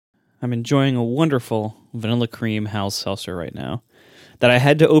I'm enjoying a wonderful vanilla cream house seltzer right now that I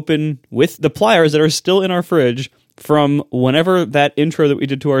had to open with the pliers that are still in our fridge from whenever that intro that we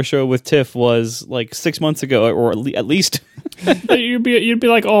did to our show with Tiff was like 6 months ago, or at least. You'd be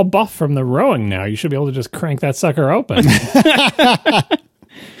like all buff from the rowing now. You should be able to just crank that sucker open.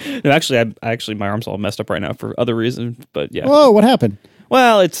 No, actually, my arm's all messed up right now for other reasons, but yeah. Whoa, what happened?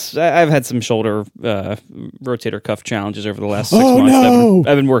 Well, I've had some shoulder rotator cuff challenges over the last 6 Oh, months. no.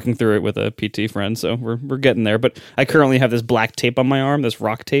 I've been working through it with a PT friend, so we're getting there. But I currently have this black tape on my arm, this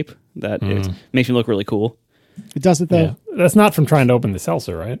rock tape, that it makes me look really cool. It does it, though? Yeah. That's not from trying to open the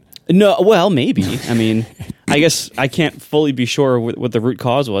seltzer, right? No, well, maybe. I mean, I guess I can't fully be sure what the root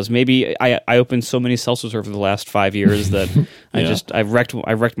cause was. Maybe I opened so many seltzers over the last 5 years that I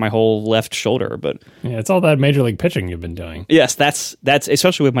wrecked my whole left shoulder. But yeah, it's all that major league pitching you've been doing. yes, that's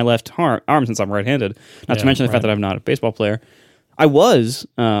especially with my left arm since I'm right-handed. Not to mention the fact that I'm not a baseball player. I was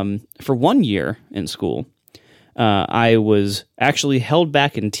for 1 year in school. I was actually held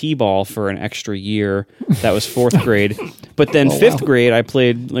back in T-ball for an extra year. That was fourth grade. But then fifth grade, I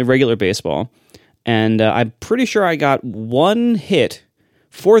played regular baseball. And I'm pretty sure I got one hit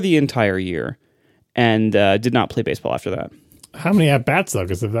for the entire year and did not play baseball after that. How many at-bats, though?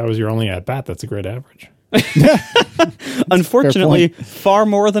 Because if that was your only at-bat, that's a great average. Unfortunately, far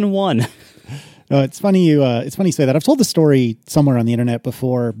more than one. It's funny you say that. I've told the story somewhere on the internet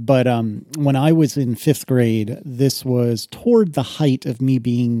before, but when I was in fifth grade, this was toward the height of me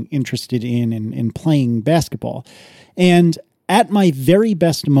being interested in playing basketball. And at my very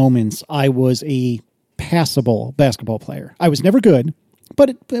best moments, I was a passable basketball player. I was never good,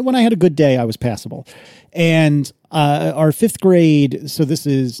 but when I had a good day, I was passable. And our fifth grade, so this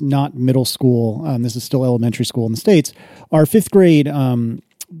is not middle school, this is still elementary school in the States, our fifth grade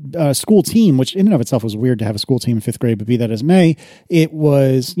school team, which in and of itself was weird to have a school team in fifth grade, but be that as may, it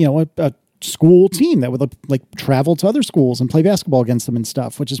was, a school team that would like travel to other schools and play basketball against them and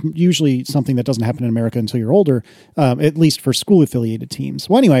stuff, which is usually something that doesn't happen in America until you're older, at least for school affiliated teams.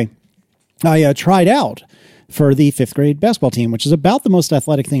 Well, anyway, I tried out for the fifth grade basketball team, which is about the most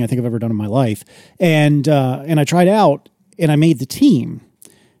athletic thing I think I've ever done in my life. And I tried out and I made the team,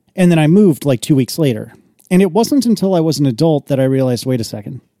 and then I moved like 2 weeks later. And it wasn't until I was an adult that I realized, wait a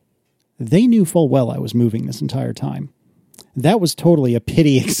second, they knew full well I was moving this entire time. That was totally a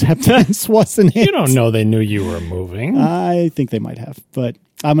pity acceptance, wasn't it? You don't know they knew you were moving. I think they might have, but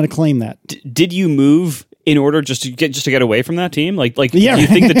I'm going to claim that. Did you move in order just to get away from that team? Like Yeah. Do you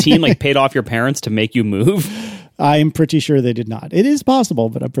think the team paid off your parents to make you move? I'm pretty sure they did not. It is possible,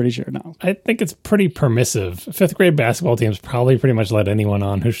 but I'm pretty sure no. I think it's pretty permissive. Fifth grade basketball teams probably pretty much let anyone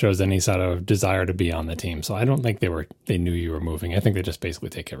on who shows any sort of desire to be on the team. So I don't think they knew you were moving. I think they just basically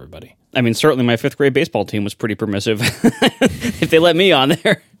take everybody. I mean, certainly my fifth grade baseball team was pretty permissive if they let me on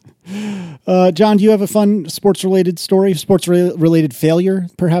there. John, do you have a fun sports-related story, sports-related failure,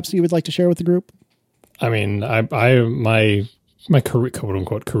 perhaps, that you would like to share with the group? I mean, my career, quote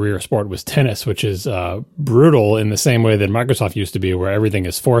unquote career sport was tennis, which is brutal in the same way that Microsoft used to be, where everything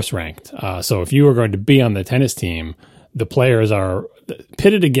is force ranked. So if you are going to be on the tennis team, the players are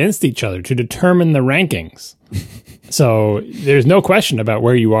pitted against each other to determine the rankings. So there's no question about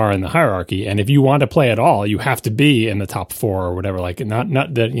where you are in the hierarchy. And if you want to play at all, you have to be in the top four or whatever. Like not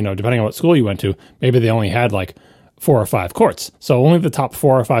that, depending on what school you went to, maybe they only had like 4 or 5 courts. So only the top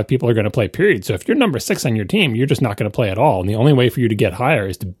 4 or 5 people are going to play, period. So if you're number 6 on your team, you're just not going to play at all. And the only way for you to get higher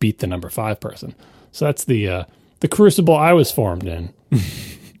is to beat the number 5 person. So that's the crucible I was formed in.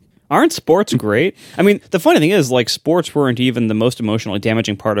 Aren't sports great? I mean, the funny thing is, sports weren't even the most emotionally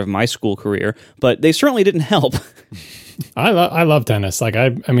damaging part of my school career, but they certainly didn't help. I love tennis.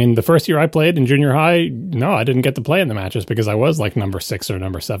 I mean, the first year I played in junior high, no, I didn't get to play in the matches because I was like number 6 or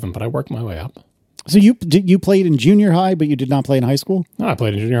number 7, but I worked my way up. So you played in junior high, but you did not play in high school? No, I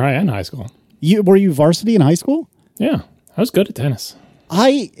played in junior high and high school. Were you varsity in high school? Yeah, I was good at tennis.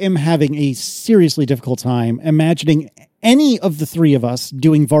 I am having a seriously difficult time imagining any of the three of us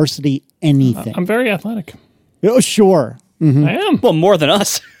doing varsity anything. I'm very athletic. Oh, sure. Mm-hmm. I am. Well, more than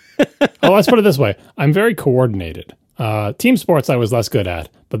us. Let's put it this way. I'm very coordinated. Team sports I was less good at,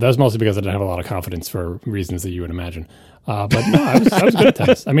 but that was mostly because I didn't have a lot of confidence for reasons that you would imagine. But no, I was good at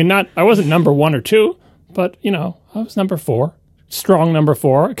tennis. I mean, I wasn't number 1 or 2, but I was number 4, strong number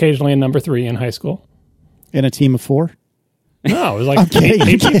 4, occasionally a number 3 in high school. In a team of 4? No, it was like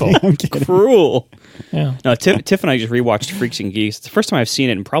 8 people. I'm kidding. Cruel. Yeah. No, Tiff and I just rewatched Freaks and Geeks. It's the first time I've seen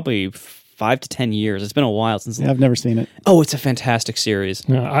it in probably 5 to 10 years. It's been a while since. Yeah, I've never seen it. Oh, it's a fantastic series.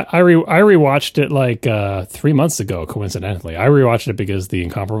 Yeah, I rewatched it like 3 months ago, coincidentally. I rewatched it because The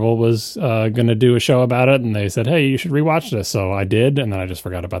Incomparable was going to do a show about it, and they said, hey, you should rewatch this. So I did, and then I just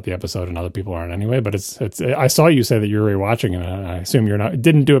forgot about the episode, and other people aren't anyway. But it's. I saw you say that you're rewatching it, and I assume you're not.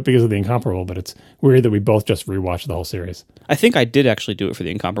 Didn't do it because of The Incomparable, but it's weird that we both just rewatched the whole series. I think I did actually do it for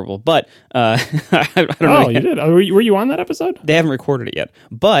The Incomparable, but I don't know. Oh, you did? Were you on that episode? They haven't recorded it yet.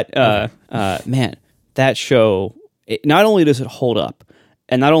 But, man, that show, not only does it hold up,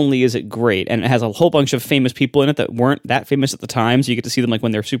 and not only is it great, and it has a whole bunch of famous people in it that weren't that famous at the time, so you get to see them like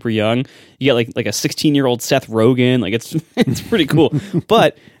when they're super young. You get like a 16-year-old Seth Rogen. Like it's pretty cool.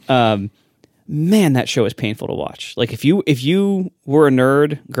 But man, that show is painful to watch. Like if you were a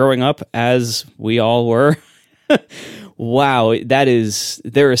nerd growing up, as we all were, wow, there is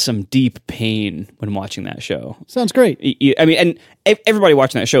some deep pain when watching that show. Sounds great. I mean, and everybody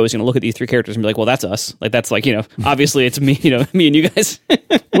watching that show is going to look at these three characters and be like, well, that's us. Like, that's like, obviously it's me, me and you guys.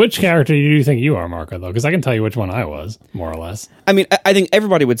 Which character do you think you are, Marco, though? Because I can tell you which one I was, more or less. I mean, I think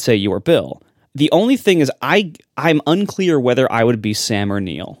everybody would say you were Bill. The only thing is I'm unclear whether I would be Sam or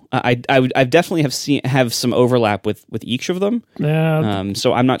Neil. I definitely have some overlap with each of them. Yeah.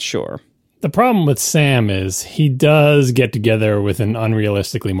 So I'm not sure. The problem with Sam is he does get together with an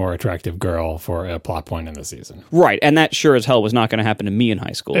unrealistically more attractive girl for a plot point in the season. Right, and that sure as hell was not going to happen to me in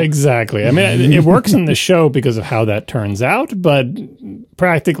high school. Exactly. I mean, it works in the show because of how that turns out, but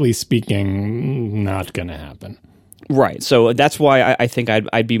practically speaking, not going to happen. Right, so that's why I think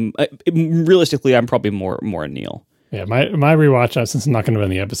I'd be... realistically, I'm probably more Neil. Yeah, my rewatch, since I'm not going to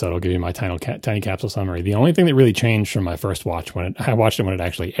run the episode, I'll give you my tiny capsule summary. The only thing that really changed from my first watch, I watched it when it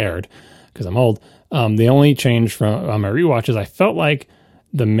actually aired, because I'm old, the only change from on my rewatch is I felt like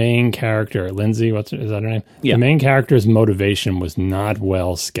the main character, Lindsay, is that her name? Yeah. The main character's motivation was not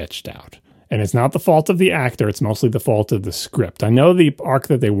well sketched out. And it's not the fault of the actor, it's mostly the fault of the script. I know the arc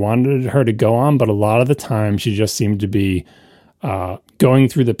that they wanted her to go on, but a lot of the time she just seemed to be going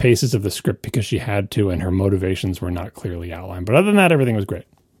through the paces of the script because she had to, and her motivations were not clearly outlined. But other than that, everything was great.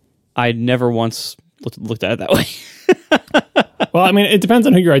 I never once looked at it that way. Well, I mean, it depends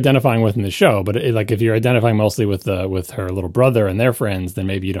on who you're identifying with in the show. But like, if you're identifying mostly with her little brother and their friends, then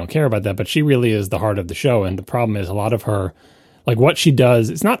maybe you don't care about that. But she really is the heart of the show. And the problem is a lot of her, like what she does,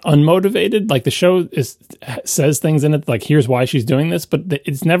 it's not unmotivated. Like the show says things in it, like here's why she's doing this, but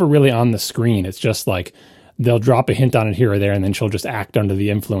it's never really on the screen. It's just like they'll drop a hint on it here or there, and then she'll just act under the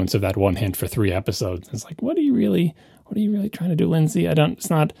influence of that one hint for 3 episodes. It's like, what are you really trying to do, Lindsay?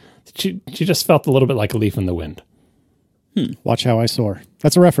 She just felt a little bit like a leaf in the wind. Watch How I Soar.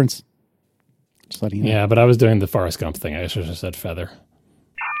 That's a reference. Just letting you know. Yeah, but I was doing the Forrest Gump thing. I should have said feather.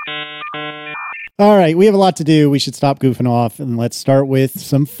 All right, we have a lot to do. We should stop goofing off, and let's start with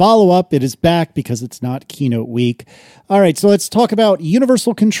some follow-up. It is back because it's not keynote week. All right, so let's talk about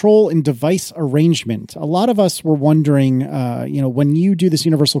universal control and device arrangement. A lot of us were wondering, when you do this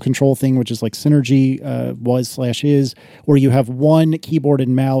universal control thing, which is like Synergy was/is, where you have one keyboard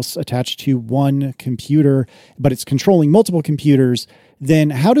and mouse attached to one computer, but it's controlling multiple computers, then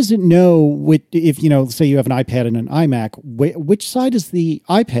how does it know if say you have an iPad and an iMac, which side is the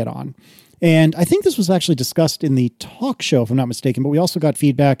iPad on? And I think this was actually discussed in the talk show, if I'm not mistaken, but we also got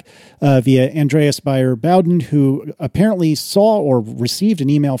feedback via Andreas Beyer-Bowden, who apparently saw or received an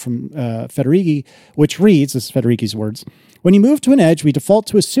email from Federighi, which reads, this is Federighi's words, "When you move to an edge, we default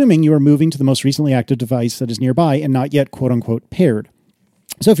to assuming you are moving to the most recently active device that is nearby and not yet quote-unquote paired.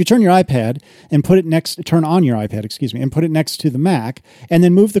 So if you turn on your iPad and put it next to the Mac, and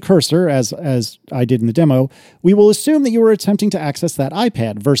then move the cursor, as I did in the demo, we will assume that you were attempting to access that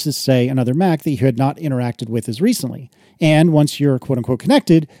iPad versus, say, another Mac that you had not interacted with as recently. And once you're quote-unquote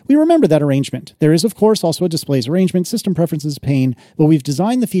connected, we remember that arrangement. There is, of course, also a displays arrangement, system preferences pane, but we've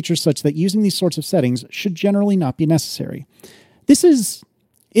designed the features such that using these sorts of settings should generally not be necessary." This is,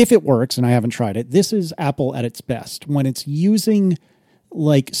 if it works, and I haven't tried it, this is Apple at its best, when it's using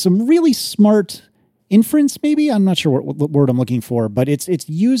like some really smart inference, maybe? I'm not sure what word I'm looking for, but it's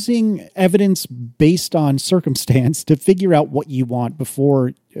using evidence based on circumstance to figure out what you want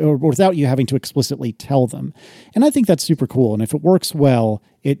before or without you having to explicitly tell them. And I think that's super cool. And if it works well,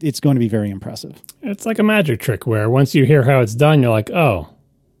 it's going to be very impressive. It's like a magic trick where once you hear how it's done, you're like, oh,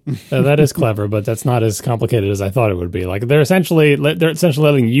 that is clever, but that's not as complicated as I thought it would be. Like they're essentially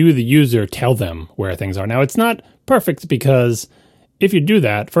letting you, the user, tell them where things are. Now, it's not perfect because if you do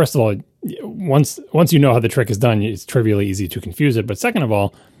that, first of all, once you know how the trick is done, it's trivially easy to confuse it. But second of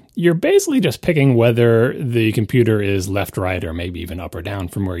all, you're basically just picking whether the computer is left, right, or maybe even up or down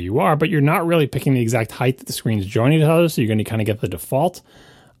from where you are, but you're not really picking the exact height that the screen is joining each other, so you're going to kind of get the default.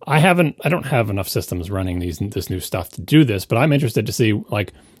 I don't have enough systems running this new stuff to do this, but I'm interested to see,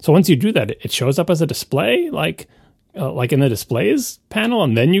 like, so once you do that, it shows up as a display, like in the displays panel,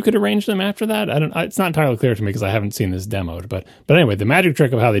 and then you could arrange them after that. It's not entirely clear to me because I haven't seen this demoed, but anyway, the magic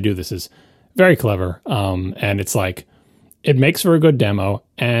trick of how they do this is very clever. And it's like, it makes for a good demo,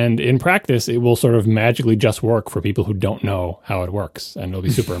 and in practice, it will sort of magically just work for people who don't know how it works, and it'll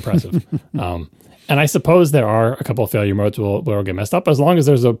be super impressive. And I suppose there are a couple of failure modes where it'll get messed up, as long as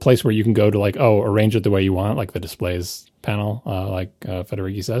there's a place where you can go to, like, arrange it the way you want, like the displays panel, like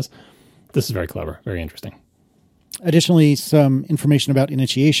Federighi says. This is very clever, very interesting. Additionally, some information about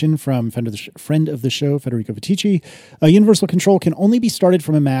initiation from friend of the show, Federico Vitici. Universal Control can only be started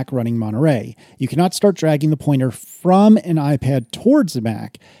from a Mac running Monterey. You cannot start dragging the pointer from an iPad towards a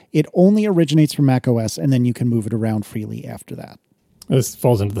Mac. It only originates from Mac OS, and then you can move it around freely after that. This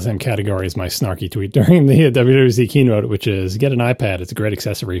falls into the same category as my snarky tweet during the WWDC keynote, which is, get an iPad. It's a great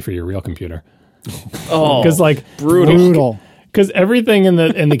accessory for your real computer. Oh, because like brutal. Because everything in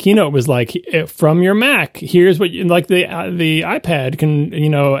the keynote was like, from your Mac, here's what you, like the iPad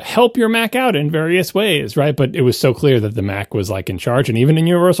can, help your Mac out in various ways, right? But it was so clear that the Mac was like in charge, and even in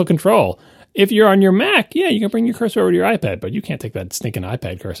Universal Control, if you're on your Mac, yeah, you can bring your cursor over to your iPad, but you can't take that stinking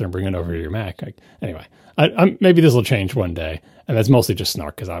iPad cursor and bring it over to your Mac. Anyway, maybe this will change one day, and that's mostly just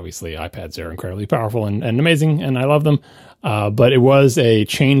snark because obviously iPads are incredibly powerful and amazing, and I love them. But it was a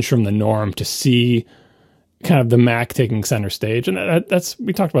change from the norm to see kind of the Mac taking center stage. And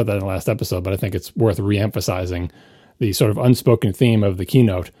we talked about that in the last episode, but I think it's worth reemphasizing the sort of unspoken theme of the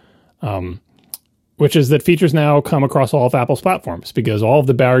keynote, which is that features now come across all of Apple's platforms because all of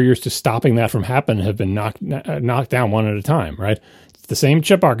the barriers to stopping that from happening have been knocked down one at a time, right? It's the same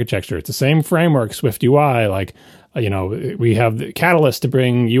chip architecture. It's the same framework, Swift UI. Like, we have the Catalyst to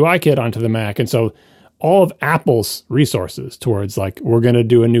bring UIKit onto the Mac. And so all of Apple's resources towards like, we're going to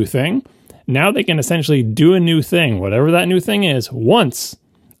do a new thing. Now they can essentially do a new thing, whatever that new thing is, once,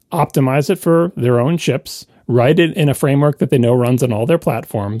 optimize it for their own chips, write it in a framework that they know runs on all their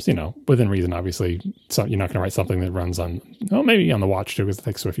platforms, within reason, obviously. So you're not going to write something that runs on, maybe on the watch too, because it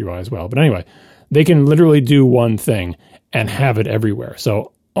takes Swift UI as well. But anyway, they can literally do one thing and have it everywhere.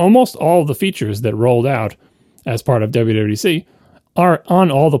 So almost all of the features that rolled out as part of WWDC are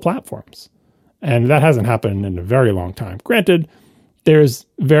on all the platforms. And that hasn't happened in a very long time. Granted, there's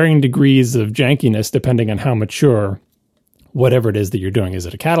varying degrees of jankiness depending on how mature whatever it is that you're doing. Is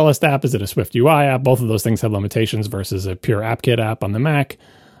it a Catalyst app? Is it a Swift UI app? Both of those things have limitations versus a pure AppKit app on the Mac.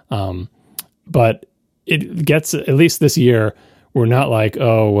 But it gets, at least this year, we're not like,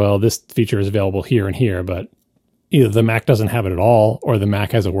 oh, well, this feature is available here and here, but either the Mac doesn't have it at all or the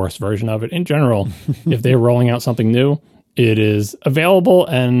Mac has a worse version of it. In general, if they're rolling out something new, it is available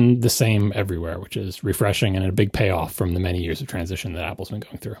and the same everywhere, which is refreshing and a big payoff from the many years of transition that Apple's been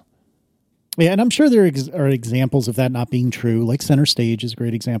going through. Yeah, and I'm sure there are examples of that not being true. Like Center Stage is a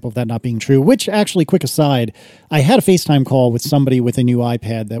great example of that not being true, which actually, quick aside, I had a FaceTime call with somebody with a new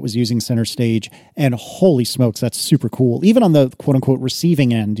iPad that was using Center Stage, and holy smokes, that's super cool. Even on the quote-unquote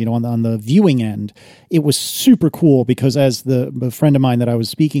receiving end, on the viewing end, it was super cool because as the friend of mine that I was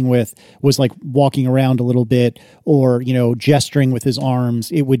speaking with was like walking around a little bit or, gesturing with his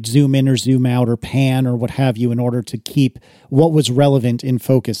arms, it would zoom in or zoom out or pan or what have you in order to keep what was relevant in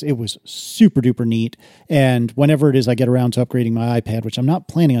focus. It was super duper neat. And whenever it is I get around to upgrading my iPad, which I'm not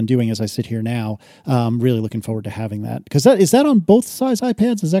planning on doing as I sit here now, I'm really looking forward to having that. Because is that on both size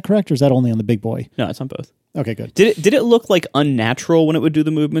iPads? Is that correct? Or is that only on the big boy? No, it's on both. Okay, good. Did it look like unnatural when it would do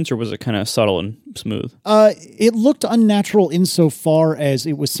the movements, or was it kind of subtle and smooth? It looked unnatural insofar as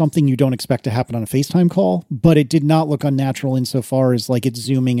it was something you don't expect to happen on a FaceTime call, but it did not look unnatural insofar as like it's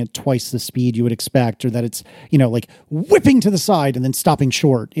zooming at twice the speed you would expect, or that it's, like whipping to the side and then stopping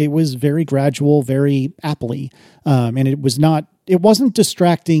short. It was very gradual, very Apple-y, and it wasn't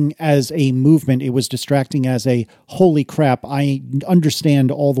distracting as a movement. It was distracting as a, holy crap, I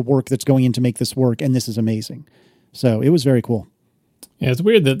understand all the work that's going in to make this work, and this is amazing. So it was very cool. Yeah, it's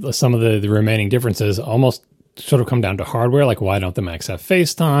weird that some of the remaining differences almost sort of come down to hardware. Like, why don't the Macs have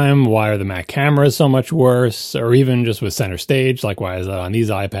FaceTime? Why are the Mac cameras so much worse? Or even just with Center Stage, like, why is that on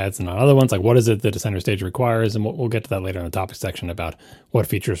these iPads and on other ones? Like, what is it that a Center Stage requires? And we'll get to that later in the topic section about what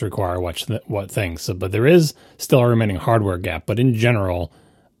features require what things. So, but there is still a remaining hardware gap. But in general,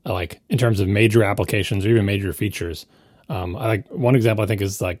 like in terms of major applications or even major features, one example I think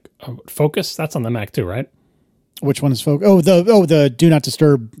is like Focus. That's on the Mac too, right? Which one is focus? The do not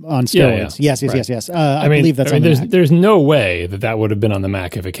disturb on steroids. Yeah. Yes. I believe that's on the Mac. There's no way that would have been on the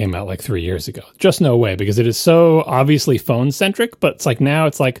Mac if it came out like 3 years ago. Just no way, because it is so obviously phone centric. But it's like now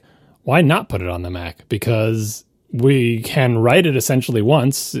it's like, why not put it on the Mac? Because we can write it essentially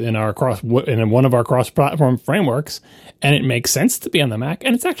once in one of our cross-platform frameworks, and it makes sense to be on the Mac,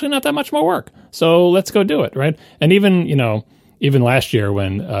 and it's actually not that much more work. So let's go do it, right? And even last year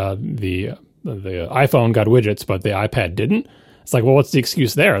when the iPhone got widgets, but the iPad didn't, it's like, well, what's the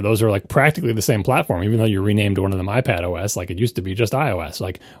excuse there? Those are like practically the same platform, even though you renamed one of them iPad OS, like it used to be just iOS.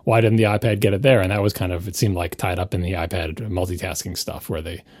 Like, why didn't the iPad get it there? And that was kind of, it seemed like tied up in the iPad multitasking stuff, where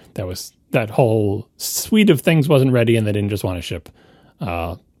that whole suite of things wasn't ready, and they didn't just want to ship,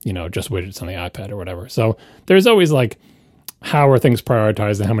 just widgets on the iPad or whatever. So there's always like, how are things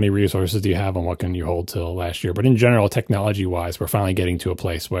prioritized, and how many resources do you have, and what can you hold till last year? But in general, technology-wise, we're finally getting to a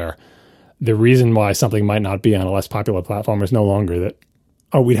place where the reason why something might not be on a less popular platform is no longer that,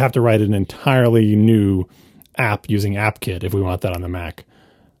 we'd have to write an entirely new app using AppKit if we want that on the Mac.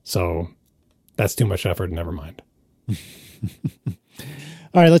 So that's too much effort, never mind.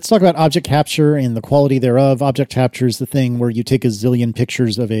 All right, let's talk about object capture and the quality thereof. Object capture is the thing where you take a zillion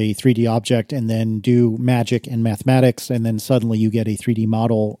pictures of a 3D object and then do magic and mathematics, and then suddenly you get a 3D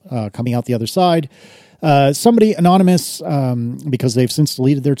model coming out the other side. Somebody anonymous, because they've since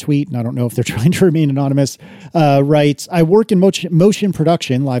deleted their tweet, and I don't know if they're trying to remain anonymous, writes, I work in motion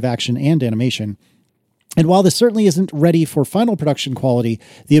production, live action, and animation. And while this certainly isn't ready for final production quality,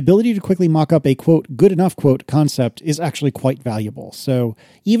 the ability to quickly mock up a, quote, good enough, quote, concept is actually quite valuable. So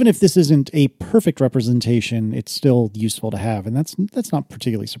even if this isn't a perfect representation, it's still useful to have. And that's not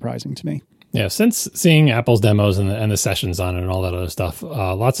particularly surprising to me. Yeah, since seeing Apple's demos and the sessions on it and all that other stuff,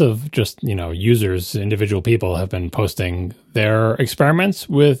 lots of just, users, individual people have been posting their experiments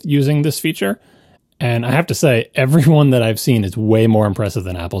with using this feature. And I have to say, everyone that I've seen is way more impressive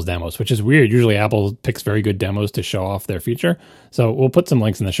than Apple's demos, which is weird. Usually Apple picks very good demos to show off their feature. So we'll put some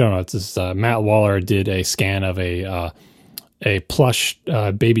links in the show notes. Matt Waller did a scan of a plush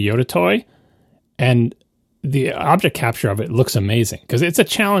Baby Yoda toy, and the object capture of it looks amazing because it's a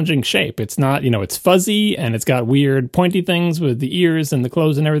challenging shape. It's not, it's fuzzy and it's got weird pointy things with the ears and the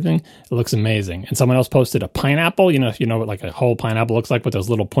clothes and everything. It looks amazing. And someone else posted a pineapple, if you know what like a whole pineapple looks like with those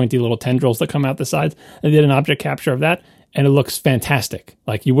little pointy little tendrils that come out the sides. They did an object capture of that, and it looks fantastic.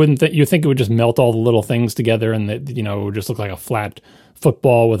 Like you wouldn't you think it would just melt all the little things together and that, it would just look like a flat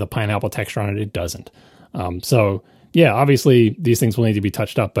football with a pineapple texture on it. It doesn't. Yeah, obviously these things will need to be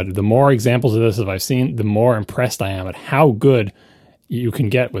touched up, but the more examples of this that I've seen, the more impressed I am at how good you can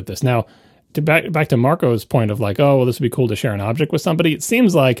get with this. Now, back to Marco's point of like, oh, well, this would be cool to share an object with somebody. It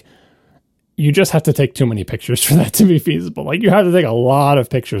seems like you just have to take too many pictures for that to be feasible. Like you have to take a lot of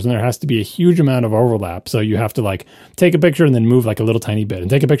pictures, and there has to be a huge amount of overlap. So you have to like take a picture and then move like a little tiny bit, and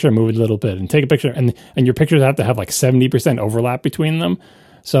take a picture and move it a little bit, and take a picture, and your pictures have to have like 70% overlap between them.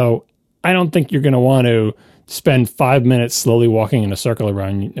 So I don't think you're going to want to spend 5 minutes slowly walking in a circle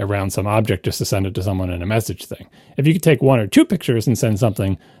around some object just to send it to someone in a message thing. If you could take 1 or 2 pictures and send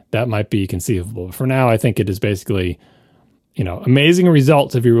something, that might be conceivable. But for now, I think it is basically, amazing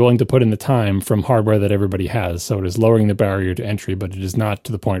results if you're willing to put in the time from hardware that everybody has. So it is lowering the barrier to entry, but it is not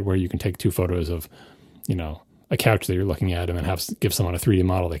to the point where you can take 2 photos of, a couch that you're looking at and then give someone a 3D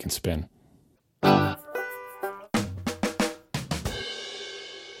model they can spin.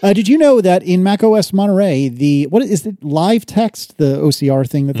 Did you know that in macOS Monterey, what is it, live text, the OCR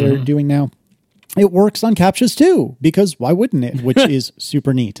thing that they're doing now, it works on CAPTCHAs too, because why wouldn't it? Which is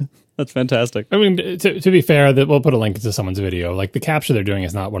super neat. That's fantastic. I mean, to be fair, that we'll put a link to someone's video. Like the CAPTCHA they're doing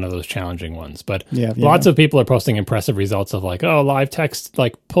is not one of those challenging ones, but lots of people are posting impressive results of like, oh, live text,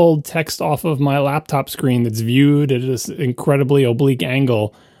 like pulled text off of my laptop screen that's viewed at this incredibly oblique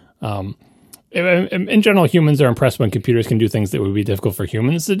angle. In general, humans are impressed when computers can do things that would be difficult for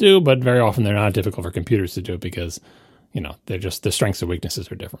humans to do, but very often they're not difficult for computers to do because, they're just, the strengths and weaknesses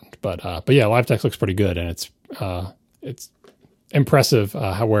are different. But yeah, live text looks pretty good, and it's impressive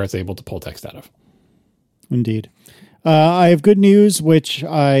where it's able to pull text out of. Indeed. I have good news, which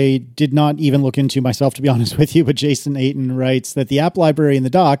I did not even look into myself, to be honest with you, but Jason Ayton writes that the app library in the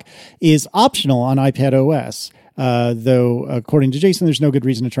dock is optional on iPad OS. Though, according to Jason, there's no good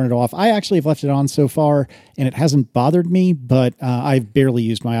reason to turn it off. I actually have left it on so far, and it hasn't bothered me, but I've barely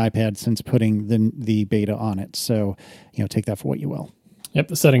used my iPad since putting the beta on it. So, take that for what you will. Yep,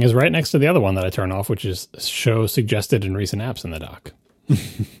 the setting is right next to the other one that I turn off, which is show suggested in recent apps in the dock.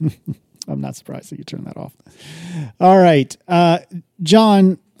 I'm not surprised that you turned that off. All right.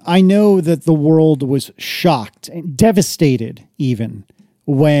 John, I know that the world was shocked and devastated even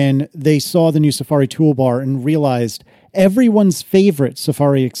when they saw the new Safari toolbar and realized everyone's favorite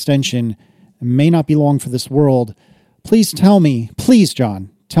Safari extension may not be long for this world. Please, John,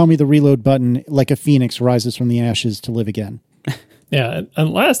 tell me the reload button, like a phoenix, rises from the ashes to live again. Yeah,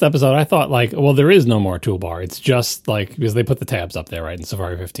 and last episode I thought like, well, there is no more toolbar. It's just like, because they put the tabs up there, right, in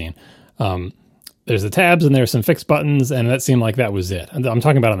Safari 15. There's the tabs and there's some fixed buttons, and that seemed like that was it. I'm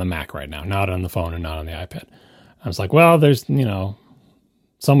talking about on the Mac right now, not on the phone and not on the iPad. I was like, well, there's,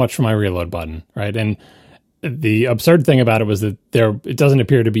 so much for my reload button, right? And the absurd thing about it was that it doesn't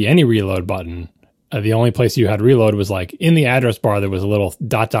appear to be any reload button. The only place you had reload was like in the address bar, there was a little ...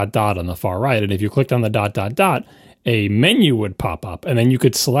 on the far right. And if you clicked on the ... a menu would pop up, and then you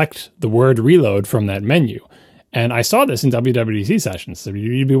could select the word reload from that menu. And I saw this in WWDC sessions. So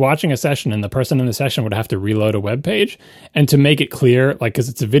you'd be watching a session, and the person in the session would have to reload a web page. And to make it clear, like, because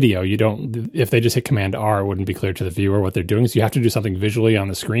it's a video, if they just hit Command R, it wouldn't be clear to the viewer what they're doing. So you have to do something visually on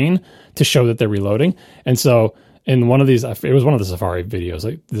the screen to show that they're reloading. And so in one of these, it was one of the Safari videos,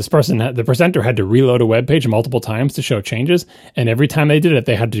 like the presenter had to reload a web page multiple times to show changes. And every time they did it,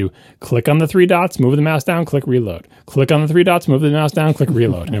 they had to click on the 3 dots, move the mouse down, click reload. Click on the 3 dots, move the mouse down, click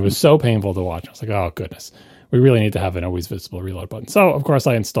reload. And it was so painful to watch. I was like, oh, goodness. We really need to have an always visible reload button. So, of course,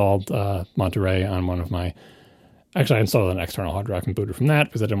 I installed Monterey on one of my... Actually, I installed an external hard drive and booted from that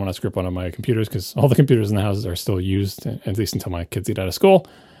because I didn't want to screw up one of my computers, because all the computers in the houses are still used, at least until my kids get out of school.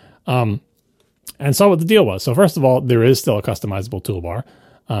 And saw what the deal was. So first of all, there is still a customizable toolbar.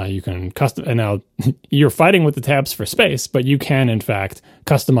 You can custom, and now you're fighting with the tabs for space, but you can in fact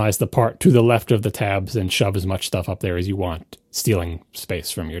customize the part to the left of the tabs and shove as much stuff up there as you want, stealing space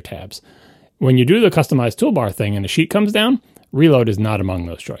from your tabs. When you do the customized toolbar thing and the sheet comes down, reload is not among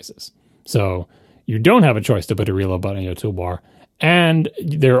those choices. So you don't have a choice to put a reload button in your toolbar. And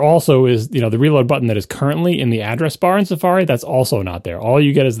there also is, the reload button that is currently in the address bar in Safari, that's also not there. All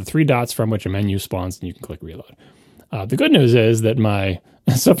you get is the 3 dots from which a menu spawns, and you can click reload. The good news is that my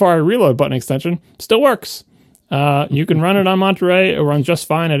Safari reload button extension still works. You can run it on Monterey. It runs just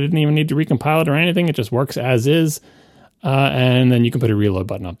fine. I didn't even need to recompile it or anything. It just works as is. And then you can put a reload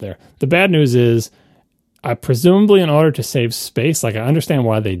button up there. The bad news is, presumably in order to save space, like I understand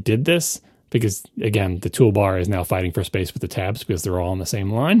why they did this, because, again, the toolbar is now fighting for space with the tabs because they're all on the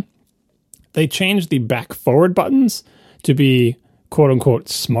same line. They changed the back-forward buttons to be, quote-unquote,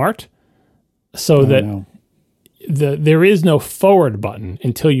 smart, so that there is no forward button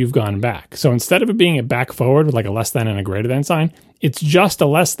until you've gone back. So instead of it being a back-forward with like a less than and a greater than sign, it's just a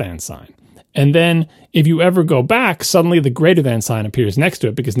less than sign. And then if you ever go back, suddenly the greater than sign appears next to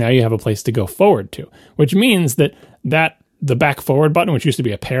it because now you have a place to go forward to, which means that the back-forward button, which used to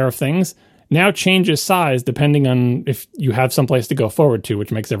be a pair of things, now changes size depending on if you have some place to go forward to,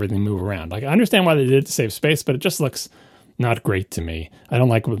 which makes everything move around. Like, I understand why they did it to save space, but it just looks not great to me. I don't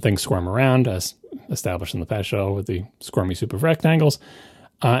like when things squirm around, as established in the past show with the squirmy super rectangles.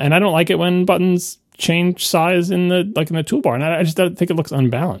 And I don't like it when buttons change size in the toolbar. And I just don't think it looks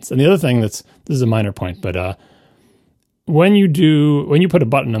unbalanced. And the other thing this is a minor point, but when you put a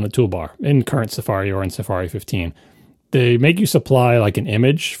button on the toolbar in current Safari or in Safari 15, they make you supply like an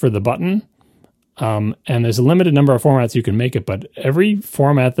image for the button. And there's a limited number of formats you can make it, but every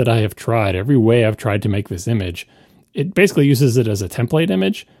format that I have tried, every way I've tried to make this image, it basically uses it as a template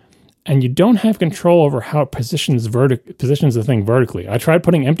image, and you don't have control over how it positions the thing vertically. I tried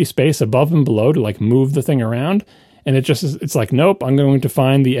putting empty space above and below to like move the thing around, and it's like, nope, I'm going to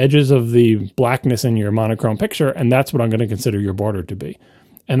find the edges of the blackness in your monochrome picture, and that's what I'm going to consider your border to be.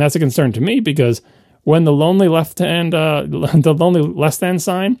 And that's a concern to me because when the lonely less than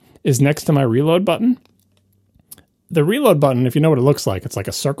sign is next to my reload button, the reload button, if you know what it looks like, it's like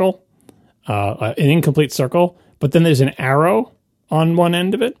a circle, an incomplete circle, but then there's an arrow on one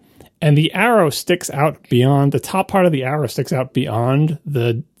end of it, and the arrow sticks out beyond, the top part of the arrow sticks out beyond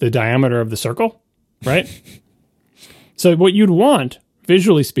the diameter of the circle, right? So what you'd want,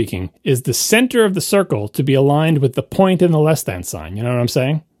 visually speaking, is the center of the circle to be aligned with the point in the less than sign. You know what I'm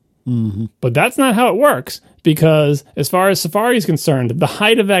saying? Mm-hmm. But that's not how it works, because as far as Safari is concerned, the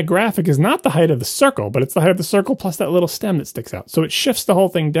height of that graphic is not the height of the circle, but it's the height of the circle plus that little stem that sticks out. So it shifts the whole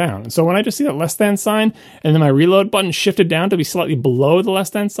thing down. And so when I just see that less than sign and then my reload button shifted down to be slightly below the less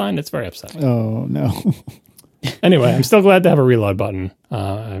than sign, it's very upsetting. Oh, no. Anyway, I'm still glad to have a reload button.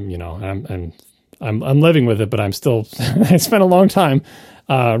 I'm living with it, but I'm still, I spent a long time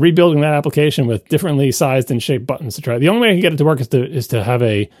rebuilding that application with differently sized and shaped buttons to try. The only way I can get it to work is to have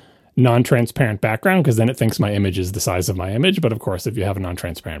a non-transparent background, because then it thinks my image is the size of my image. But of course, if you have a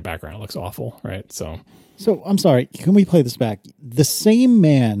non-transparent background, it looks awful, right? So I'm sorry. Can we play this back? The same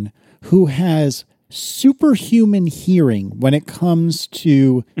man who has superhuman hearing when it comes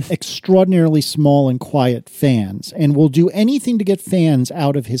to extraordinarily small and quiet fans and will do anything to get fans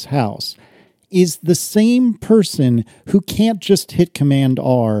out of his house is the same person who can't just hit Command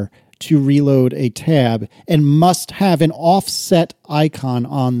R to reload a tab and must have an offset icon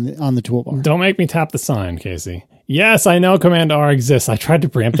on the toolbar. Don't make me tap the sign, Casey. Yes, I know Command R exists. I tried to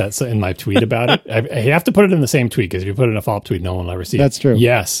preempt that in my tweet about it. I have to put it in the same tweet because if you put it in a follow-up tweet, no one will ever see it. That's true.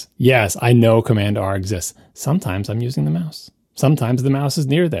 Yes, I know Command R exists. Sometimes I'm using the mouse. Sometimes the mouse is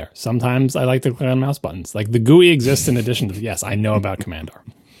near there. Sometimes I like to click on mouse buttons. Like the GUI exists in addition to yes, I know about Command R.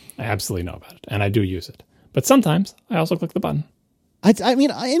 I absolutely know about it, and I do use it. But sometimes I also click the button. I mean,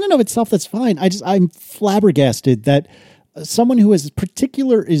 in and of itself, that's fine. I'm flabbergasted that someone who is as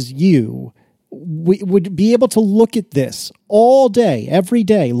particular as you would be able to look at this all day, every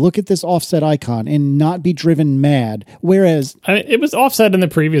day, look at this offset icon and not be driven mad. Whereas it was offset in the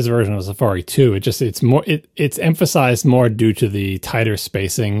previous version of Safari too. It's emphasized more due to the tighter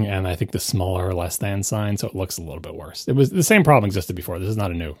spacing and I think the smaller less than sign, so it looks a little bit worse. It was the same problem existed before. This is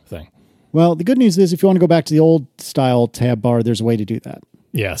not a new thing. Well, the good news is if you want to go back to the old style tab bar, there's a way to do that.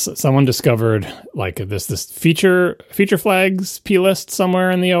 Yes, someone discovered like this feature flags plist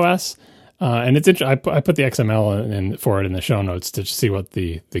somewhere in the OS. And it's I put the XML for it in the show notes to see what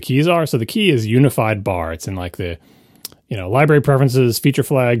the keys are. So the key is unified bar. It's in like the library preferences, feature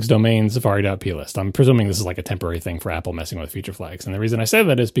flags, domain, safari.plist. I'm presuming this is like a temporary thing for Apple messing with feature flags. And the reason I say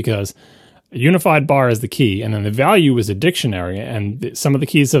that is because a unified bar is the key, and then the value is a dictionary. And some of the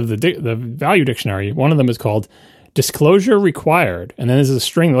keys of the value dictionary, one of them is called disclosure required. And then there's a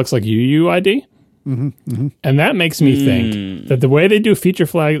string that looks like UUID. Mm-hmm, mm-hmm. And that makes me think that the way they do feature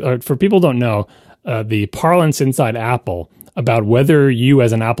flag, or for people who don't know, the parlance inside Apple about whether you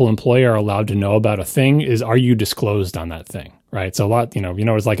as an Apple employee are allowed to know about a thing is, are you disclosed on that thing, right? So a lot,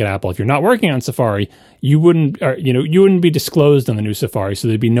 it's like at Apple, if you're not working on Safari, you wouldn't be disclosed on the new Safari, so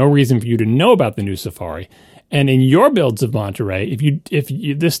there'd be no reason for you to know about the new Safari. And in your builds of Monterey,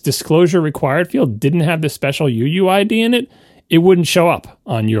 if this disclosure required field didn't have this special UUID in it, it wouldn't show up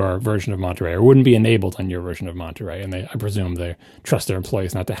on your version of Monterey or wouldn't be enabled on your version of Monterey. And I presume they trust their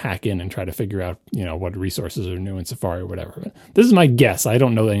employees not to hack in and try to figure out, what resources are new in Safari or whatever. But this is my guess. I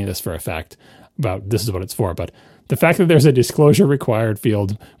don't know any of this for a fact about this is what it's for. But the fact that there's a disclosure required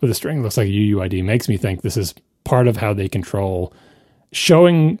field with a string that looks like a UUID makes me think this is part of how they control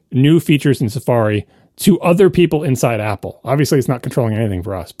showing new features in Safari to other people inside Apple. Obviously, it's not controlling anything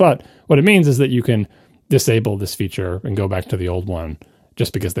for us. But what it means is that you can disable this feature and go back to the old one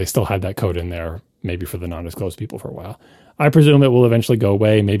just because they still had that code in there, maybe for the non-disclosed people for a while. I presume it will eventually go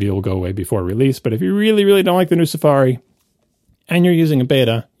away. Maybe it will go away before release. But if you really, really don't like the new Safari and you're using a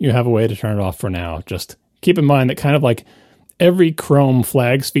beta, you have a way to turn it off for now. Just keep in mind that kind of like every Chrome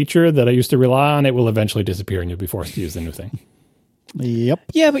flags feature that I used to rely on, it will eventually disappear and you'll be forced to use the new thing. Yep.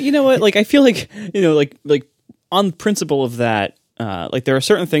 Yeah, but you know what? Like, I feel like, like on principle of that, like there are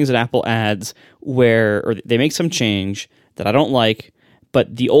certain things that Apple adds or they make some change that I don't like,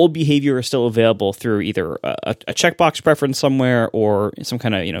 but the old behavior is still available through either a checkbox preference somewhere or some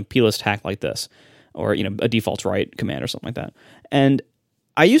kind of, plist hack like this, or, a default write command or something like that. And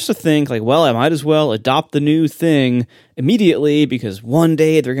I used to think like, well, I might as well adopt the new thing immediately because one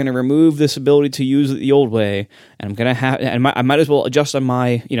day they're going to remove this ability to use it the old way, and I'm going to I might as well adjust on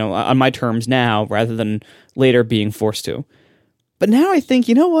my, on my terms now rather than later being forced to. But now I think,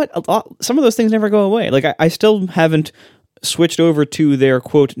 you know what? Some of those things never go away. Like I still haven't switched over to their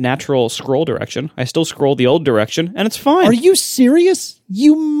quote natural scroll direction. I still scroll the old direction, and it's fine. Are you serious?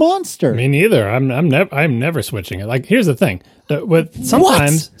 You monster! Me neither. I'm never switching it. Like here's the thing: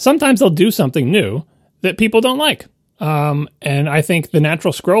 sometimes they'll do something new that people don't like. And I think the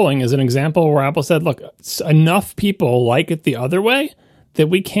natural scrolling is an example where Apple said, "Look, enough people like it the other way that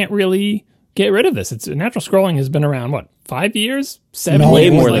we can't really get rid of this." It's natural scrolling has been around 5 years, 7 way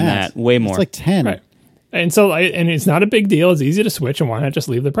years? more than that. Way more. It's like 10. Right. And so, and it's not a big deal. It's easy to switch, and why not just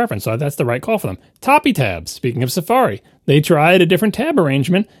leave the preference? So that's the right call for them. Toppy tabs. Speaking of Safari, they tried a different tab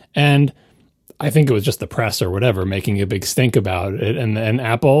arrangement, and I think it was just the press or whatever making a big stink about it. And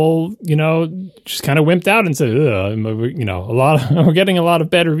Apple, just kind of wimped out and said, we're getting a lot of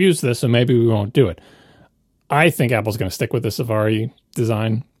bad reviews for this, so maybe we won't do it. I think Apple's going to stick with the Safari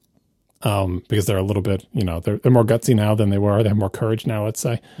design. Because they're a little bit, they're more gutsy now than they were. They have more courage now, let's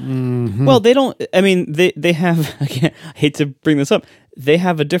say. Mm-hmm. Well, they don't, they have, again, I hate to bring this up, they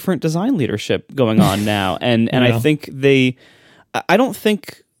have a different design leadership going on now. And I think I don't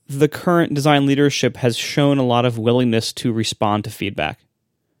think the current design leadership has shown a lot of willingness to respond to feedback.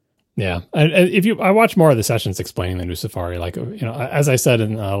 Yeah. And I watch more of the sessions explaining the new Safari, like, as I said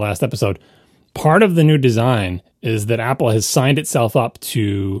in the last episode, part of the new design is that Apple has signed itself up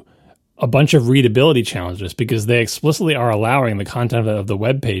to a bunch of readability challenges because they explicitly are allowing the content of the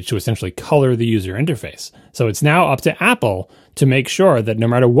web page to essentially color the user interface. So it's now up to Apple to make sure that no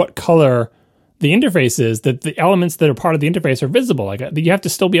matter what color the interface is, that the elements that are part of the interface are visible. Like, you have to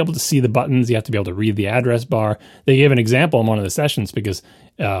still be able to see the buttons. You have to be able to read the address bar. They gave an example in one of the sessions because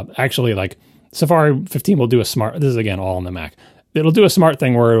actually, like, Safari 15 will do a smart, this is again all on the Mac, it'll do a smart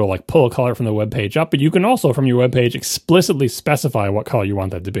thing where it'll like pull a color from the web page up, but you can also from your web page explicitly specify what color you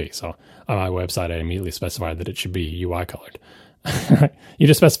want that to be. So on my website, I immediately specified that it should be UI colored. You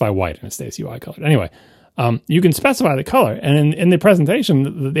just specify white and it stays UI colored. Anyway, you can specify the color. And in the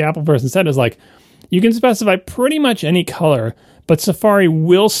presentation, the Apple person said is like, you can specify pretty much any color, but Safari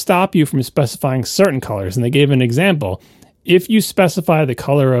will stop you from specifying certain colors. And they gave an example. If you specify the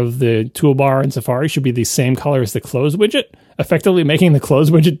color of the toolbar in Safari should be the same color as the close widget, effectively making the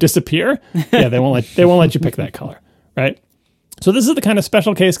close widget disappear, yeah, they won't let you pick that color, right? So this is the kind of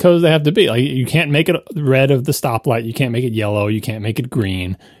special case codes they have to be. Like, you can't make it red of the stoplight, you can't make it yellow, you can't make it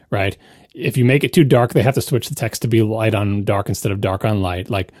green, right? If you make it too dark, they have to switch the text to be light on dark instead of dark on light.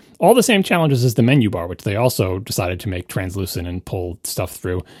 Like, all the same challenges as the menu bar, which they also decided to make translucent and pull stuff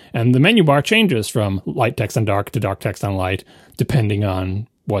through. And the menu bar changes from light text on dark to dark text on light, depending on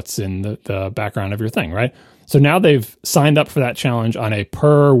what's in the background of your thing, right? So now they've signed up for that challenge on a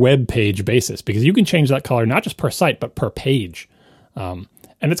per web page basis, because you can change that color not just per site, but per page.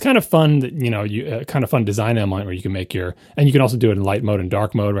 And it's kind of fun that, kind of fun design element where you can make and you can also do it in light mode and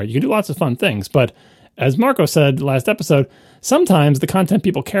dark mode, right? You can do lots of fun things. But as Marco said last episode, sometimes the content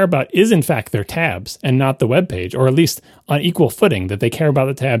people care about is in fact their tabs and not the web page, or at least on equal footing, that they care about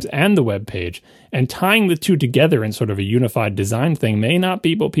the tabs and the web page. And tying the two together in sort of a unified design thing may not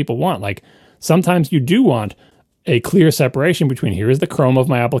be what people want. Like, sometimes you do want a clear separation between here is the Chrome of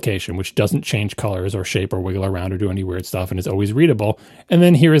my application, which doesn't change colors or shape or wiggle around or do any weird stuff and is always readable. And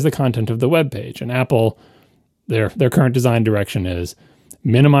then here is the content of the web page. And Apple, their current design direction is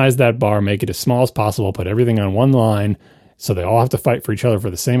minimize that bar, make it as small as possible, put everything on one line so they all have to fight for each other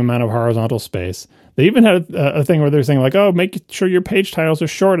for the same amount of horizontal space. They even had a thing where they're saying like, oh, make sure your page titles are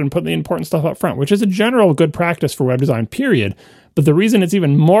short and put the important stuff up front, which is a general good practice for web design, period. But the reason it's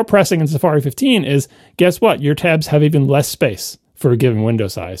even more pressing in Safari 15 is, guess what? Your tabs have even less space for a given window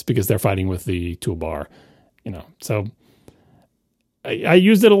size because they're fighting with the toolbar. So I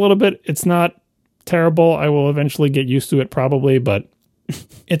used it a little bit. It's not terrible. I will eventually get used to it probably, but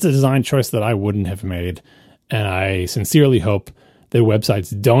it's a design choice that I wouldn't have made. And I sincerely hope that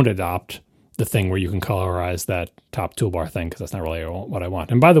websites don't adopt the thing where you can colorize that top toolbar thing, because that's not really what I want.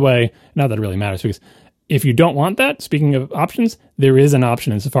 And by the way, not that it really matters, because if you don't want that, speaking of options, there is an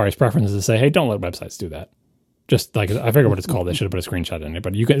option in Safari's preferences to say, hey, don't let websites do that. Just like, I forget what it's called. They should have put a screenshot in it.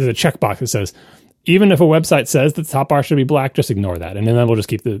 But there's a checkbox that says, even if a website says that the top bar should be black, just ignore that. And then we'll just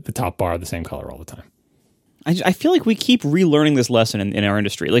keep the top bar the same color all the time. I feel like we keep relearning this lesson in our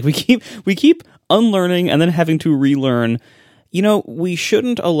industry. Like, we keep unlearning and then having to relearn. We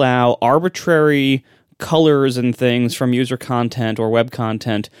shouldn't allow arbitrary colors and things from user content or web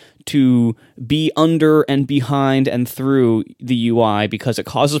content to be under and behind and through the UI, because it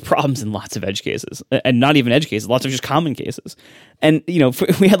causes problems in lots of edge cases, and not even edge cases, lots of just common cases. And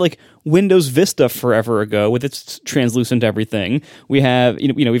we had like Windows Vista forever ago with its translucent everything. We have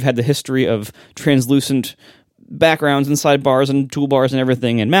we've had the history of translucent backgrounds and sidebars and toolbars and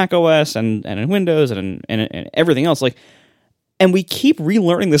everything in Mac OS and in Windows and everything else. And we keep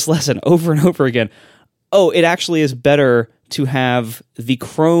relearning this lesson over and over again. Oh, it actually is better to have the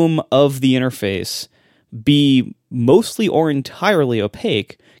Chrome of the interface be mostly or entirely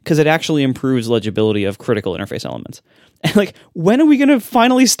opaque, because it actually improves legibility of critical interface elements. And when are we going to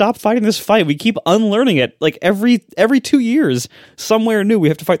finally stop fighting this fight? We keep unlearning it. Every 2 years, somewhere new, we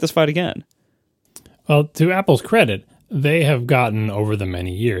have to fight this fight again. Well, to Apple's credit, they have gotten, over the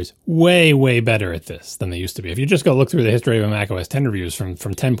many years, way, way better at this than they used to be. If you just go look through the history of Mac OS 10 reviews from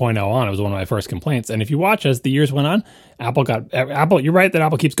 10.0 on, it was one of my first complaints. And if you watch as the years went on, Apple, you're right that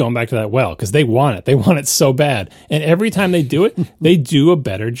Apple keeps going back to that well, because they want it. They want it so bad. And every time they do it, they do a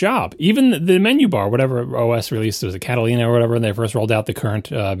better job. Even the menu bar, whatever OS released, was a Catalina or whatever, and they first rolled out the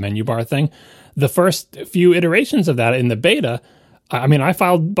current menu bar thing. The first few iterations of that in the beta, I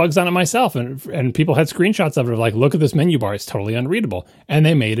filed bugs on it myself, and people had screenshots of it, look at this menu bar, it's totally unreadable. And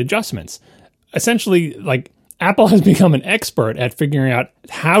they made adjustments. Essentially, Apple has become an expert at figuring out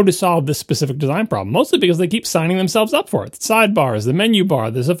how to solve this specific design problem, mostly because they keep signing themselves up for it. The sidebars, the menu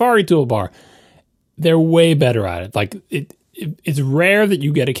bar, the Safari toolbar, they're way better at it. It's rare that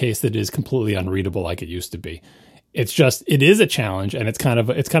you get a case that is completely unreadable like it used to be. it is a challenge, and it's kind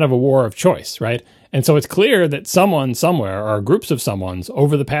of a war of choice, right? And so it's clear that someone somewhere, or groups of someone's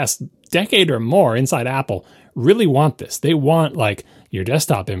over the past decade or more inside Apple really want this. They want like your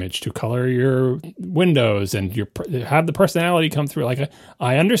desktop image to color your windows and have the personality come through. Like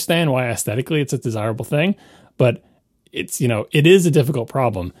I understand why aesthetically it's a desirable thing, but it's, it is a difficult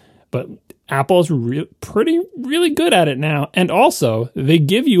problem. But Apple's really good at it now. And also they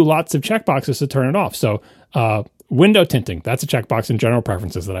give you lots of checkboxes to turn it off. So, window tinting, that's a checkbox in general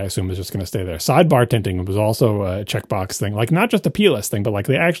preferences that I assume is just going to stay there. Sidebar tinting was also a checkbox thing, like not just a plist thing, but like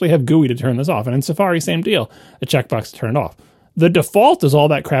they actually have GUI to turn this off. And in Safari, same deal, a checkbox to turn it off. The default is all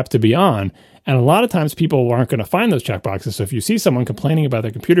that crap to be on. And a lot of times people aren't going to find those checkboxes. So if you see someone complaining about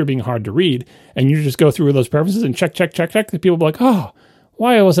their computer being hard to read and you just go through those preferences and check, the people will be like, oh,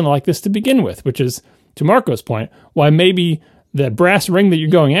 why wasn't it like this to begin with? Which is, to Marco's point, why maybe that brass ring that you're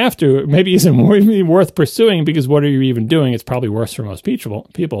going after maybe isn't really worth pursuing, because what are you even doing? It's probably worse for most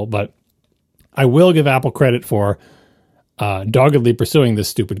people. But I will give Apple credit for doggedly pursuing this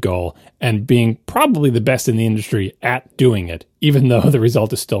stupid goal and being probably the best in the industry at doing it, even though the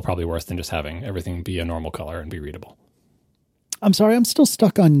result is still probably worse than just having everything be a normal color and be readable. I'm sorry, I'm still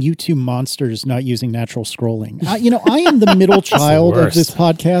stuck on YouTube monsters not using natural scrolling. I am the middle child of this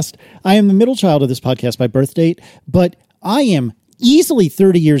podcast. I am the middle child of this podcast by birth date, but I am easily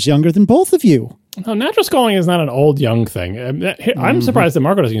 30 years younger than both of you. No, natural scrolling is not an old, young thing. I'm surprised that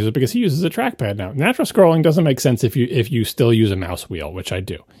Marco doesn't use it because he uses a trackpad now. Natural scrolling doesn't make sense if you still use a mouse wheel, which I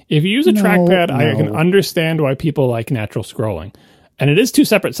do. If you use a trackpad, I can understand why people like natural scrolling. And it is two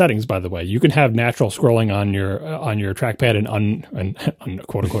separate settings, by the way. You can have natural scrolling on your trackpad and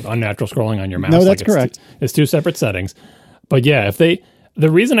quote unquote unnatural scrolling on your mouse. No, that's correct. It's two separate settings. But yeah, the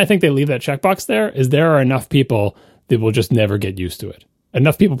reason I think they leave that checkbox there is there are enough people that will just never get used to it.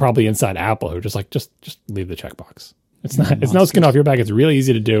 Enough people probably inside Apple who are just like, just leave the checkbox. It's no skin off your back. It's really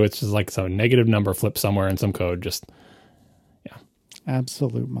easy to do. It's just like some negative number flipped somewhere in some code. Just, yeah.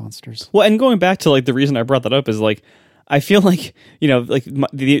 Absolute monsters. Well, and going back to like the reason I brought that up is like, I feel like, like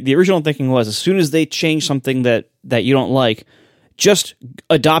the original thinking was as soon as they change something that you don't like, just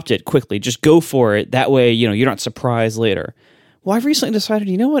adopt it quickly. Just go for it. That way, you're not surprised later. Well, I've recently decided,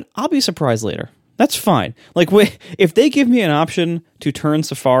 you know what? I'll be surprised later. That's fine. Like, if they give me an option to turn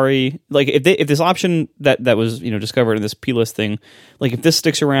Safari, like if this option that was discovered in this plist thing, like if this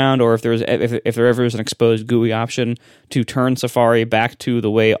sticks around, or if there ever is an exposed GUI option to turn Safari back to the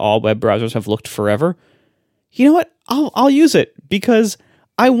way all web browsers have looked forever, you know what? I'll use it, because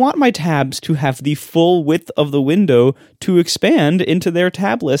I want my tabs to have the full width of the window to expand into their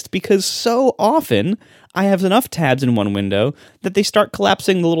tab list, because so often I have enough tabs in one window that they start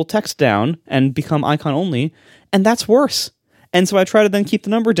collapsing the little text down and become icon only, and that's worse. And so I try to then keep the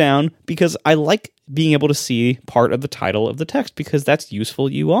number down, because I like being able to see part of the title of the text, because that's useful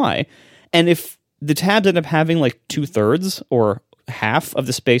UI. And if the tabs end up having like 2/3 or half of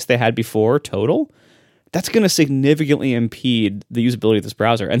the space they had before total, that's going to significantly impede the usability of this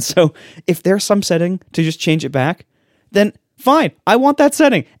browser. And so if there's some setting to just change it back, then fine, I want that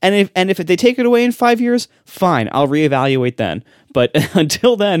setting. And if they take it away in 5 years, fine, I'll reevaluate then. But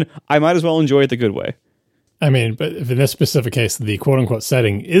until then, I might as well enjoy it the good way. I mean, but if in this specific case, the quote-unquote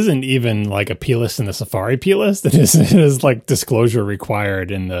setting isn't even like a plist in the Safari plist. It is like disclosure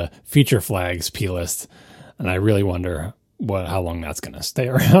required in the feature flags plist. And I really wonder how long that's going to stay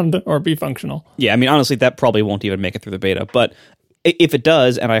around or be functional. Yeah, I mean, honestly, that probably won't even make it through the beta. But if it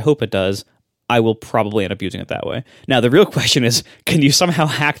does, and I hope it does, I will probably end up using it that way. Now, the real question is, can you somehow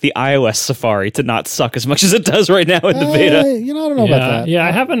hack the iOS Safari to not suck as much as it does right now in the beta? I don't know about that. Yeah,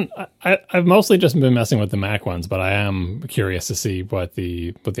 I haven't. I've mostly just been messing with the Mac ones, but I am curious to see what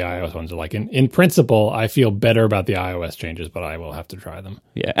the iOS ones are like. In principle, I feel better about the iOS changes, but I will have to try them.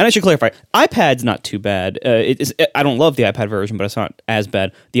 Yeah, and I should clarify, iPad's not too bad. I don't love the iPad version, but it's not as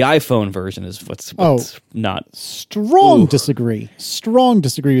bad. The iPhone version is what's not. Strong disagree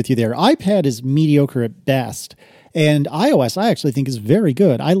with you there. iPad is mediocre at best, and iOS I actually think is very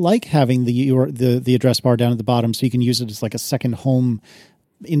good. I like having the address bar down at the bottom, so you can use it as like a second home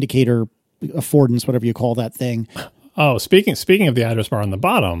indicator, affordance, whatever you call that thing. Oh, speaking of the address bar on the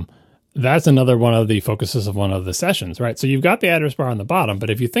bottom, that's another one of the focuses of one of the sessions, right? So you've got the address bar on the bottom,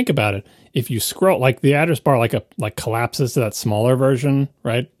 but if you think about it, if you scroll, like the address bar like collapses to that smaller version,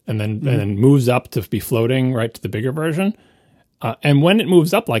 right, and then moves up to be floating right to the bigger version, and when it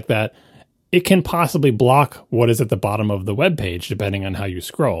moves up like that, it can possibly block what is at the bottom of the web page, depending on how you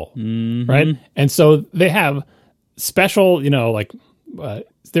scroll, right? And so they have special,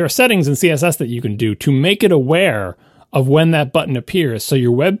 there are settings in CSS that you can do to make it aware of when that button appears, so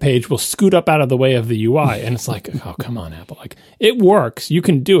your web page will scoot up out of the way of the UI. And it's like, oh, come on, Apple. Like, it works. You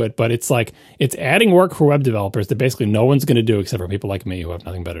can do it, but it's like, it's adding work for web developers that basically no one's going to do except for people like me who have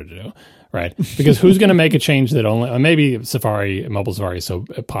nothing better to do, right? Because who's going to make a change that only, maybe mobile Safari is so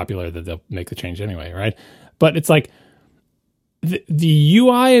popular that they'll make the change anyway, right? But it's like, the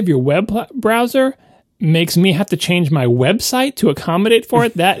UI of your web browser makes me have to change my website to accommodate for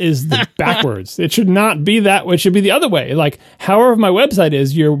it. That is the backwards. It should not be that way. It should be the other way. Like, however my website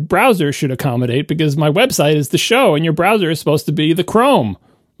is, your browser should accommodate, because my website is the show and your browser is supposed to be the Chrome.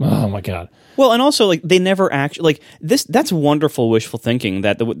 Oh my God. Well, and also, like, they never actually, like, that's wonderful wishful thinking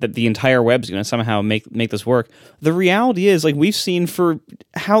that the entire web's going to somehow make this work. The reality is, like, we've seen for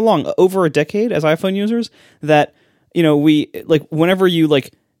how long? Over a decade as iPhone users, that, you know, whenever you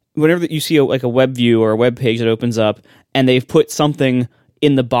see a web view or a web page that opens up and they've put something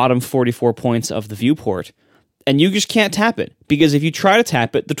in the bottom 44 points of the viewport, and you just can't tap it, because if you try to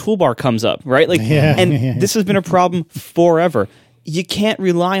tap it, the toolbar comes up, right? Like, this has been a problem forever. You can't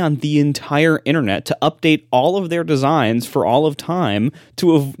rely on the entire internet to update all of their designs for all of time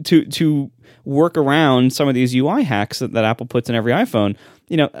to work around some of these UI hacks that Apple puts in every iPhone.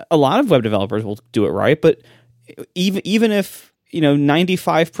 You know, a lot of web developers will do it right, but even if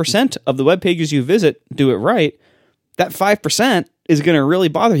 95% of the web pages you visit do it right, that 5% is going to really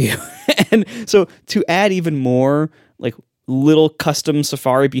bother you. And so to add even more like little custom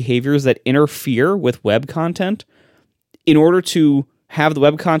Safari behaviors that interfere with web content in order to have the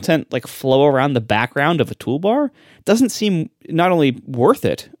web content like flow around the background of a toolbar doesn't seem not only worth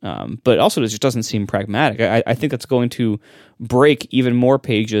it, but also it just doesn't seem pragmatic. I think that's going to break even more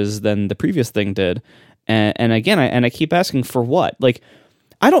pages than the previous thing did. And again, I keep asking, for what? Like,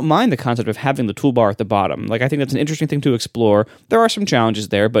 I don't mind the concept of having the toolbar at the bottom. Like, I think that's an interesting thing to explore. There are some challenges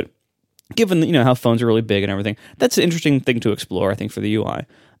there, but given how phones are really big and everything, that's an interesting thing to explore, I think, for the UI.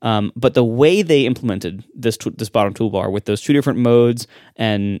 But the way they implemented this bottom toolbar with those two different modes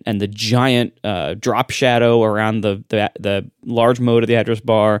and the giant drop shadow around the large mode of the address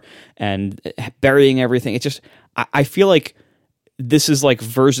bar and burying everything, it's just, I feel like this is like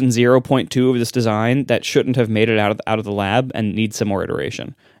version 0.2 of this design that shouldn't have made it out of the lab and needs some more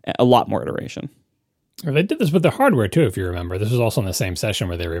iteration, a lot more iteration. They did this with their hardware too, if you remember. This was also in the same session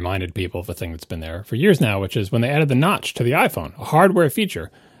where they reminded people of a thing that's been there for years now, which is when they added the notch to the iPhone, a hardware feature.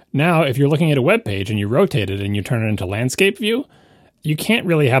 Now, if you're looking at a web page and you rotate it and you turn it into landscape view, you can't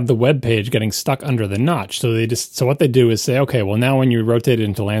really have the web page getting stuck under the notch. So what they do is say, okay, well, now when you rotate it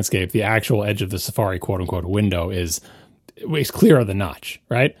into landscape, the actual edge of the Safari quote unquote window is clear of the notch,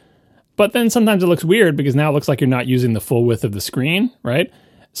 right? But then sometimes it looks weird because now it looks like you're not using the full width of the screen, right?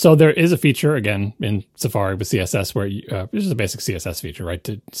 So there is a feature, again, in Safari with CSS where this is a basic CSS feature, right?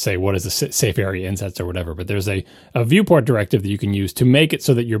 To say what is the safe area insets or whatever. But there's a viewport directive that you can use to make it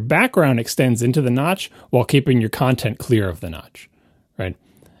so that your background extends into the notch while keeping your content clear of the notch, right?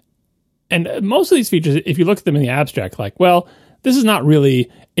 And most of these features, if you look at them in the abstract, like, well, this is not really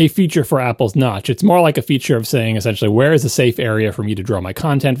a feature for Apple's notch. It's more like a feature of saying, essentially, where is a safe area for me to draw my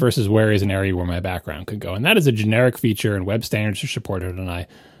content versus where is an area where my background could go. And that is a generic feature, and web standards are supported, and I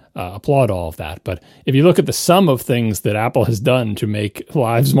applaud all of that. But if you look at the sum of things that Apple has done to make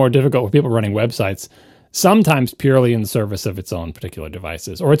lives more difficult for people running websites, sometimes purely in the service of its own particular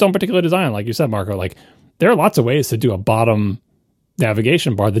devices or its own particular design, like you said, Marco, like there are lots of ways to do a bottom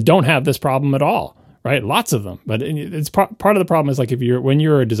navigation bar that don't have this problem at all. Right, lots of them, but it's part of the problem is like when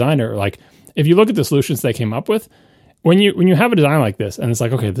you're a designer, like if you look at the solutions they came up with, when you have a design like this, and it's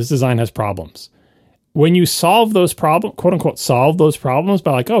like, okay, this design has problems. When you solve those problems, quote unquote, solve those problems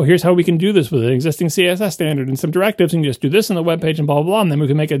by like, oh, here's how we can do this with an existing CSS standard and some directives, and you just do this on the web page and blah blah blah, and then we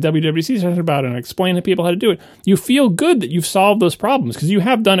can make a WWDC session about it and explain to people how to do it. You feel good that you've solved those problems because you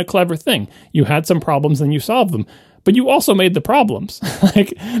have done a clever thing. You had some problems and you solved them. But you also made the problems.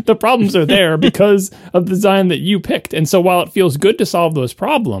 Like the problems are there because of the design that you picked. And so while it feels good to solve those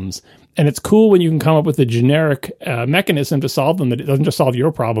problems, and it's cool when you can come up with a generic mechanism to solve them that it doesn't just solve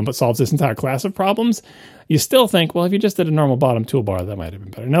your problem, but solves this entire class of problems, you still think, well, if you just did a normal bottom toolbar, that might have been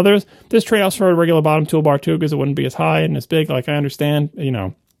better. Now, there's trade-offs for a regular bottom toolbar too, because it wouldn't be as high and as big. Like I understand,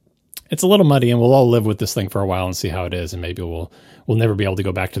 it's a little muddy, and we'll all live with this thing for a while and see how it is. And maybe we'll never be able to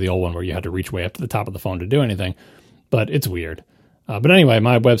go back to the old one where you had to reach way up to the top of the phone to do anything. But it's weird. But anyway,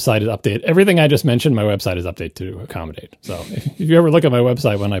 my website is updated. Everything I just mentioned, my website is updated to accommodate. So if you ever look at my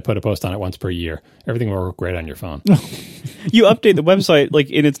website when I put a post on it once per year, everything will work great on your phone. You update the website like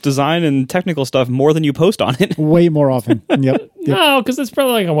in its design and technical stuff more than you post on it. Way more often. Yep. No, because it's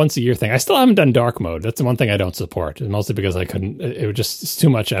probably like a once a year thing. I still haven't done dark mode. That's the one thing I don't support. Mostly because I couldn't. It was just too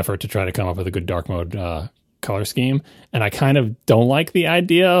much effort to try to come up with a good dark mode color scheme, and I kind of don't like the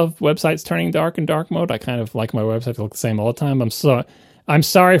idea of websites turning dark in dark mode. I kind of like my website to look the same all the time. I'm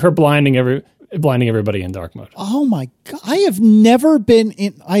sorry for blinding everybody in dark mode. Oh my God. I have never been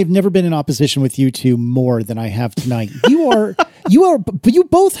in opposition with you two more than I have tonight. But you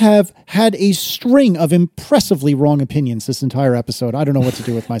both have had a string of impressively wrong opinions this entire episode. I don't know what to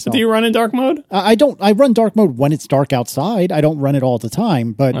do with myself. Do you run in dark mode? I don't. I run dark mode when it's dark outside. I don't run it all the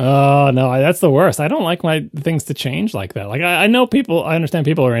time, but oh no, that's the worst. I don't like my things to change like that. Like I know people, I understand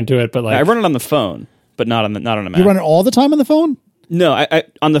people are into it, but like I run it on the phone, but not on a Mac. You run it all the time on the phone? No, I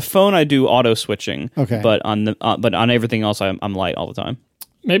on the phone I do auto switching. Okay, but on everything else I'm light all the time.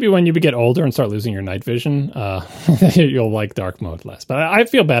 Maybe when you get older and start losing your night vision, you'll like dark mode less. But I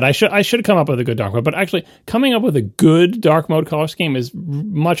feel bad. I should come up with a good dark mode. But actually, coming up with a good dark mode color scheme is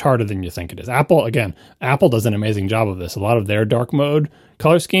much harder than you think it is. Apple does an amazing job of this. A lot of their dark mode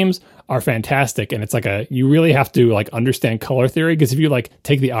color schemes are fantastic, and it's like you really have to like understand color theory, because if you like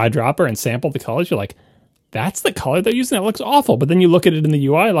take the eyedropper and sample the colors, you're like, that's the color they're using. It looks awful. But then you look at it in the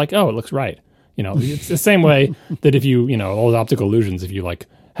UI, like, oh, it looks right. You know, it's the same way that if you old optical illusions, if you like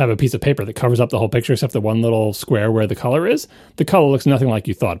have a piece of paper that covers up the whole picture except the one little square where the color is, the color looks nothing like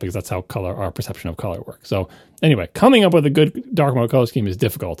you thought, because that's how our perception of color works. So anyway, coming up with a good dark mode color scheme is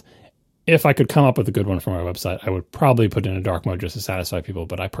difficult. If I could come up with a good one for my website, I would probably put in a dark mode just to satisfy people,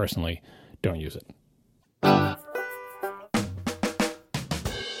 but I personally don't use it.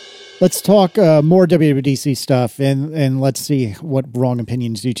 Let's talk more WWDC stuff, and let's see what wrong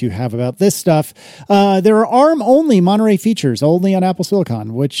opinions you two have about this stuff. There are ARM-only Monterey features, only on Apple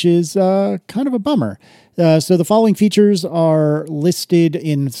Silicon, which is kind of a bummer. So the following features are listed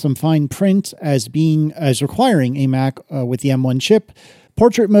in some fine print as requiring a Mac with the M1 chip.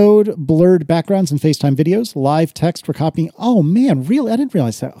 Portrait mode, blurred backgrounds and FaceTime videos, live text for copying. Oh man, really? I didn't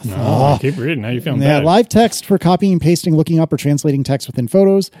realize that. No, keep reading. Now you're feeling bad. Live text for copying, pasting, looking up, or translating text within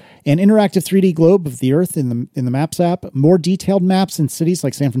photos. An interactive 3D globe of the Earth in the Maps app. More detailed maps in cities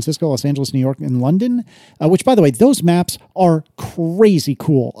like San Francisco, Los Angeles, New York, and London. Which, by the way, those maps are crazy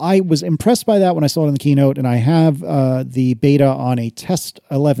cool. I was impressed by that when I saw it in the keynote, and I have the beta on a Test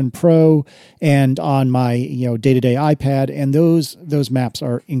 11 Pro and on my day-to-day iPad, and those maps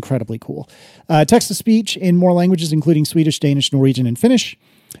are incredibly cool. Text-to-speech in more languages, including Swedish, Danish, Norwegian, and Finnish.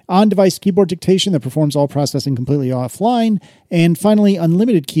 On-device keyboard dictation that performs all processing completely offline. And finally,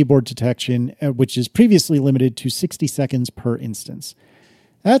 unlimited keyboard detection, which is previously limited to 60 seconds per instance.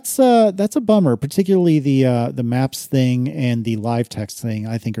 That's a bummer, particularly the maps thing and the live text thing.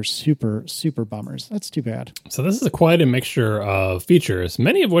 I think are super, super bummers. That's too bad. So this is quite a mixture of features,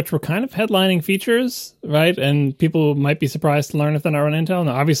 many of which were kind of headlining features, right? And people might be surprised to learn if they're not on Intel.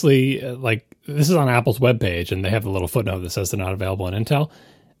 Now, obviously, like this is on Apple's webpage, and they have the little footnote that says they're not available on Intel.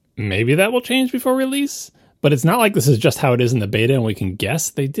 Maybe that will change before release. But it's not like this is just how it is in the beta and we can guess.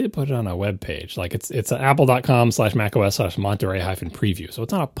 They did put it on a web page. Like it's apple.com/macOS/Monterey-preview. So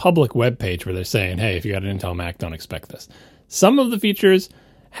it's not a public web page where they're saying, hey, if you got an Intel Mac, don't expect this. Some of the features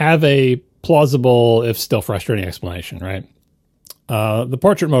have a plausible, if still frustrating, explanation, right? The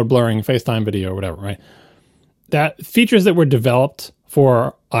portrait mode blurring, FaceTime video, or whatever, right? That features that were developed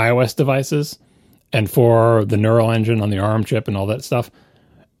for iOS devices and for the Neural Engine on the ARM chip and all that stuff,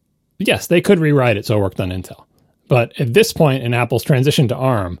 yes, they could rewrite it so it worked on Intel. But at this point in Apple's transition to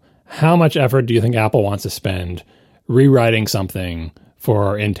ARM, how much effort do you think Apple wants to spend rewriting something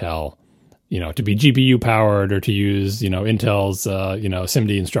for Intel, to be GPU powered or to use, Intel's,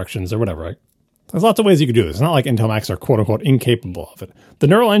 SIMD instructions or whatever, right? There's lots of ways you could do this. It's not like Intel Macs are quote unquote incapable of it. The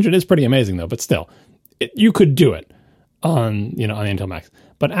Neural Engine is pretty amazing though, but still, you could do it on the Intel Macs.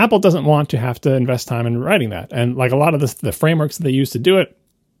 But Apple doesn't want to have to invest time in writing that. And like a lot of the frameworks that they use to do it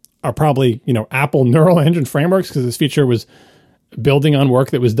are probably, Apple Neural Engine frameworks, because this feature was building on work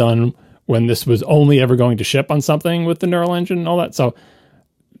that was done when this was only ever going to ship on something with the Neural Engine and all that. So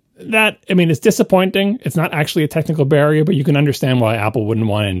it's disappointing. It's not actually a technical barrier, but you can understand why Apple wouldn't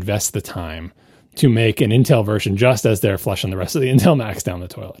want to invest the time to make an Intel version just as they're flushing the rest of the Intel Macs down the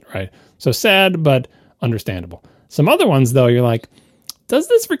toilet, right? So sad, but understandable. Some other ones, though, you're like, does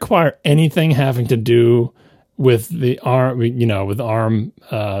this require anything having to do with the ARM, with ARM,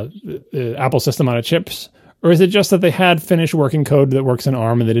 Apple system on chips? Or is it just that they had finished working code that works in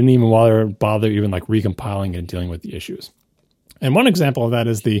ARM and they didn't even bother even like recompiling and dealing with the issues? And one example of that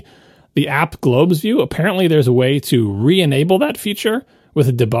is the app globes view. Apparently there's a way to re-enable that feature with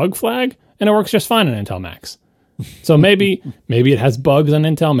a debug flag, and it works just fine on Intel Macs. So maybe it has bugs on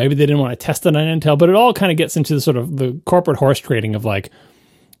Intel. Maybe they didn't want to test it on Intel, but it all kind of gets into the sort of the corporate horse trading of like,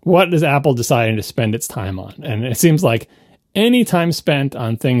 what is Apple deciding to spend its time on? And it seems like any time spent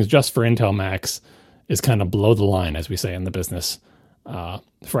on things just for Intel Macs is kind of below the line, as we say in the business,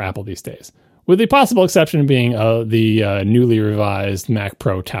 for Apple these days. With the possible exception being the newly revised Mac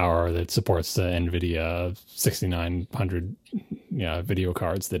Pro Tower that supports the NVIDIA 6900 video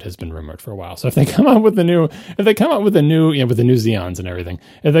cards that has been rumored for a while. So if they come out with the new Xeons and everything,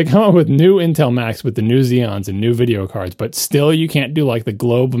 if they come out with new Intel Macs with the new Xeons and new video cards, but still you can't do like the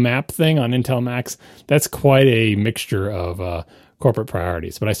globe map thing on Intel Macs, that's quite a mixture of corporate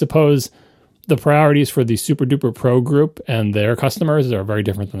priorities. But I suppose the priorities for the super duper pro group and their customers are very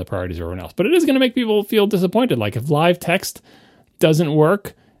different than the priorities of everyone else. But it is going to make people feel disappointed. Like if live text doesn't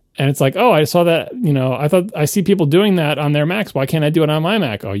work and it's like, oh, I saw that, I thought I see people doing that on their Macs. Why can't I do it on my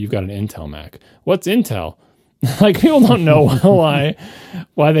Mac? Oh, you've got an Intel Mac. What's Intel? Like people don't know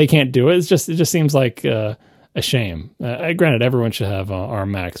why they can't do it. It just seems like a shame. Granted, everyone should have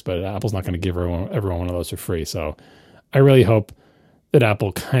ARM Macs, but Apple's not going to give everyone one of those for free. So I really hope that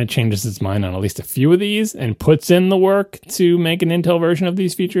Apple kind of changes its mind on at least a few of these and puts in the work to make an Intel version of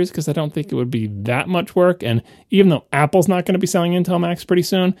these features, because I don't think it would be that much work. And even though Apple's not going to be selling Intel Macs pretty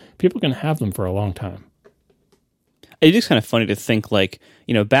soon, people can have them for a long time. It's just kind of funny to think, like,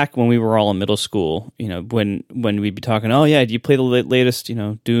 back when we were all in middle school, when we'd be talking, oh, yeah, do you play the latest,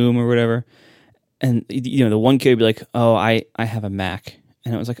 Doom or whatever? And, the one kid would be like, oh, I have a Mac.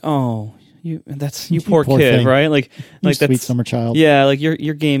 And it was like, oh, you poor kid, thing. Right? Like that's sweet summer child. Yeah, like your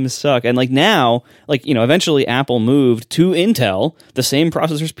games suck. And like now, like eventually Apple moved to Intel, the same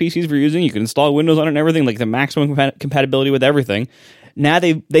processors PCs were using. You can install Windows on it and everything, like the maximum compatibility with everything. Now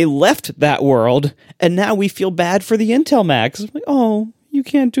they left that world, and now we feel bad for the Intel Macs. Like, oh, you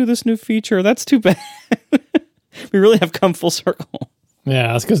can't do this new feature. That's too bad. We really have come full circle.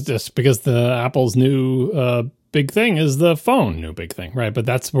 Yeah, that's because the Apple's new big thing is the phone new big thing, right? But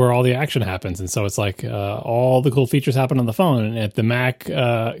that's where all the action happens. And so it's like all the cool features happen on the phone. And if the Mac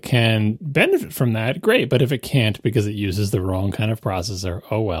can benefit from that, great. But if it can't because it uses the wrong kind of processor,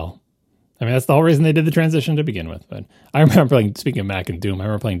 oh well. I mean, that's the whole reason they did the transition to begin with. But I remember playing, speaking of Mac and Doom, I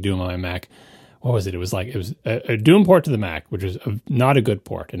remember playing Doom on my Mac. What was it? It was a Doom port to the Mac, which was not a good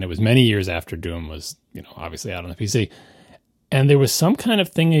port. And it was many years after Doom was, obviously out on the PC. And there was some kind of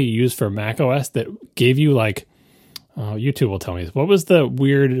thing you used for Mac OS that gave you like, you two will tell me. What was the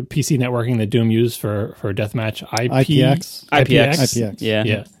weird PC networking that Doom used for deathmatch? IPX.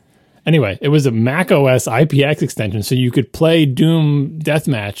 Yeah. Anyway, it was a Mac OS IPX extension, so you could play Doom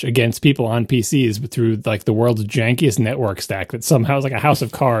deathmatch against people on PCs through like the world's jankiest network stack that somehow was like a house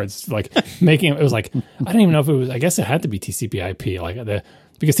of cards. Like making it was like I don't even know if it was. I guess it had to be TCP/IP,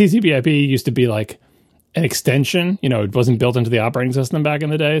 because TCP/IP used to be like an extension, it wasn't built into the operating system back in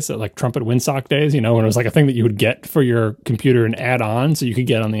the day. So like Trumpet Windsock days, when it was like a thing that you would get for your computer and add on so you could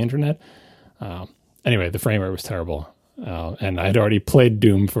get on the internet. Anyway, the frame rate was terrible. And I'd already played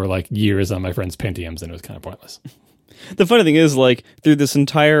Doom for like years on my friend's Pentiums, and it was kind of pointless. The funny thing is, like, through this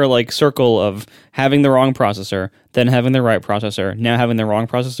entire like circle of having the wrong processor, then having the right processor, now having the wrong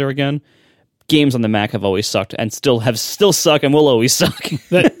processor again, games on the Mac have always sucked and still suck and will always suck.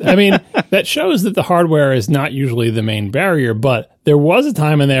 That shows that the hardware is not usually the main barrier, but there was a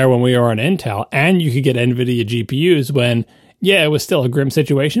time in there when we were on Intel and you could get NVIDIA GPUs when, it was still a grim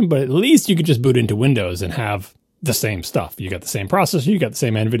situation, but at least you could just boot into Windows and have the same stuff. You got the same processor, you got the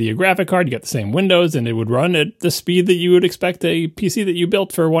same NVIDIA graphic card, you got the same Windows, and it would run at the speed that you would expect a PC that you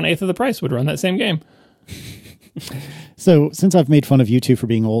built for 1/8 of the price would run that same game. So since I've made fun of you two for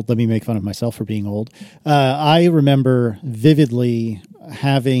being old, let me make fun of myself for being old. I remember vividly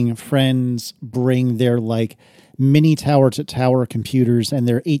having friends bring their like mini tower-to-tower computers and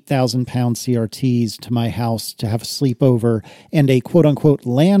their 8,000-pound CRTs to my house to have a sleepover and a quote-unquote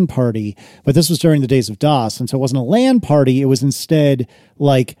LAN party. But this was during the days of DOS, and so it wasn't a LAN party. It was instead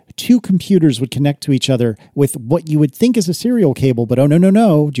like two computers would connect to each other with what you would think is a serial cable, but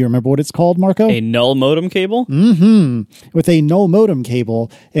no. Do you remember what it's called, Marco? A null modem cable? Mm-hmm. With a null modem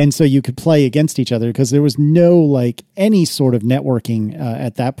cable. And so you could play against each other because there was no like any sort of networking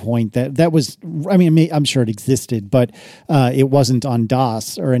at that point. That was, I mean, I'm sure it existed, but it wasn't on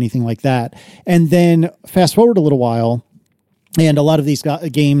DOS or anything like that. And then fast forward a little while, and a lot of these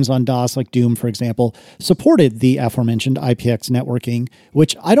games on DOS, like Doom, for example, supported the aforementioned IPX networking,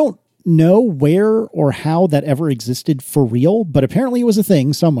 which I don't know where or how that ever existed for real, but apparently it was a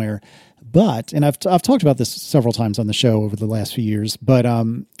thing somewhere. But, and I've talked about this several times on the show over the last few years, but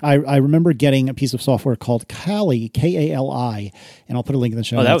I remember getting a piece of software called Kali, Kali, and I'll put a link in the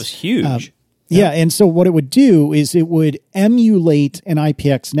show notes. That was huge. Yeah, and so what it would do is it would emulate an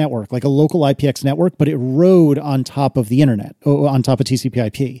IPX network, like a local IPX network, but it rode on top of the internet, on top of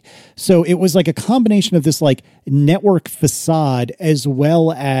TCP/IP. So it was like a combination of this like network facade as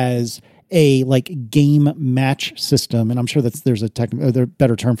well as a like game match system, and I'm sure there's a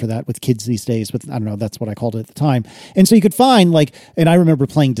better term for that with kids these days, but I don't know, that's what I called it at the time. And so you could find like, and I remember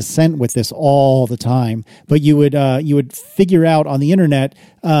playing Descent with this all the time, but you would figure out on the internet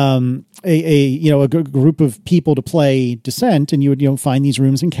a group of people to play Descent, and you would find these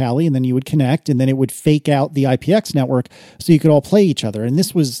rooms in Cali, and then you would connect, and then it would fake out the IPX network so you could all play each other. And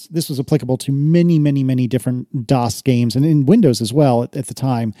this was applicable to many different DOS games and in Windows as well at the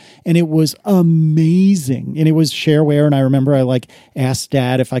time. And it was amazing. And it was shareware. And I remember I like asked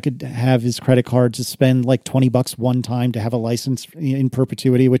Dad if I could have his credit card to spend like $20 one time to have a license in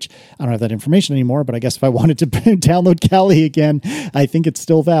perpetuity, which I don't have that information anymore, but I guess if I wanted to download Cali again, I think it's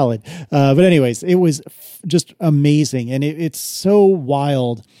still valid. But anyways, it was just amazing. And it's so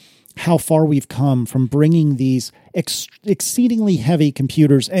wild how far we've come from bringing these exceedingly heavy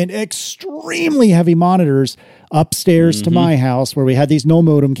computers and extremely heavy monitors upstairs to my house, where we had these no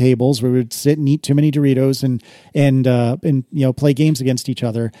modem cables where we would sit and eat too many Doritos and play games against each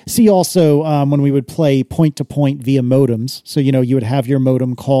other. See also when we would play point to point via modems. So you would have your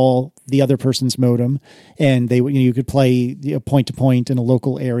modem call the other person's modem, and you could play point to point in a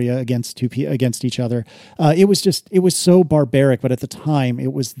local area against each other. It was so barbaric, but at the time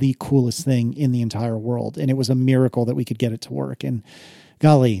it was the coolest thing in the entire world, and it was a miracle that we could get it to work. And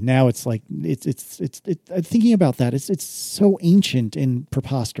golly, now it's like it's thinking about that. It's so ancient and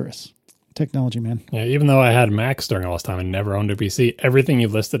preposterous technology, man. Yeah, even though I had Macs during all this time and never owned a PC, everything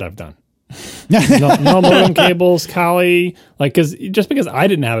you've listed I've done. no modem cables, Kali, just because I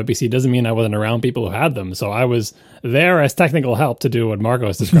didn't have a PC doesn't mean I wasn't around people who had them. So I was there as technical help to do what Marco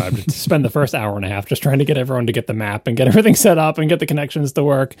has described, to spend the first hour and a half just trying to get everyone to get the map and get everything set up and get the connections to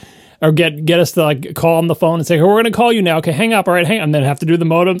work, or get us to like call on the phone and say, hey, we're going to call you now. Okay, hang up. All right, hang on. And then have to do the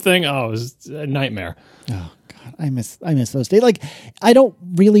modem thing. Oh, it was a nightmare. Oh, I miss those days. Like, I don't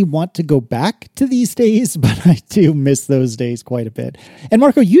really want to go back to these days, but I do miss those days quite a bit. And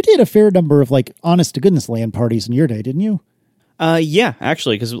Marco, you did a fair number of like honest to goodness LAN parties in your day, didn't you? Yeah,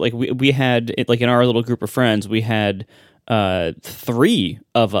 actually, because like we had like in our little group of friends, we had 3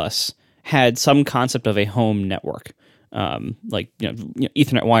 of us had some concept of a home network.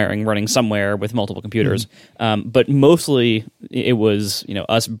 Ethernet wiring running somewhere with multiple computers. But mostly it was,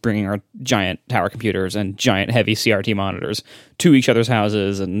 us bringing our giant tower computers and giant heavy CRT monitors to each other's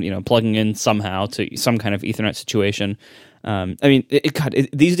houses and, plugging in somehow to some kind of Ethernet situation.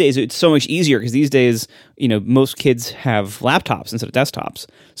 These days it's so much easier because these days, most kids have laptops instead of desktops.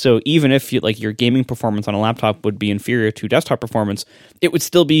 So even if your gaming performance on a laptop would be inferior to desktop performance, it would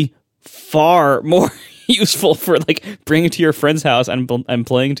still be far more useful for like bringing it to your friend's house and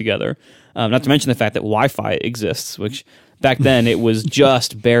playing together. Not to mention the fact that Wi-Fi exists, which back then it was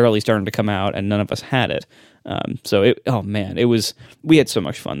just barely starting to come out, and none of us had it. We had so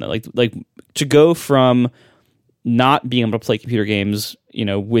much fun though. Like to go from not being able to play computer games,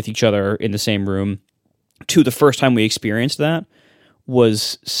 with each other in the same room, to the first time we experienced that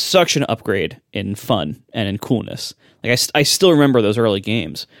was such an upgrade in fun and in coolness. Like I still remember those early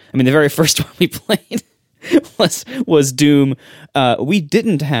games. I mean, the very first one we played was Doom. We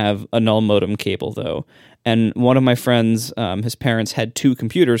didn't have a null modem cable though, and one of my friends, his parents had 2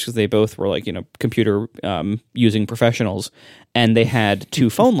 computers because they both were computer using professionals, and they had 2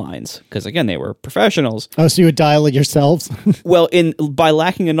 phone lines because again they were professionals. Oh, so you would dial it yourselves? Well, by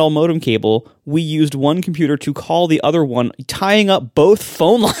lacking a null modem cable, we used one computer to call the other one, tying up both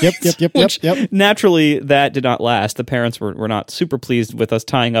phone lines. Yep. Naturally, that did not last. The parents were not super pleased with us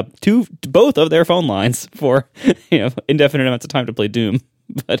tying up both of their phone lines for indefinite amounts of time to play Doom.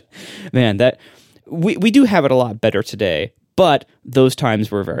 But man, that we do have it a lot better today. But those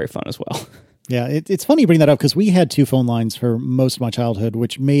times were very fun as well. Yeah, it's funny you bring that up because we had 2 phone lines for most of my childhood,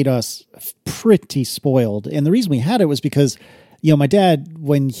 which made us pretty spoiled. And the reason we had it was because, my dad,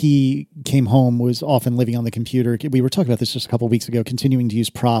 when he came home, was often living on the computer. We were talking about this just a couple of weeks ago, continuing to use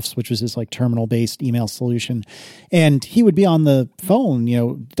Profs, which was his like terminal-based email solution. And he would be on the phone,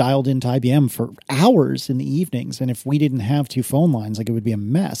 dialed into IBM for hours in the evenings. And if we didn't have 2 phone lines, like it would be a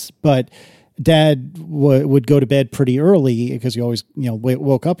mess. But Dad would go to bed pretty early because he always,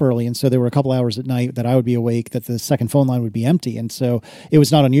 woke up early. And so there were a couple hours at night that I would be awake that the second phone line would be empty. And so it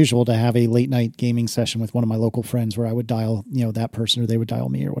was not unusual to have a late night gaming session with one of my local friends where I would dial, that person, or they would dial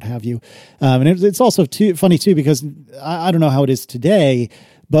me or what have you. And it's also funny too, because I don't know how it is today,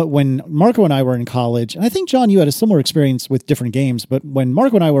 but when Marco and I were in college, and I think, John, you had a similar experience with different games, but when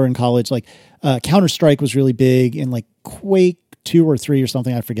Marco and I were in college, like Counter-Strike was really big, and like Quake 2 or 3 or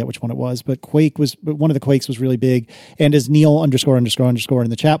something, I forget which one it was, but one of the Quakes was really big. And as Neil ___ in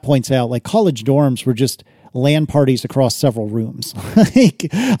the chat points out, like college dorms were just LAN parties across several rooms. Like,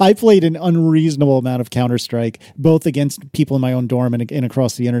 I played an unreasonable amount of Counter-Strike, both against people in my own dorm and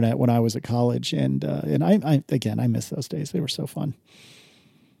across the internet when I was at college. And I miss those days. They were so fun.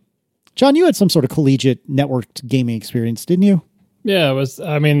 John, you had some sort of collegiate networked gaming experience, didn't you? Yeah, it was,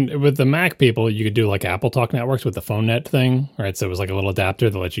 I mean, with the Mac people, you could do like Apple Talk networks with the PhoneNet thing, right? So it was like a little adapter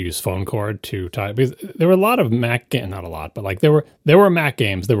that lets you use phone cord to tie, because there were a lot of Mac games, not a lot, but like there were Mac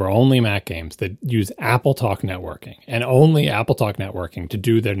games, there were only Mac games that use Apple Talk networking and only Apple Talk networking to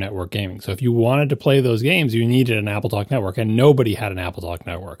do their network gaming. So if you wanted to play those games, you needed an Apple Talk network, and nobody had an Apple Talk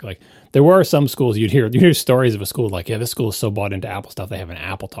network. Like, there were some schools you'd hear stories of a school like, yeah, this school is so bought into Apple stuff, they have an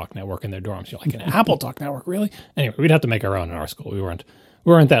Apple Talk network in their dorms. You're like, an Apple Talk network, really? Anyway, we'd have to make our own in our school. We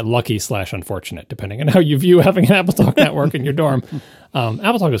weren't that lucky / unfortunate, depending on how you view having an Apple Talk network in your dorm.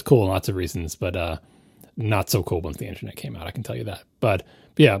 Apple Talk is cool in lots of reasons, but not so cool once the internet came out, I can tell you that. But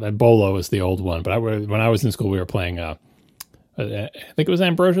yeah, Bolo is the old one. But when I was in school, we were playing, I think it was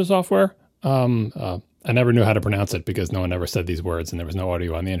Ambrosia software. I never knew how to pronounce it because no one ever said these words and there was no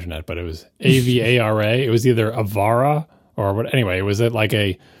audio on the internet, but it was Avara. It was either Avara or what. Anyway, it was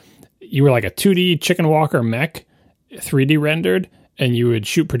you were like a 2D Chicken Walker mech, 3D rendered, and you would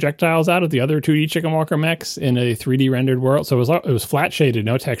shoot projectiles out of the other 2D Chicken Walker mechs in a 3D rendered world. So it was flat shaded,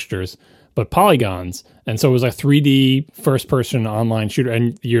 no textures, but polygons. And so it was a 3D first person online shooter,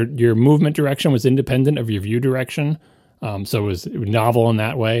 and your movement direction was independent of your view direction. So it was novel in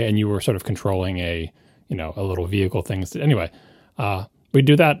that way, and you were sort of controlling a little vehicle things. Anyway, we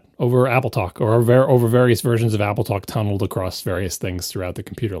do that over Apple Talk or over various versions of Apple Talk tunneled across various things throughout the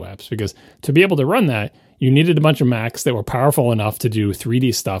computer labs. Because to be able to run that, you needed a bunch of Macs that were powerful enough to do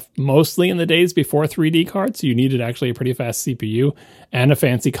 3D stuff, mostly in the days before 3D cards. So you needed actually a pretty fast CPU and a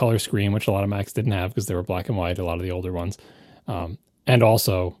fancy color screen, which a lot of Macs didn't have because they were black and white, a lot of the older ones, and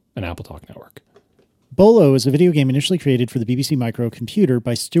also an Apple Talk network. Bolo is a video game initially created for the BBC microcomputer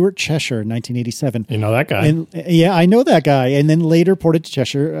by Stuart Cheshire in 1987. You know that guy? And, yeah, I know that guy. And then later ported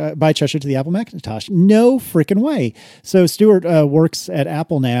to by Cheshire to the Apple Macintosh. No freaking way. So Stuart works at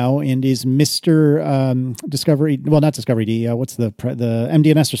Apple now and is Mr. Discovery. Well, not Discovery D. What's the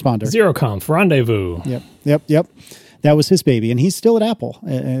MDNS responder? ZeroConf Rendezvous. Yep. That was his baby, and he's still at Apple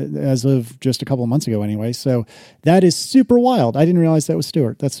as of just a couple of months ago anyway. So that is super wild. I didn't realize that was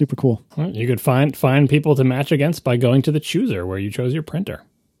Stuart. That's super cool. Well, you could find people to match against by going to the chooser where you chose your printer.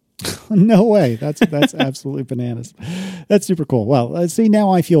 No way. That's absolutely bananas. That's super cool. Well, see,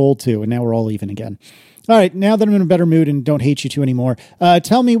 now I feel old too, and now we're all even again. All right, now that I'm in a better mood and don't hate you two anymore,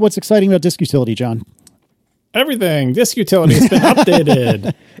 tell me what's exciting about Disk Utility, John. Everything. Disk Utility has been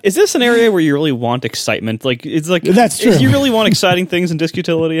updated. Is this an area where you really want excitement? Like, it's like, that's true. If you really want exciting things in Disk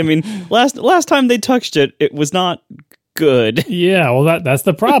Utility, I mean, last time they touched it, it was not good. Yeah, well, that's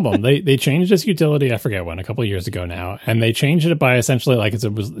the problem. They changed Disk Utility, I forget when, a couple of years ago now, and they changed it by essentially like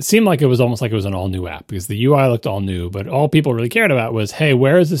it seemed like it was almost like it was an all new app because the UI looked all new, but all people really cared about was, hey,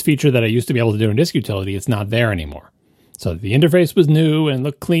 where is this feature that I used to be able to do in Disk Utility? It's not there anymore. So the interface was new and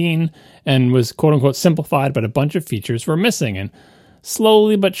looked clean and was quote unquote simplified, but a bunch of features were missing. And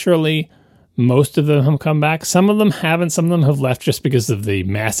slowly but surely, most of them have come back. Some of them haven't. Some of them have left just because of the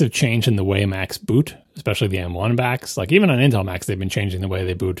massive change in the way Macs boot, especially the M1 Macs. Like even on Intel Macs, they've been changing the way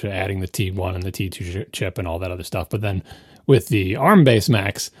they boot, adding the T1 and the T2 chip and all that other stuff. But then with the ARM-based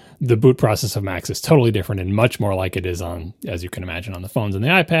Macs, the boot process of Macs is totally different and much more like it is on, as you can imagine, on the phones and the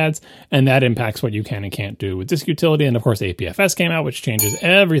iPads. And that impacts what you can and can't do with Disk Utility. And of course, APFS came out, which changes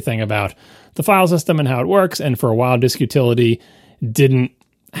everything about the file system and how it works. And for a while, Disk Utility didn't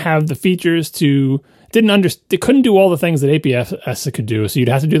have the features it couldn't do all the things that APFS could do. So you'd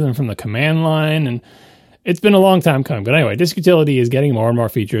have to do them from the command line. And it's been a long time coming. But anyway, Disk Utility is getting more and more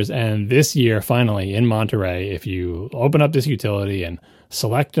features. And this year, finally, in Monterey, if you open up Disk Utility and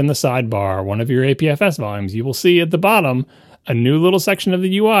select in the sidebar one of your APFS volumes, you will see at the bottom a new little section of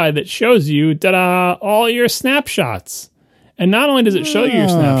the UI that shows you, ta-da, all your snapshots. And not only does it show you your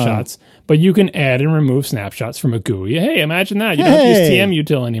snapshots, but you can add and remove snapshots from a GUI. Hey, imagine that. You don't have to use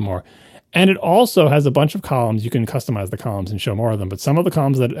TMUtil anymore. And it also has a bunch of columns. You can customize the columns and show more of them. But some of the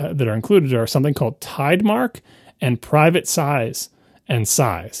columns that are included are something called tidemark and private size and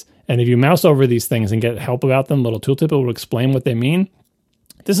size. And if you mouse over these things and get help about them, little tooltip will explain what they mean.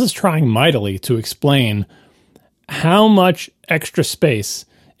 This is trying mightily to explain how much extra space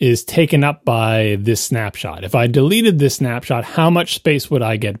is taken up by this snapshot. If I deleted this snapshot, how much space would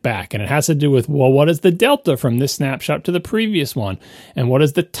I get back? And it has to do with, well, what is the delta from this snapshot to the previous one? And what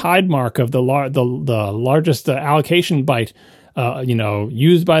is the tide mark of the largest allocation byte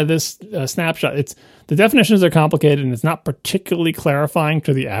used by this snapshot. The definitions are complicated and it's not particularly clarifying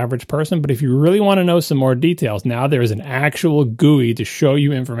to the average person. But if you really want to know some more details, now there is an actual GUI to show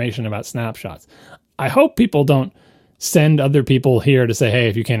you information about snapshots. I hope people don't send other people here to say, hey,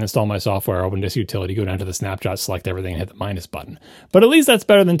 if you can't install my software, open this utility, go down to the snapshot, select everything, and hit the minus button. But at least that's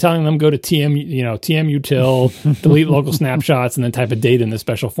better than telling them go to TMUtil, delete local snapshots, and then type a date in the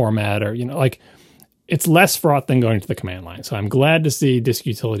special format, or it's less fraught than going to the command line. So I'm glad to see disk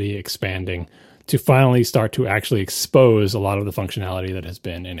utility expanding to finally start to actually expose a lot of the functionality that has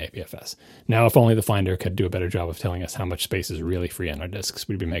been in APFS. Now, if only the Finder could do a better job of telling us how much space is really free on our disks,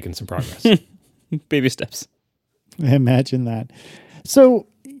 we'd be making some progress. Baby steps. Imagine that. So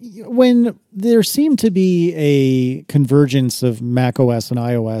when there seemed to be a convergence of Mac OS and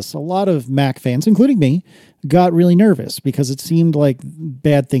iOS, a lot of Mac fans, including me, got really nervous because it seemed like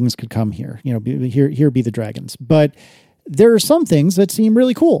bad things could come here. Here be the dragons. But there are some things that seem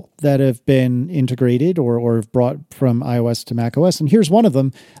really cool that have been integrated or brought from iOS to Mac OS. And here's one of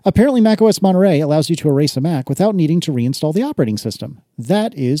them. Apparently, Mac OS Monterey allows you to erase a Mac without needing to reinstall the operating system.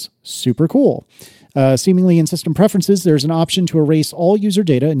 That is super cool. Seemingly in system preferences, there's an option to erase all user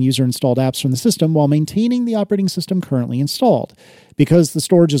data and user-installed apps from the system while maintaining the operating system currently installed. Because the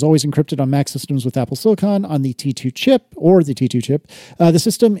storage is always encrypted on Mac systems with Apple Silicon on the T2 chip, the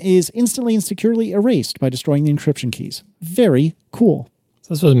system is instantly and securely erased by destroying the encryption keys. Very cool.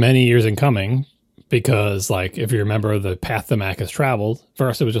 So this was many years in coming, because if you remember the path the Mac has traveled,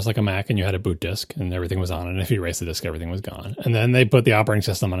 first it was just like a Mac and you had a boot disk and everything was on it. And if you erased the disk, everything was gone. And then they put the operating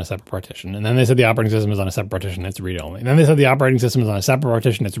system on a separate partition. And then they said the operating system is on a separate partition, it's read-only. And then they said the operating system is on a separate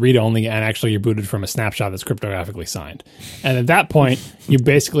partition, it's read-only, and actually you're booted from a snapshot that's cryptographically signed. And at that point, you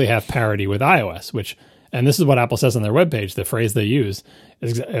basically have parity with iOS, and this is what Apple says on their webpage, the phrase they use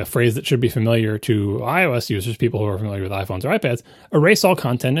is a phrase that should be familiar to iOS users, people who are familiar with iPhones or iPads: erase all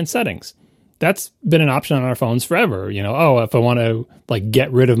content and settings. That's been an option on our phones forever. If I want to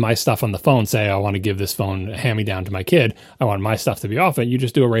get rid of my stuff on the phone, say I want to give this phone a hand-me-down to my kid, I want my stuff to be off it, you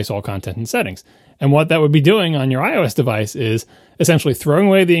just do erase all content and settings. And what that would be doing on your iOS device is essentially throwing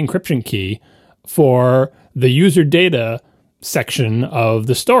away the encryption key for the user data section of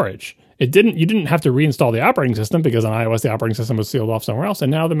the storage. You didn't have to reinstall the operating system because on iOS the operating system was sealed off somewhere else, and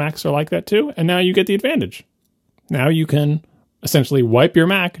now the Macs are like that too, and now you get the advantage. Now you can essentially wipe your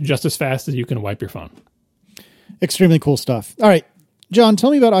Mac just as fast as you can wipe your phone. Extremely cool stuff. All right, John,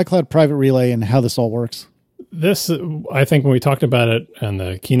 tell me about iCloud Private Relay and how this all works. This, I think when we talked about it in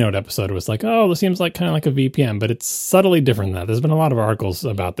the keynote episode, it was this seems kind of like a VPN, but it's subtly different than that. There's been a lot of articles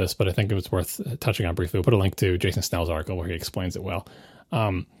about this, but I think it was worth touching on briefly. We'll put a link to Jason Snell's article where he explains it well.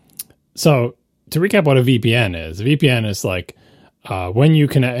 So to recap what a VPN is, when you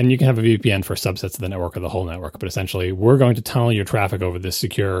connect, and you can have a VPN for subsets of the network or the whole network, but essentially we're going to tunnel your traffic over this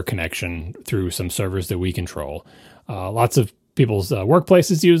secure connection through some servers that we control. Lots of people's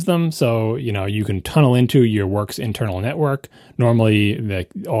workplaces use them, so you can tunnel into your work's internal network. Normally,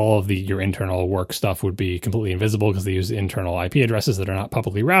 all of your internal work stuff would be completely invisible because they use internal IP addresses that are not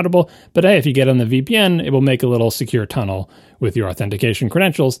publicly routable. But hey, if you get on the VPN, it will make a little secure tunnel with your authentication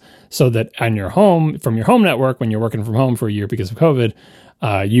credentials, so that from your home network, when you're working from home for a year because of COVID,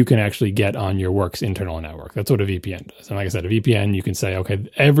 you can actually get on your work's internal network. That's what a VPN does. And like I said, a VPN, you can say, okay,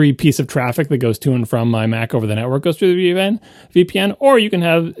 every piece of traffic that goes to and from my Mac over the network goes through the VPN, or you can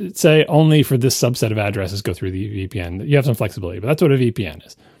have, say, only for this subset of addresses go through the VPN. You have some flexibility, but that's what a VPN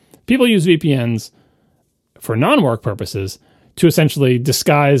is. People use VPNs for non-work purposes to essentially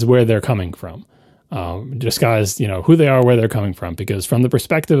disguise where they're coming from. Disguise, who they are, where they're coming from. Because from the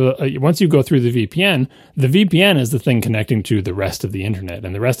perspective of, once you go through the VPN is the thing connecting to the rest of the internet.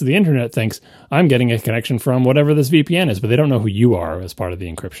 And the rest of the internet thinks, I'm getting a connection from whatever this VPN is, but they don't know who you are as part of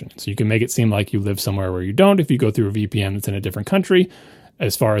the encryption. So you can make it seem like you live somewhere where you don't. If you go through a VPN that's in a different country,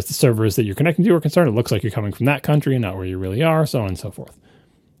 as far as the servers that you're connecting to are concerned, it looks like you're coming from that country and not where you really are, so on and so forth.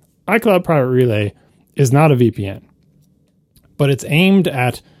 iCloud Private Relay is not a VPN, but it's aimed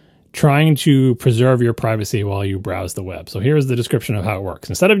at trying to preserve your privacy while you browse the web. So here's the description of how it works.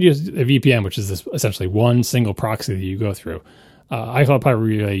 Instead of using a VPN, which is essentially one single proxy that you go through, iCloud Private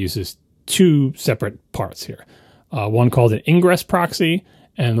Relay uses two separate parts here. One called an ingress proxy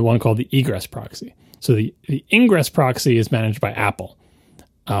and the one called the egress proxy. So the ingress proxy is managed by Apple.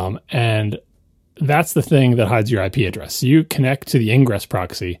 And that's the thing that hides your IP address. So you connect to the ingress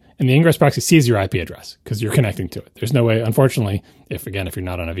proxy, and the ingress proxy sees your IP address because you're connecting to it. There's no way, unfortunately, if you're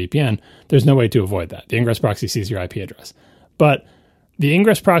not on a VPN, there's no way to avoid that. The ingress proxy sees your IP address. But the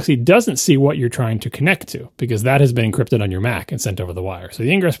ingress proxy doesn't see what you're trying to connect to because that has been encrypted on your Mac and sent over the wire. So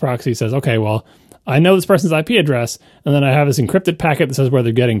the ingress proxy says, okay, well, I know this person's IP address, and then I have this encrypted packet that says where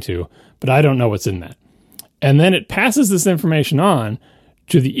they're getting to, but I don't know what's in that. And then it passes this information on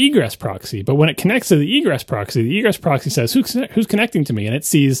to the egress proxy. But when it connects to the egress proxy says, who's connecting to me? And it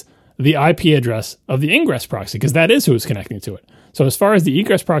sees the IP address of the ingress proxy, because that is who's connecting to it. So as far as the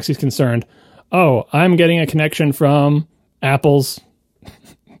egress proxy is concerned, oh, I'm getting a connection from Apple's,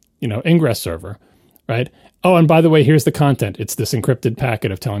 ingress server, right? Oh, and by the way, here's the content. It's this encrypted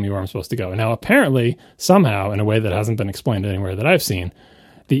packet of telling me where I'm supposed to go. Now, apparently, somehow, in a way that hasn't been explained anywhere that I've seen,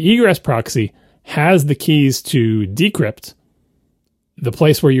 the egress proxy has the keys to decrypt the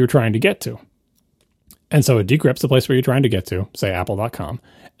place where you're trying to get to. And so it decrypts the place where you're trying to get to, say apple.com,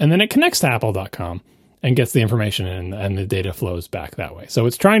 and then it connects to apple.com and gets the information and the data flows back that way. So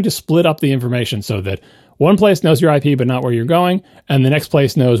it's trying to split up the information so that one place knows your IP but not where you're going, and the next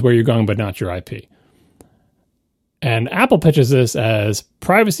place knows where you're going but not your IP. And Apple pitches this as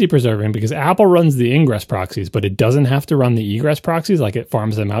privacy preserving because Apple runs the ingress proxies, but it doesn't have to run the egress proxies, like it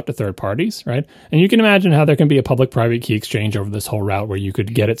farms them out to third parties, right? And you can imagine how there can be a public-private key exchange over this whole route where you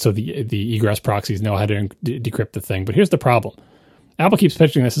could get it so the egress proxies know how to decrypt the thing. But here's the problem. Apple keeps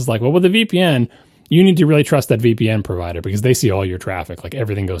pitching this as like, well, with the VPN, you need to really trust that VPN provider because they see all your traffic. Like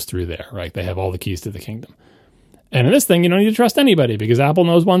everything goes through there, right? They have all the keys to the kingdom. And in this thing, you don't need to trust anybody because Apple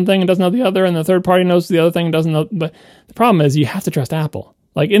knows one thing and doesn't know the other, and the third party knows the other thing and doesn't know. But the problem is you have to trust Apple.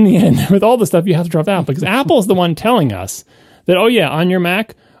 Like in the end, with all this stuff, you have to trust Apple because Apple's the one telling us that, oh yeah, on your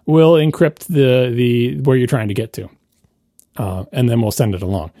Mac, we'll encrypt the where you're trying to get to. And then we'll send it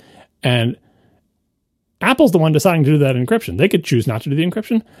along. And Apple's the one deciding to do that encryption. They could choose not to do the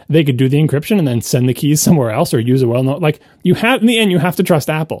encryption. They could do the encryption and then send the keys somewhere else or use a well-known. Like in the end, you have to trust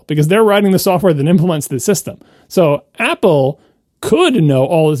Apple because they're writing the software that implements the system. So Apple could know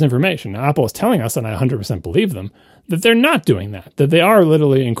all this information. Now, Apple is telling us, and I 100% believe them, that they're not doing that. That they are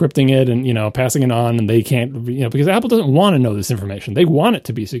literally encrypting it and passing it on, and they can't because Apple doesn't want to know this information. They want it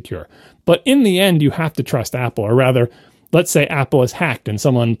to be secure. But in the end, you have to trust Apple, or rather, let's say Apple is hacked and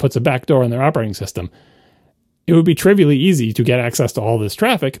someone puts a backdoor in their operating system. It would be trivially easy to get access to all this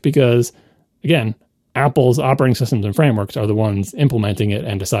traffic because, again, Apple's operating systems and frameworks are the ones implementing it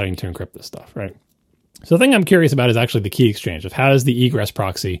and deciding to encrypt this stuff, right? So the thing I'm curious about is actually the key exchange of how does the egress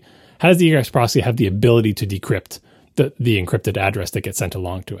proxy have the ability to decrypt the encrypted address that gets sent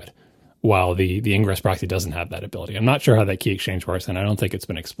along to it, while the ingress proxy doesn't have that ability. I'm not sure how that key exchange works, and I don't think it's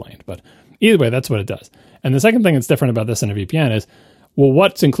been explained. But either way, that's what it does. And the second thing that's different about this in a VPN is, well,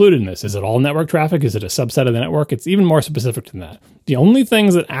 what's included in this? Is it all network traffic? Is it a subset of the network? It's even more specific than that. The only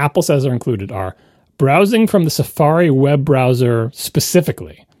things that Apple says are included are browsing from the Safari web browser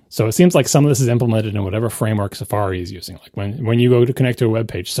specifically. So it seems like some of this is implemented in whatever framework Safari is using. Like when you go to connect to a web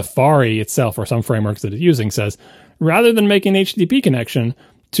page, Safari itself or some frameworks that it's using says, rather than making an HTTP connection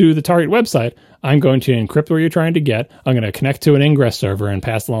to the target website, I'm going to encrypt where you're trying to get. I'm going to connect to an ingress server and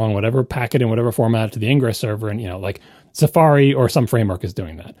pass along whatever packet in whatever format to the ingress server. And, like Safari or some framework is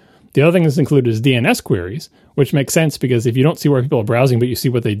doing that. The other thing that's included is DNS queries, which makes sense because if you don't see where people are browsing, but you see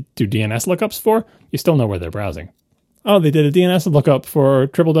what they do DNS lookups for, you still know where they're browsing. Oh, they did a DNS lookup for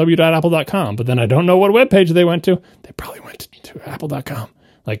www.apple.com, but then I don't know what web page they went to. They probably went to apple.com.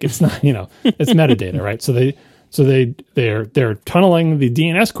 Like it's not, it's metadata, right? So they're tunneling the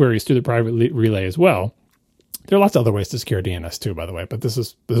DNS queries through the private relay as well. There are lots of other ways to secure DNS too, by the way, but this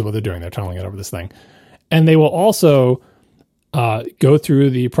is what they're doing. They're tunneling it over this thing. And they will also go through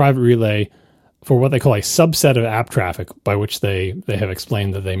the private relay for what they call a subset of app traffic, by which they have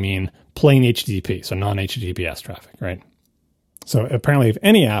explained that they mean plain HTTP, so non-HTTPS traffic, right? So apparently if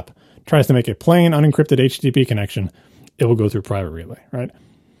any app tries to make a plain unencrypted HTTP connection, it will go through private relay, right?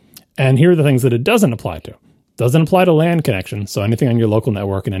 And here are the things that it doesn't apply to. Doesn't apply to LAN connections, so anything on your local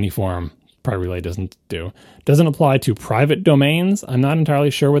network in any form, private relay doesn't do. Doesn't apply to private domains. I'm not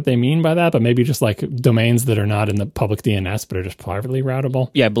entirely sure what they mean by that, but maybe just like domains that are not in the public DNS, but are just privately routable.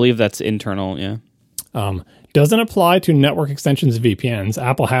 Yeah, I believe that's internal, yeah. Doesn't apply to network extensions of VPNs.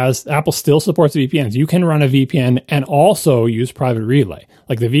 Apple still supports VPNs. You can run a VPN and also use private relay.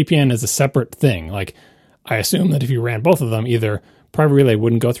 Like the VPN is a separate thing. Like I assume that if you ran both of them, either private relay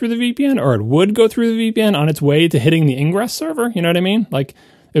wouldn't go through the VPN or it would go through the VPN on its way to hitting the ingress server. You know what I mean? Like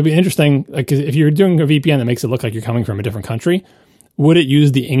it'd be interesting. Like if you're doing a VPN that makes it look like you're coming from a different country, would it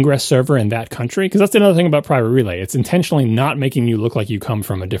use the ingress server in that country? Because that's another thing about private relay. It's intentionally not making you look like you come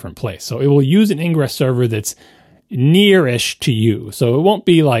from a different place. So it will use an ingress server that's nearish to you. So it won't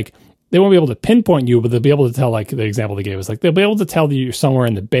be like, they won't be able to pinpoint you, but they'll be able to tell, like the example they gave us, like they'll be able to tell that you're somewhere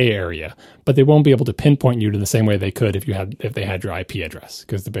in the Bay Area, but they won't be able to pinpoint you to the same way they could if they had your IP address,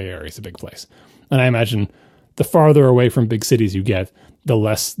 because the Bay Area is a big place. And I imagine the farther away from big cities you get,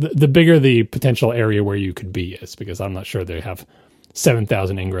 the bigger the potential area where you could be is, because I'm not sure they have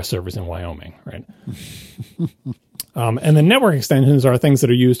 7,000 Ingress servers in Wyoming, right? And the network extensions are things that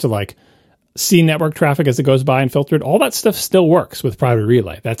are used to like see network traffic as it goes by and filter it. All that stuff still works with Private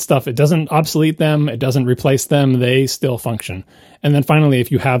Relay. That stuff, it doesn't obsolete them. It doesn't replace them. They still function. And then finally,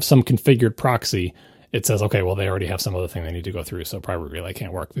 if you have some configured proxy, it says, okay, well, they already have some other thing they need to go through, so Private Relay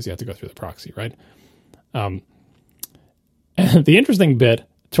can't work because you have to go through the proxy, right? And the interesting bit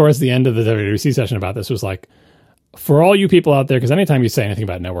towards the end of the WWDC session about this was like, for all you people out there, because anytime you say anything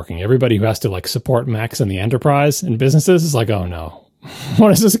about networking, everybody who has to like support Macs in the enterprise and businesses is like, oh no,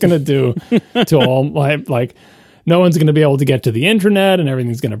 what is this going to do to all like no one's going to be able to get to the internet and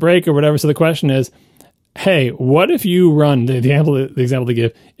everything's going to break or whatever. So the question is, hey, what if you run the example to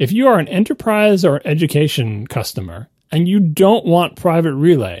give, if you are an enterprise or education customer and you don't want Private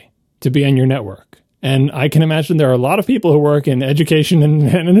Relay to be on your network? And I can imagine there are a lot of people who work in education and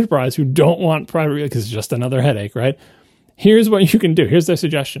enterprise who don't want Private Relay because it's just another headache, right? Here's what you can do. Here's their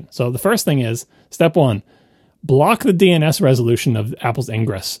suggestion. So the first thing is, step one, block the DNS resolution of Apple's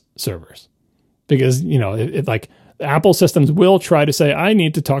Ingress servers. Because, you know, like Apple systems will try to say, I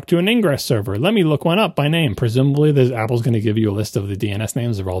need to talk to an Ingress server. Let me look one up by name. Presumably, Apple's going to give you a list of the DNS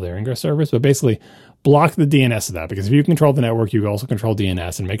names of all their Ingress servers. But basically, block the DNS of that. Because if you control the network, you also control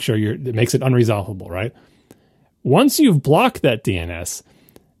DNS and make sure it makes it unresolvable, right? Once you've blocked that DNS,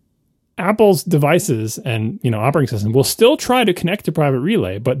 Apple's devices and, you know, operating system will still try to connect to Private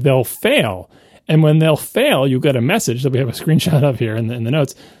Relay, but they'll fail. And when they'll fail, you'll get a message that we have a screenshot of here in the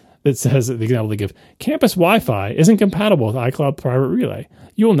notes that says, the example they give, campus Wi-Fi isn't compatible with iCloud Private Relay.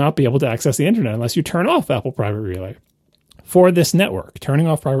 You will not be able to access the internet unless you turn off Apple Private Relay. For this network, turning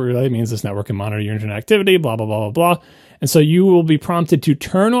off Private Relay means this network can monitor your internet activity, blah, blah, blah, blah, blah. And so you will be prompted to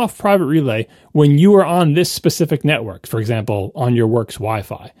turn off Private Relay when you are on this specific network, for example, on your work's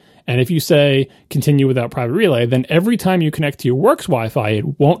Wi-Fi. And if you say continue without Private Relay, then every time you connect to your work's Wi-Fi,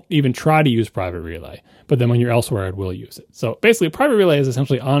 it won't even try to use Private Relay. But then when you're elsewhere, it will use it. So basically, Private Relay is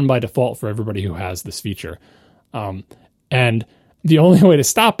essentially on by default for everybody who has this feature. And the only way to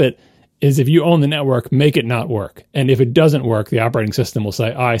stop it is if you own the network, make it not work. And if it doesn't work, the operating system will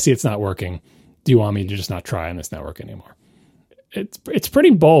say, oh, I see it's not working. Do you want me to just not try on this network anymore? It's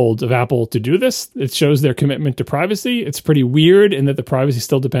pretty bold of Apple to do this. It shows their commitment to privacy. It's pretty weird in that the privacy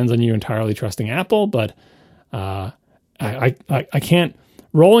still depends on you entirely trusting Apple, but I can't.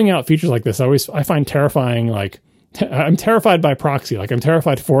 Rolling out features like this, I find terrifying. Like, I'm terrified by proxy. Like, I'm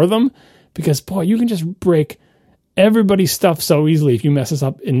terrified for them because, boy, you can just break everybody's stuff so easily if you mess this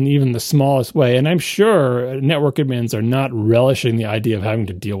up in even the smallest way. And I'm sure network admins are not relishing the idea of having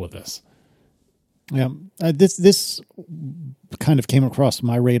to deal with this. Yeah, this kind of came across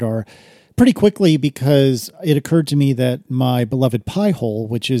my radar pretty quickly because it occurred to me that my beloved Pi-hole,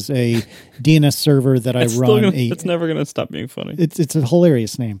 which is a DNS server that I run, it's never going to stop being funny. It's a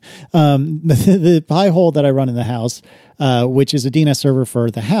hilarious name. The Pi-hole that I run in the house, which is a DNS server for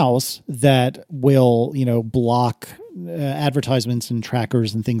the house that will, you know, block advertisements and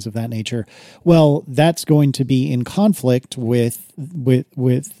trackers and things of that nature. Well, that's going to be in conflict with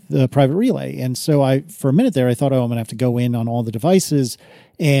the Private Relay. And so for a minute there, I thought, I'm going to have to go in on all the devices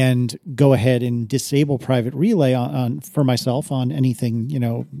and go ahead and disable Private Relay for myself on anything, you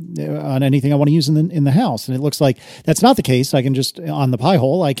know, on anything I want to use in the house. And it looks like that's not the case. I can just, on the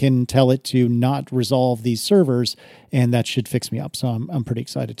Pi-hole, I can tell it to not resolve these servers, and that should fix me up. So I'm pretty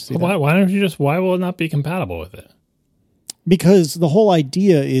excited to see that. Why will it not be compatible with it? Because the whole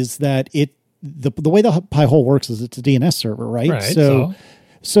idea is that the way the Pi-hole works is it's a DNS server, right? Right.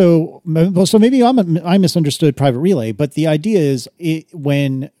 So maybe I misunderstood Private Relay, but the idea is you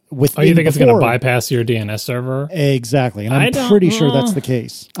think it's going to bypass your DNS server? Exactly, and I'm pretty sure that's the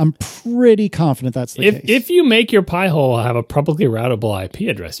case. I'm pretty confident that's the case. If you make your Pi-hole have a publicly routable IP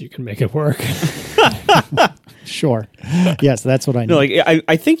address, you can make it work. Sure. Yes, that's what I know. No, like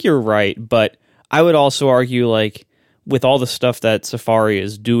I think you're right, but I would also argue like with all the stuff that Safari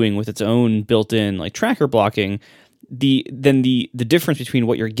is doing with its own built-in like tracker blocking, the difference between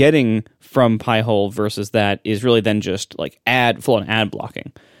what you're getting from Pi-hole versus that is really then just like full-on ad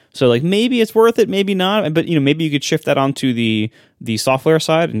blocking. So like maybe it's worth it, maybe not, but you know maybe you could shift that onto the software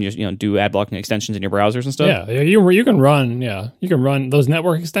side and just do ad blocking extensions in your browsers and stuff. Yeah, you can run those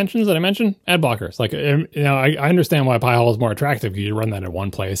network extensions that I mentioned, ad blockers. Like I understand why Pi-hole is more attractive because you run that in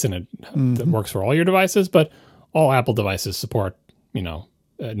one place and it works for all your devices, but all Apple devices support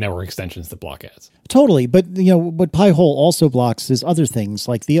network extensions that block ads. Totally, but what Pi-hole also blocks is other things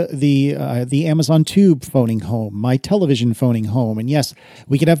like the Amazon Tube phoning home, my television phoning home, and yes,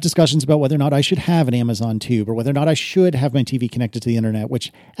 we could have discussions about whether or not I should have an Amazon Tube or whether or not I should have my TV connected to the internet.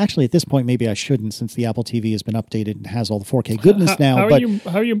 Which actually, at this point, maybe I shouldn't, since the Apple TV has been updated and has all the 4K goodness now.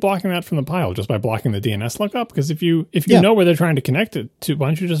 How are you blocking that from the Pi-hole? Just by blocking the DNS lookup? Because if you know where they're trying to connect it to, why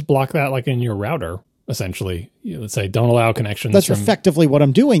don't you just block that like in your router? Essentially, let's say don't allow connections. That's effectively what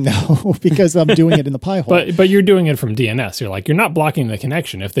I'm doing, though, because I'm doing it in the Pi-hole. But you're doing it from DNS. You're not blocking the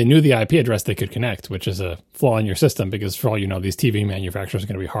connection. If they knew the IP address, they could connect, which is a flaw in your system because, for all you know, these TV manufacturers are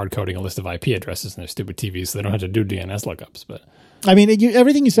going to be hard coding a list of IP addresses in their stupid TVs, so they don't have to do DNS lookups. But I mean,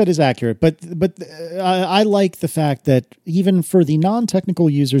 everything you said is accurate, but I like the fact that even for the non-technical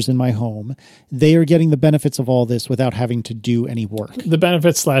users in my home, they are getting the benefits of all this without having to do any work. The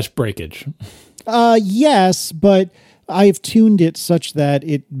benefits / breakage. Yes, but I've tuned it such that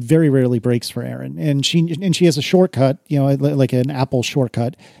it very rarely breaks for Erin, and she has a shortcut, like an Apple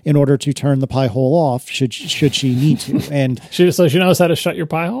shortcut, in order to turn the Pi-hole off should she need to. And she knows how to shut your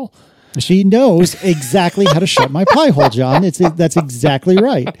Pi-hole. She knows exactly how to shut my Pi-hole, John. That's exactly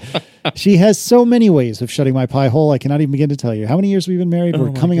right. She has so many ways of shutting my Pi-hole. I cannot even begin to tell you. How many years we've been married?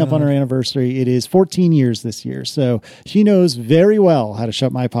 We're coming up on our anniversary. It is 14 years this year. So she knows very well how to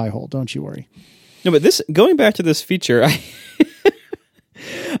shut my Pi-hole. Don't you worry. No, but going back to this feature,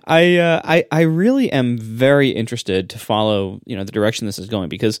 I really am very interested to follow, the direction this is going,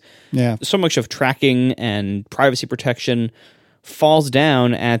 because so much of tracking and privacy protection falls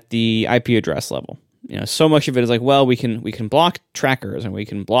down at the IP address level. So much of it is like, well, we can block trackers and we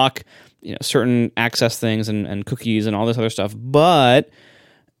can block, certain access things and cookies and all this other stuff, but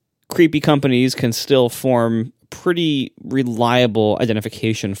creepy companies can still form pretty reliable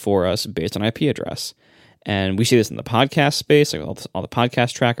identification for us based on IP address. And we see this in the podcast space, like all the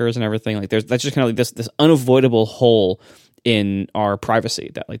podcast trackers and everything. Like that's just kind of like this unavoidable hole in our privacy,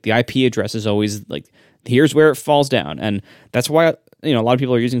 that like the IP address is always like, here's where it falls down. And that's why, a lot of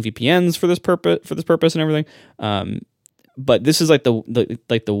people are using VPNs for this purpose and everything. But this is like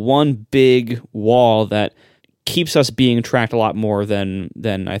the one big wall that keeps us being tracked a lot more than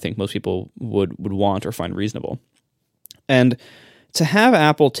I think most people would want or find reasonable. And to have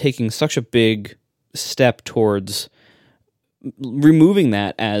Apple taking such a big step towards removing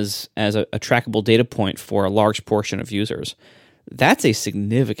that as a trackable data point for a large portion of users, that's a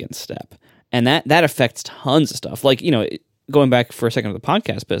significant step. And that affects tons of stuff. Like, going back for a second to the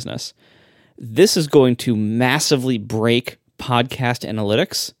podcast business, this is going to massively break podcast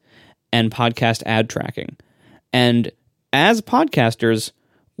analytics and podcast ad tracking. And as podcasters,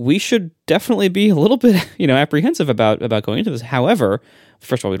 we should definitely be a little bit, apprehensive about going into this. However,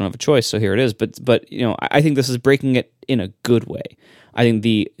 first of all, we don't have a choice, so here it is. But I think this is breaking it in a good way. I think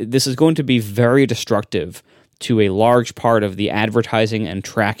this is going to be very destructive to a large part of the advertising and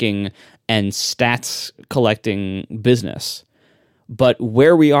tracking and stats collecting business. But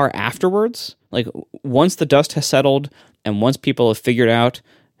where we are afterwards, like once the dust has settled and once people have figured out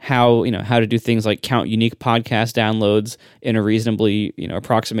how to do things like count unique podcast downloads in a reasonably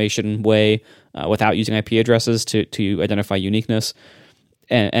approximation way without using IP addresses to identify uniqueness,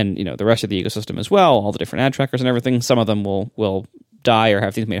 and the rest of the ecosystem as well, all the different ad trackers and everything, some of them will die or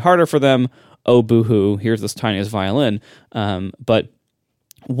have things made harder for them. Oh, boo-hoo, here's this tiniest violin. But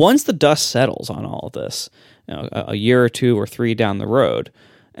once the dust settles on all of this, a year or 2 or 3 down the road,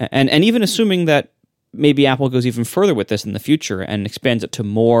 and even assuming that maybe Apple goes even further with this in the future and expands it to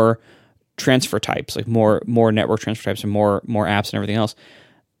more transfer types, like more network transfer types and more apps and everything else,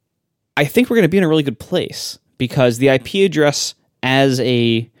 I think we're going to be in a really good place, because the IP address as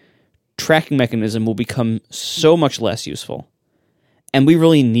a tracking mechanism will become so much less useful. And we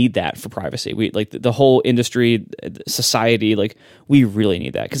really need that for privacy. We like the whole industry, society, like we really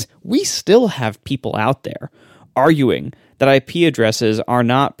need that, because we still have people out there arguing that IP addresses are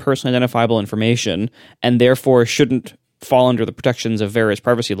not personally identifiable information and therefore shouldn't fall under the protections of various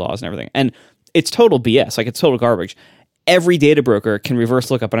privacy laws and everything. And it's total BS. Like, it's total garbage. Every data broker can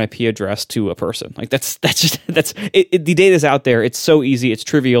reverse look up an IP address to a person. Like, that's the data's out there. It's so easy. It's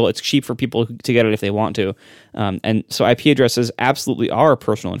trivial. It's cheap for people to get it if they want to. And so IP addresses absolutely are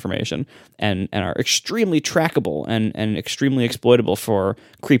personal information and are extremely trackable and extremely exploitable for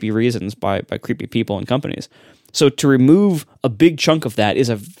creepy reasons by creepy people and companies. So to remove a big chunk of that is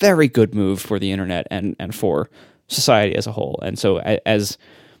a very good move for the internet and for society as a whole. And so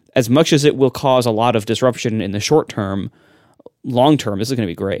as much as it will cause a lot of disruption in the short term, long term, this is going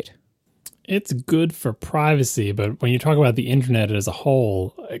to be great. it's good for privacy, but when you talk about the internet as a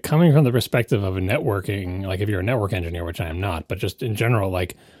whole, coming from the perspective of a networking, like if you're a network engineer, which I am not, but just in general,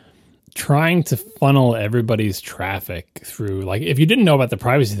 like trying to funnel everybody's traffic through, like if you didn't know about the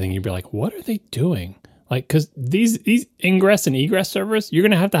privacy thing, you'd be like, what are they doing? Like, because these ingress and egress servers, you're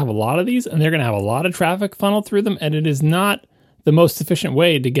going to have a lot of these, and they're going to have a lot of traffic funneled through them, and it is not the most efficient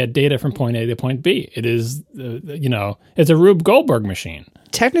way to get data from point A to point B. It is, it's a Rube Goldberg machine.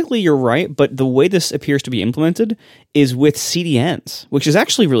 Technically, you're right, but the way this appears to be implemented is with CDNs, which is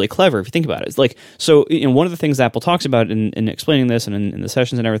actually really clever if you think about it. It's like, so one of the things Apple talks about in explaining this and in the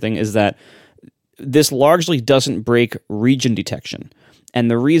sessions and everything is that this largely doesn't break region detection. And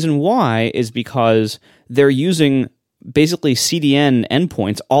the reason why is because they're using basically CDN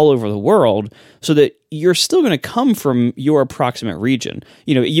endpoints all over the world so that you're still going to come from your approximate region.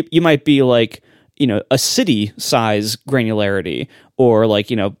 You might be like, a city size granularity, or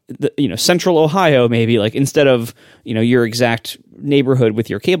like, central Ohio, maybe, like instead of, your exact neighborhood with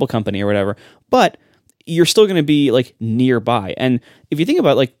your cable company or whatever, but you're still going to be like nearby. And if you think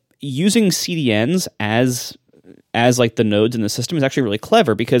about like using CDNs as like the nodes in the system is actually really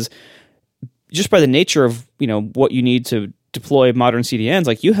clever, because just by the nature of, what you need to deploy modern CDNs,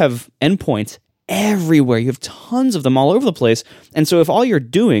 like you have endpoints everywhere. You have tons of them all over the place. And so if all you're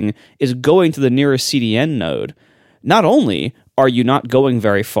doing is going to the nearest CDN node, not only are you not going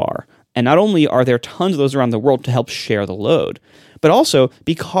very far, and not only are there tons of those around the world to help share the load, but also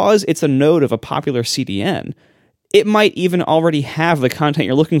because it's a node of a popular CDN, it might even already have the content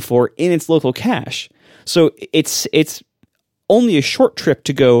you're looking for in its local cache. So it's only a short trip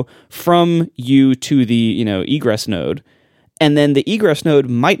to go from you to the egress node, and then the egress node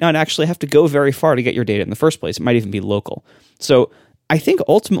might not actually have to go very far to get your data in the first place. It might even be local. So I think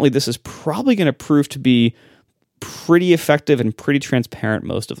ultimately this is probably going to prove to be pretty effective and pretty transparent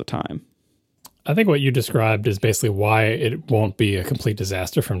most of the time. I think what you described is basically why it won't be a complete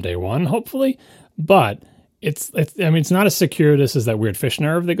disaster from day one, hopefully. But it's not as circuitous as that weird fish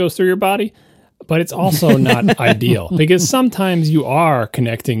nerve that goes through your body. But it's also not ideal, because sometimes you are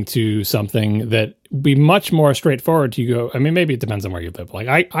connecting to something that would be much more straightforward to go. I mean, maybe it depends on where you live. Like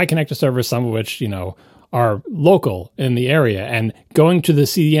I connect to servers, some of which, are local in the area, and going to the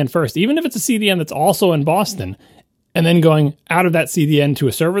CDN first, even if it's a CDN that's also in Boston, and then going out of that CDN to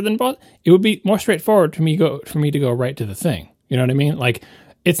a server than Boston, it would be more straightforward for me to go right to the thing. You know what I mean? Like,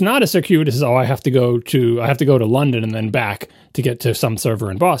 it's not as circuitous as, I have to go to London and then back to get to some server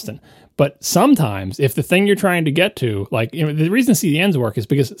in Boston. But sometimes, if the thing you're trying to get to, like, the reason CDNs work is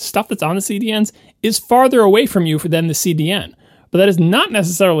because stuff that's on the CDNs is farther away from you than the CDN. But that is not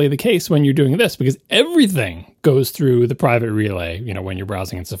necessarily the case when you're doing this, because everything goes through the private relay, when you're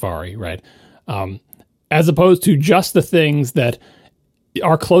browsing in Safari, right? As opposed to just the things that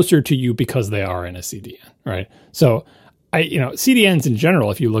are closer to you because they are in a CDN, right? So, CDNs in general,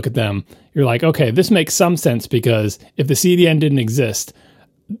 if you look at them, you're like, okay, this makes some sense, because if the CDN didn't exist,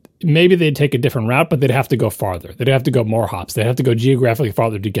 maybe they'd take a different route, but they'd have to go farther. They'd have to go more hops. They'd have to go geographically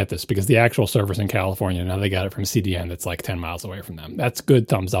farther to get this, because the actual server's in California. Now they got it from CDN that's like 10 miles away from them. That's good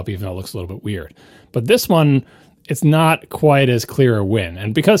thumbs up, even though it looks a little bit weird. But this one, it's not quite as clear a win.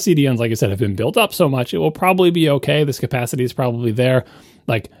 And because CDNs, like I said, have been built up so much, it will probably be okay. This capacity is probably there.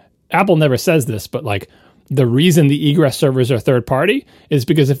 Like, Apple never says this, but like, the reason the egress servers are third party is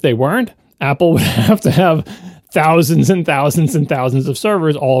because if they weren't, Apple would have to have thousands and thousands and thousands of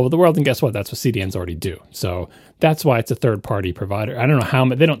servers all over the world. And guess what? That's what CDNs already do. So that's why it's a third party provider. I don't know how,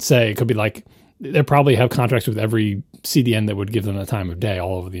 they don't say. It could be like, they probably have contracts with every CDN that would give them the time of day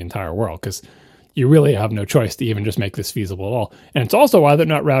all over the entire world, because you really have no choice to even just make this feasible at all. And it's also why they're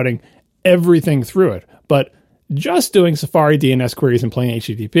not routing everything through it. But just doing Safari DNS queries and plain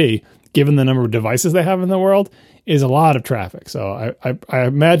HTTP, given the number of devices they have in the world, is a lot of traffic. So I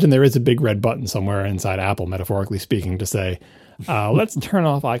imagine there is a big red button somewhere inside Apple, metaphorically speaking, to say, let's turn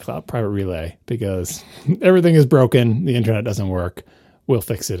off iCloud Private Relay because everything is broken. The internet doesn't work. We'll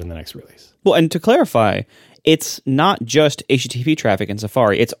fix it in the next release. Well, and to clarify, it's not just HTTP traffic in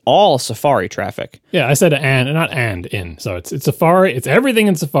Safari. It's all Safari traffic. Yeah, I said and, not and in. So it's Safari. It's everything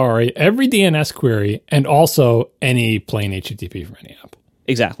in Safari, every DNS query, and also any plain HTTP from any app.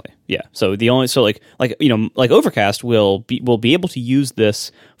 Exactly. Yeah. So like Overcast will be able to use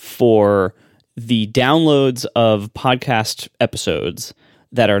this for the downloads of podcast episodes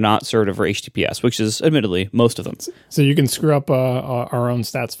that are not served over HTTPS, which is admittedly most of them. So you can screw up our own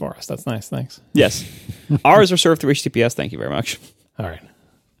stats for us. That's nice. Thanks. Yes. Ours are served through HTTPS. Thank you very much. All right.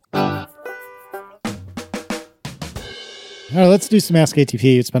 All right, let's do some Ask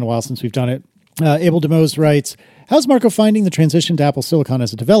ATP. It's been a while since we've done it. Abel DeMose writes, How's Marco finding the transition to Apple Silicon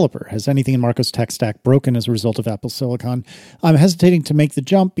as a developer? Has anything in Marco's tech stack broken as a result of Apple Silicon? I'm hesitating to make the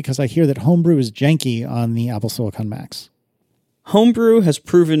jump because I hear that Homebrew is janky on the Apple Silicon Macs. Homebrew has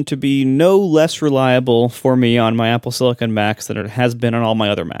proven to be no less reliable for me on my Apple Silicon Macs than it has been on all my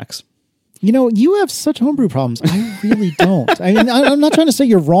other Macs. You know, you have such Homebrew problems. I really don't. I mean, I'm not trying to say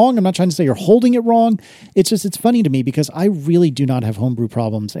you're wrong. I'm not trying to say you're holding it wrong. It's just, it's funny to me because I really do not have Homebrew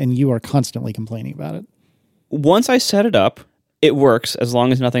problems, and you are constantly complaining about it. Once I set it up, it works as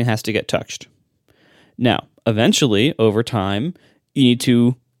long as nothing has to get touched. Now, eventually, over time, you need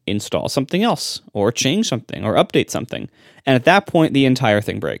to install something else or change something or update something. And at that point, the entire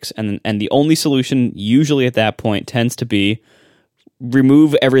thing breaks. And the only solution usually at that point tends to be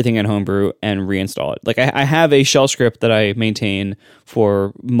remove everything in Homebrew and reinstall it. Like I have a shell script that I maintain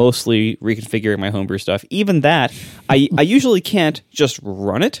for mostly reconfiguring my Homebrew stuff. Even that, I usually can't just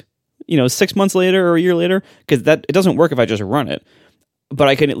run it, 6 months later or a year later, because it doesn't work if I just run it. But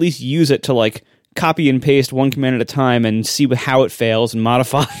I can at least use it to like copy and paste one command at a time and see how it fails and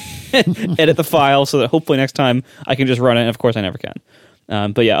modify and edit the file so that hopefully next time I can just run it. And of course I never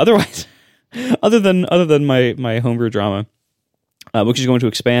can. But yeah, otherwise, other than my Homebrew drama, which is going to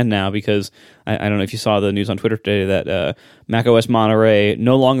expand now because I don't know if you saw the news on Twitter today that macOS Monterey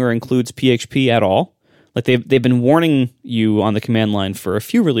no longer includes PHP at all. Like they've been warning you on the command line for a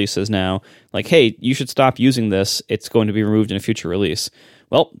few releases now, like, hey, you should stop using this. It's going to be removed in a future release.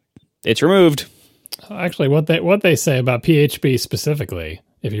 Well, it's removed. Actually, what they say about PHP specifically,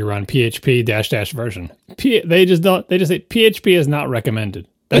 if you run PHP -- version, they just say PHP is not recommended.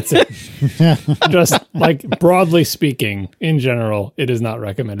 That's it. Just like broadly speaking, in general, it is not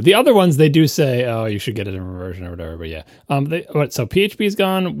recommended. The other ones, they do say, oh, you should get a different version or whatever. But yeah. So PHP is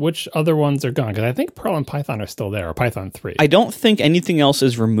gone. Which other ones are gone? Because I think Perl and Python are still there, or Python 3. I don't think anything else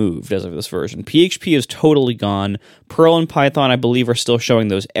is removed as of this version. PHP is totally gone. Perl and Python, I believe, are still showing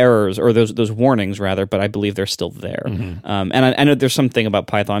those errors, or those warnings, rather, but I believe they're still there. Mm-hmm. And I know there's something about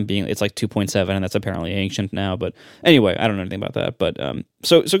Python being, it's like 2.7, and that's apparently ancient now. But anyway, I don't know anything about that. But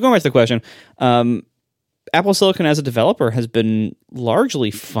So going back to the question, Apple Silicon as a developer has been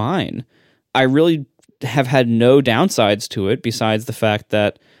largely fine. I really have had no downsides to it besides the fact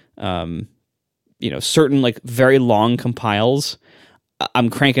that, certain like very long compiles, I'm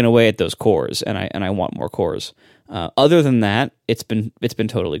cranking away at those cores and I want more cores. Other than that, it's been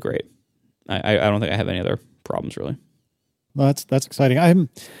totally great. I don't think I have any other problems really. Well, that's exciting.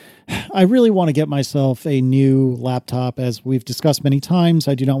 I really want to get myself a new laptop, as we've discussed many times.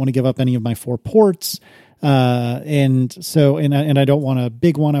 I do not want to give up any of my 4 ports. And I don't want a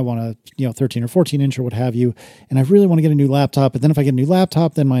big one. I want a 13 or 14 inch or what have you. And I really want to get a new laptop. But then if I get a new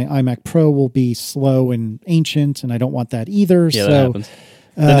laptop, then my iMac Pro will be slow and ancient, and I don't want that either. Yeah, that happens.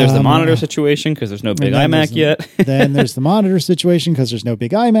 Then there's the monitor situation because there's no big iMac yet. Then there's the monitor situation because there's no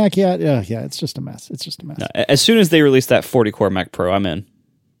big iMac yet. Yeah, it's just a mess. No, as soon as they release that 40-core Mac Pro, I'm in.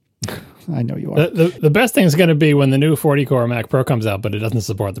 I know you are. The best thing is going to be when the new 40-core Mac Pro comes out, but it doesn't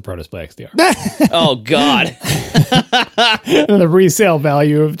support the Pro Display XDR. Oh, God. And the resale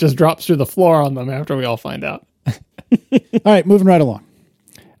value just drops through the floor on them after we all find out. All right, moving right along.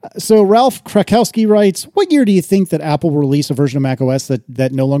 So Ralph Krakowski writes, what year do you think that Apple will release a version of macOS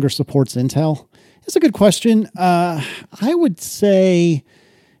that no longer supports Intel? It's a good question. I would say,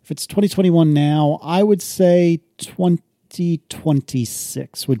 if it's 2021 now, I would say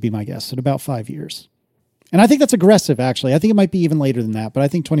 2026 would be my guess, at about 5 years. And I think that's aggressive, actually. I think it might be even later than that, but I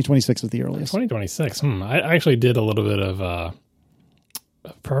think 2026 is the earliest. 2026. I actually did a little bit of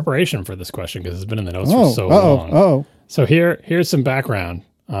preparation for this question because it's been in the notes for so long. So here's some background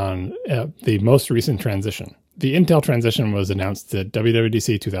on the most recent transition. The Intel transition was announced at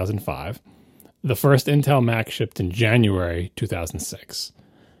WWDC 2005. The first Intel Mac shipped in January 2006.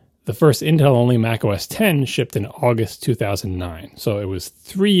 The first Intel-only Mac OS X shipped in August 2009. So it was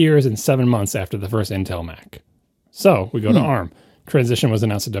 3 years and 7 months after the first Intel Mac. So we go to ARM. Transition was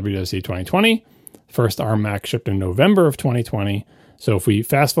announced at WWDC 2020. First ARM Mac shipped in November of 2020. So if we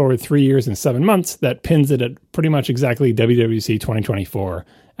fast forward 3 years and 7 months, that pins it at pretty much exactly WWDC 2024.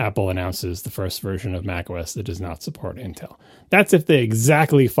 Apple announces the first version of macOS that does not support Intel. That's if they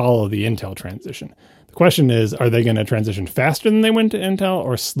exactly follow the Intel transition. The question is, are they going to transition faster than they went to Intel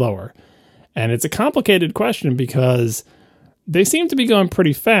or slower? And it's a complicated question because they seem to be going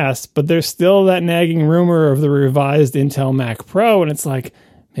pretty fast, but there's still that nagging rumor of the revised Intel Mac Pro. And it's like,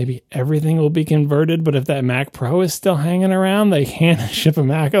 maybe everything will be converted, but if that Mac Pro is still hanging around, they can't ship a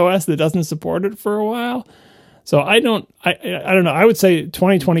Mac OS that doesn't support it for a while. So I don't know. I would say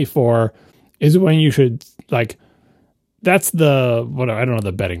 2024 is when you should, that's the, I don't know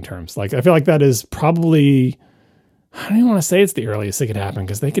the betting terms. I feel like that is probably I don't even want to say it's the earliest it could happen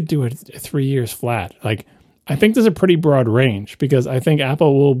because they could do it 3 years flat. Like, I think there's a pretty broad range because I think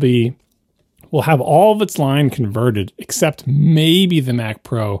Apple will have all of its line converted except maybe the Mac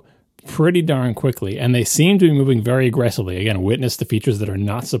Pro pretty darn quickly. And they seem to be moving very aggressively. Again, witness the features that are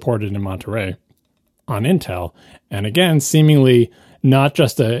not supported in Monterey on Intel. And again, seemingly not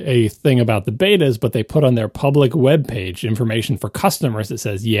just a thing about the betas, but they put on their public webpage information for customers that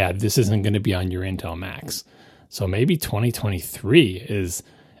says, yeah, this isn't going to be on your Intel Macs. So maybe 2023 is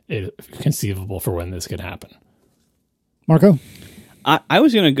conceivable for when this could happen. Marco? I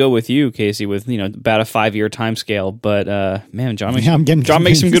was going to go with you, Casey, with about a 5-year time scale, but man, John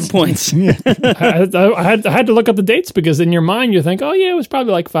makes some good points. I had to look up the dates because in your mind you think, oh yeah, it was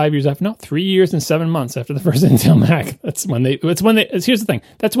probably like 5 years after. No, 3 years and 7 months after the first Intel Mac. Here's the thing.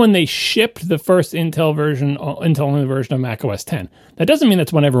 That's when they shipped the first Intel only version of Mac OS X. That doesn't mean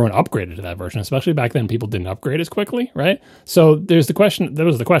that's when everyone upgraded to that version, especially back then people didn't upgrade as quickly, right? So there was the question.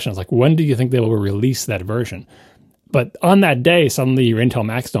 It's like, when do you think they will release that version? But on that day, suddenly your Intel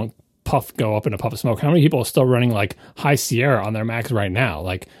Macs don't go up in a puff of smoke. How many people are still running like High Sierra on their Macs right now?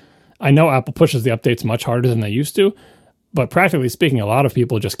 Like, I know Apple pushes the updates much harder than they used to, but practically speaking, a lot of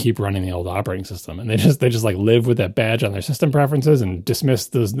people just keep running the old operating system, and they just like live with that badge on their system preferences and dismiss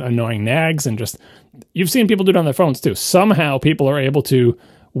those annoying nags. And just, you've seen people do it on their phones too. Somehow people are able to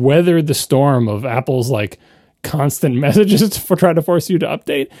weather the storm of Apple's like constant messages for trying to force you to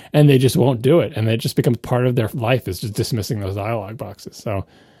update, and they just won't do it, and it just becomes part of their life is just dismissing those dialog boxes. So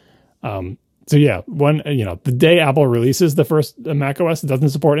yeah, the day Apple releases the first Mac OS that doesn't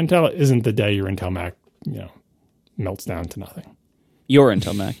support Intel isn't the day your Intel Mac melts down to nothing. Your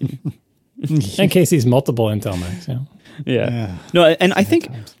Intel Mac. And Casey's multiple Intel Macs. Yeah. No, and I think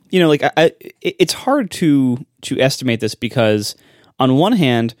it's hard to estimate this because on one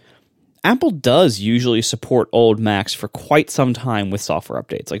hand, Apple does usually support old Macs for quite some time with software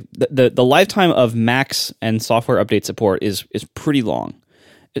updates. Like the lifetime of Macs and software update support is pretty long.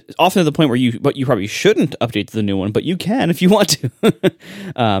 It's often to the point where you probably shouldn't update to the new one, but you can if you want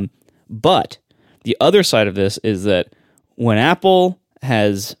to. But the other side of this is that when Apple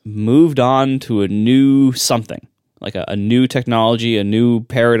has moved on to a new something, like a new technology, a new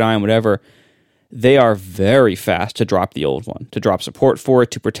paradigm, whatever, they are very fast to drop the old one, to drop support for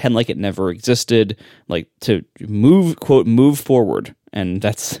it, to pretend like it never existed, like to move forward. And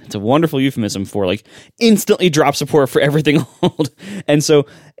it's a wonderful euphemism for like instantly drop support for everything old. And so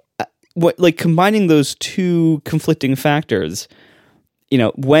combining those two conflicting factors,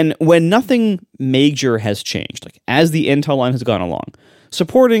 when nothing major has changed, like as the Intel line has gone along,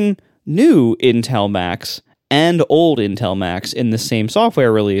 supporting new Intel Macs and old Intel Macs in the same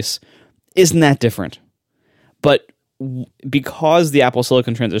software release isn't that different. But because the Apple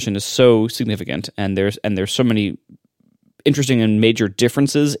Silicon transition is so significant, and there's so many interesting and major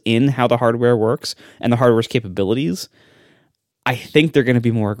differences in how the hardware works and the hardware's capabilities, I think they're going to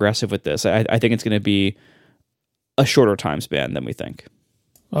be more aggressive with this. I think it's going to be a shorter time span than we think.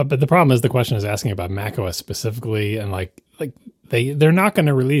 But the problem is the question is asking about macOS specifically, and like they're not going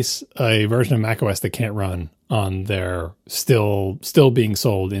to release a version of macOS that can't run on their still being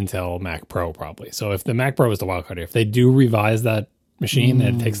sold Intel Mac Pro probably. So if the Mac Pro is the wildcard here, if they do revise that machine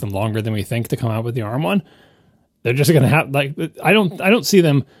and it takes them longer than we think to come out with the ARM one, they're just going to have I don't see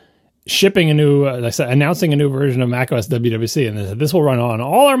them shipping a new announcing a new version of macOS WWC and this will run on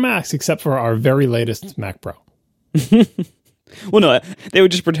all our Macs except for our very latest Mac Pro. Well, no, they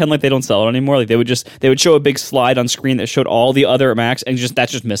would just pretend like they don't sell it anymore. Like they would show a big slide on screen that showed all the other Macs, and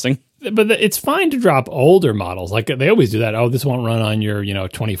that's just missing. But it's fine to drop older models. Like they always do that. Oh, this won't run on your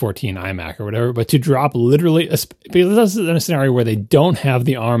 2014 iMac or whatever. But to drop literally, because this is in a scenario where they don't have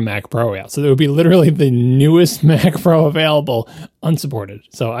the ARM Mac Pro out, so it would be literally the newest Mac Pro available, unsupported.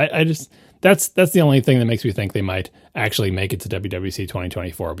 So I just that's the only thing that makes me think they might actually make it to WWDC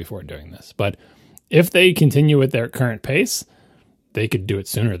 2024 before doing this. But if they continue at their current pace, they could do it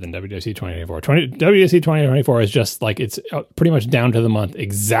sooner than WWDC 2024. WWDC 2024 is just like, it's pretty much down to the month,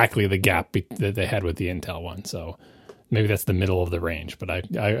 exactly the gap that they had with the Intel one. So maybe that's the middle of the range. But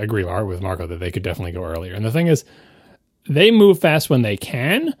I agree with Marco that they could definitely go earlier. And the thing is, they move fast when they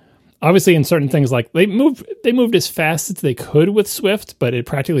can. Obviously, in certain things, like they moved as fast as they could with Swift, but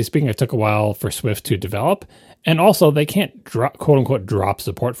practically speaking, it took a while for Swift to develop. And also, they can't quote unquote drop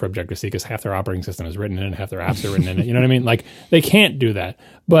support for Objective-C because half their operating system is written in it and half their apps are written in it. You know what I mean? Like they can't do that,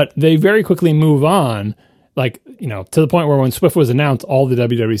 but they very quickly move on. Like, to the point where when Swift was announced, all the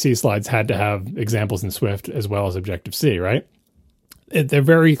WWDC slides had to have examples in Swift as well as Objective-C, right? They're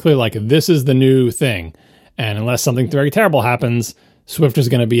very clear, like this is the new thing, and unless something very terrible happens, Swift is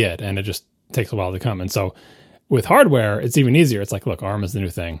going to be it, and it just takes a while to come. And so With hardware, it's even easier. It's like, look, ARM is the new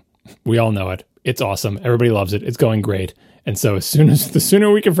thing. We all know it. It's awesome. Everybody loves it. It's going great. And so the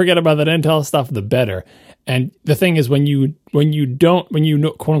sooner we can forget about that Intel stuff, the better. And the thing is, when you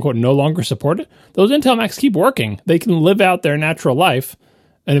quote unquote no longer support it, those Intel Macs keep working. They can live out their natural life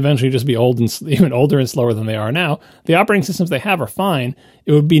and eventually just be old and even older and slower than they are now. The operating systems they have are fine.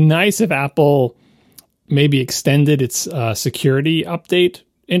 It would be nice if Apple maybe extended its security update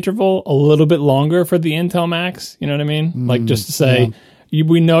interval a little bit longer for the Intel Macs. You know what I mean? Like just to say,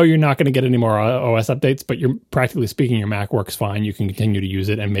 we know you're not going to get any more OS updates, but you're practically speaking, your Mac works fine. You can continue to use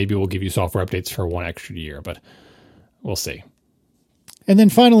it, and maybe we'll give you software updates for one extra year, but we'll see. And then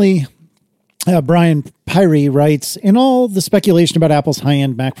finally, Brian Pyrie writes, in all the speculation about Apple's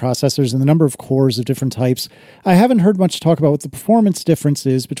high-end Mac processors and the number of cores of different types, I haven't heard much talk about what the performance difference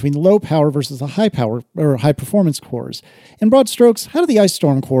is between the low power versus the high power or high performance cores. In broad strokes, how do the Ice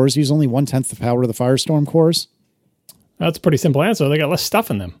Storm cores use only 1/10 the power of the Firestorm cores? That's a pretty simple answer. They got less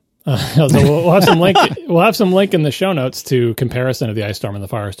stuff in them. So we'll have some link. We'll have some link in the show notes to comparison of the Ice Storm and the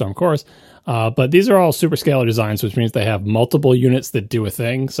Firestorm cores. But these are all superscalar designs, which means they have multiple units that do a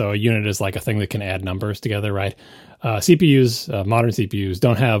thing. So a unit is like a thing that can add numbers together, right? CPUs, modern CPUs,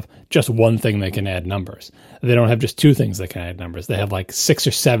 don't have just one thing that can add numbers. They don't have just two things that can add numbers. They have like 6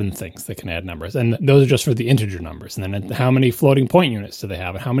 or 7 things that can add numbers. And those are just for the integer numbers. And then how many floating point units do they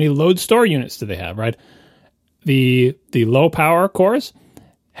have? And how many load store units do they have, right? The low power cores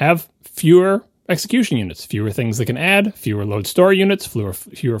have fewer execution units, fewer things that can add, fewer load store units,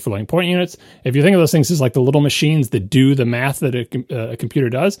 fewer floating point units. If you think of those things as like the little machines that do the math that a computer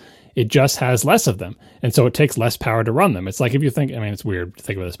does, it just has less of them. And so it takes less power to run them. It's like if you think, I mean, it's weird to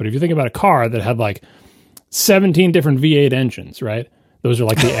think about this, but if you think about a car that had like 17 different V8 engines, right? Those are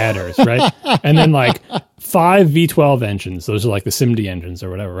like the adders, right? And then like 5 V12 engines. Those are like the SIMD engines or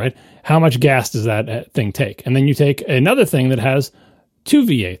whatever, right? How much gas does that thing take? And then you take another thing that has 2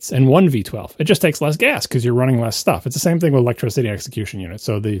 V8s and 1 V12. It just takes less gas because you're running less stuff. It's the same thing with electricity execution units.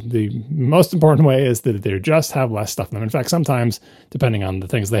 So the most important way is that they just have less stuff in them. In fact, sometimes, depending on the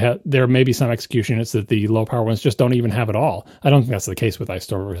things they have, there may be some execution units that the low power ones just don't even have at all. I don't think that's the case with Ice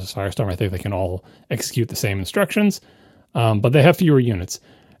Storm versus Firestorm. I think they can all execute the same instructions. But they have fewer units.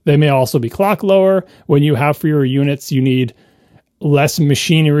 They may also be clock lower. When you have fewer units, you need less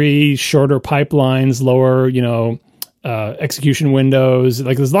machinery, shorter pipelines, lower, execution windows.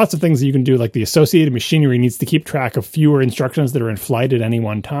 Like there's lots of things that you can do. Like the associated machinery needs to keep track of fewer instructions that are in flight at any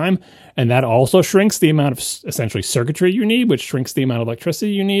one time. And that also shrinks the amount of essentially circuitry you need, which shrinks the amount of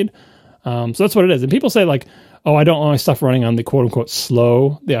electricity you need. So that's what it is. And people say like, oh, I don't want my stuff running on the quote unquote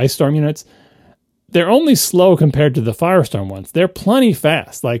slow, the Ice Storm units. They're only slow compared to the Firestorm ones. They're plenty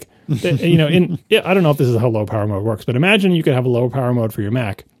fast. Like, I don't know if this is how low power mode works, but imagine you could have a low power mode for your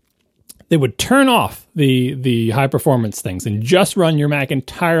Mac. They would turn off the high performance things and just run your Mac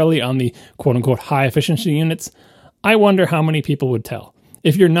entirely on the quote unquote high efficiency units. I wonder how many people would tell.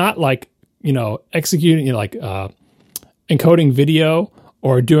 If you're not like, executing, encoding video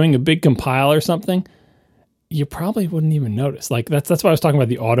or doing a big compile or something, you probably wouldn't even notice. Like that's why I was talking about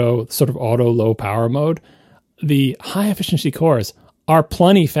the auto low power mode. The high efficiency cores are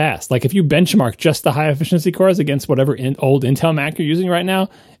plenty fast. Like if you benchmark just the high efficiency cores against whatever old Intel Mac you're using right now,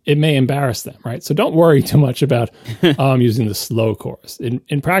 it may embarrass them, right? So don't worry too much about using the slow cores.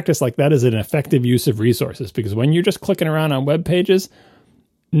 In practice, like that is an effective use of resources because when you're just clicking around on web pages,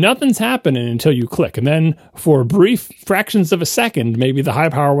 nothing's happening until you click. And then for brief fractions of a second, maybe the high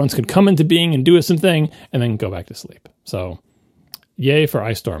power ones could come into being and do something and then go back to sleep. So yay for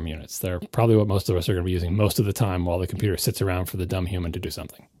Ice Storm units. They're probably what most of us are going to be using most of the time while the computer sits around for the dumb human to do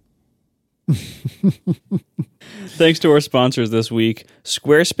something. Thanks to our sponsors this week,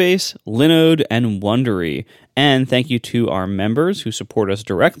 Squarespace, Linode, and Wondery. And thank you to our members who support us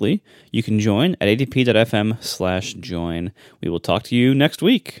directly. You can join at adp.fm/join. We will talk to you next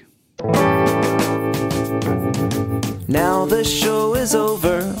week. Now the show is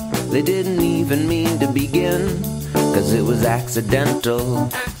over. They didn't even mean to begin, 'cause it was accidental.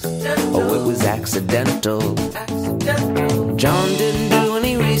 Oh, it was accidental. John didn't do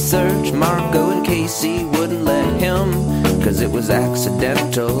any research. Marco and Casey wouldn't let him, 'cause it was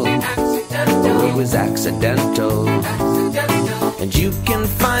accidental. Oh, it was accidental. And you can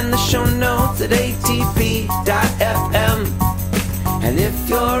find the show notes at atp.fm. And if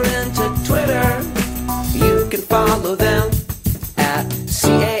you're into Twitter, you can follow them at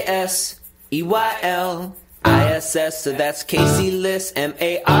CASEYLISS. So that's Casey Liss,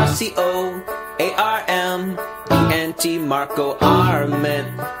 MARCOARMENT, Marco Arment,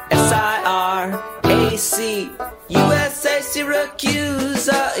 SIRAC, USA Syracuse.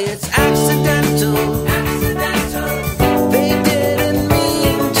 It's accidental. They didn't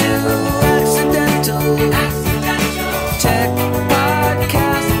mean to. Accidental. Tech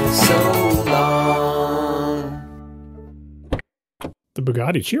podcast so long. The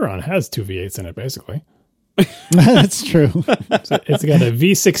Bugatti Chiron has two V8s in it, basically. That's true. So it's got a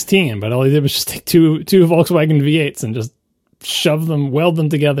V16, but all he did was just take two Volkswagen V8s and just weld them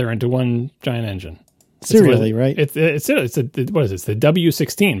together into one giant engine. Serially, right? What is it? It's the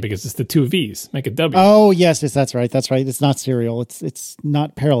W16 because it's the two V's. Make a W. Oh, yes, that's right. That's right. It's not serial. It's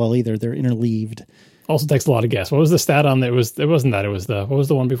not parallel either. They're interleaved. Also takes a lot of gas. What was the stat on that? It wasn't that. It was what was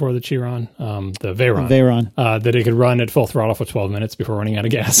the one before the Chiron? The Veyron. Veyron. That it could run at full throttle for 12 minutes before running out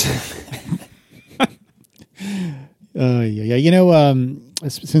of gas. Yeah. You know,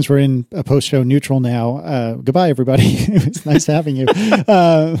 since we're in a post-show neutral now, goodbye, everybody. It was nice having you.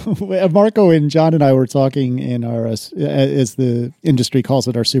 Marco and John and I were talking in our, as the industry calls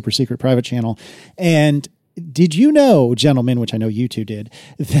it, our super secret private channel. And did you know, gentlemen, which I know you two did,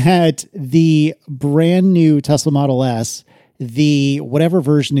 that the brand new Tesla Model S, the whatever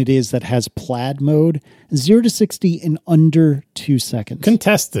version it is that has plaid mode, 0 to 60 in under 2 seconds.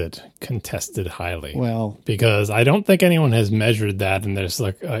 Contested highly. Well, because I don't think anyone has measured that. And there's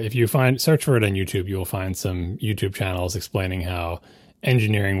like, if you search for it on YouTube, you will find some YouTube channels explaining how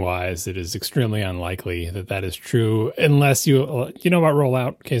engineering wise, it is extremely unlikely that is true unless you know about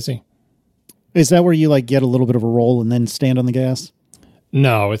rollout, Casey? Is that where you like get a little bit of a roll and then stand on the gas?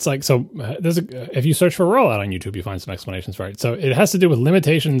 No, it's like, so if you search for rollout on YouTube, you find some explanations for it. So it has to do with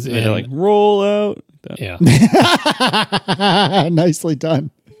limitations in like roll out. Yeah. Nicely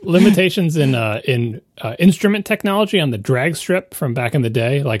done. Limitations in instrument technology on the drag strip from back in the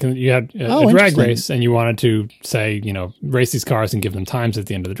day. Like you had a drag race and you wanted to say, race these cars and give them times at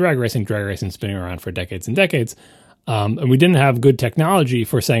the end of the drag racing spinning around for decades and decades. And we didn't have good technology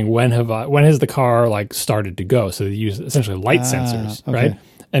for saying when has the car like started to go. So they use essentially light sensors, okay. right?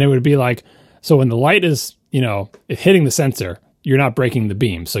 And it would be like, so when the light is, hitting the sensor, you're not breaking the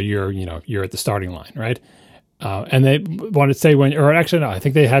beam. So you're at the starting line, right? And they wanted to say I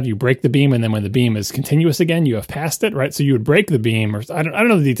think they have you break the beam. And then when the beam is continuous again, you have passed it, right? So you would break the beam I don't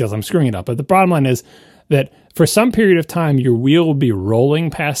know the details. I'm screwing it up. But the bottom line is that for some period of time, your wheel will be rolling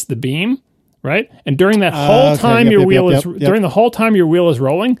past the beam. Right, and during that whole time during the whole time your wheel is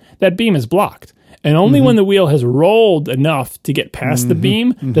rolling, that beam is blocked, and only when the wheel has rolled enough to get past the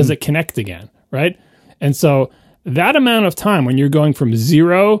beam does it connect again. Right, and so that amount of time when you're going from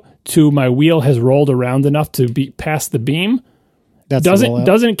 0 to my wheel has rolled around enough to be past the beam,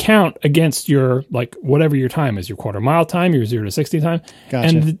 doesn't count against your like whatever your time is, your quarter mile time, your 0 to 60 time. Gotcha.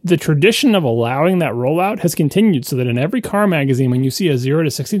 And the tradition of allowing that rollout has continued so that in every car magazine, when you see a 0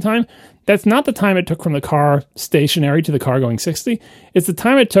 to 60 time, that's not the time it took from the car stationary to the car going 60. It's the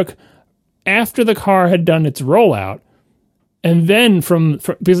time it took after the car had done its rollout, and then from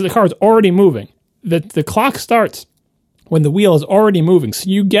because the car is already moving. The clock starts when the wheel is already moving. So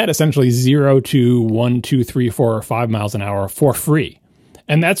you get essentially 0 to 1, 2, 3, 4, or 5 miles an hour for free.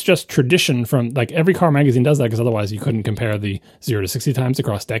 And that's just tradition from like every car magazine does that because otherwise you couldn't compare the 0 to 60 times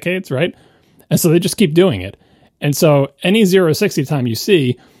across decades, right? And so they just keep doing it. And so any 0 to 60 time you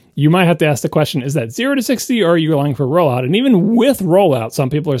see, you might have to ask the question, is that 0 to 60 or are you relying for rollout? And even with rollout, some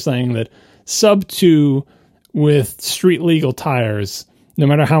people are saying that sub 2 with street legal tires, no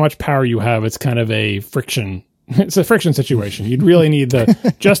matter how much power you have, it's kind of a friction. It's a friction situation. You'd really need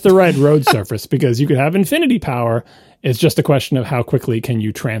just the right road surface because you could have infinity power. It's just a question of how quickly can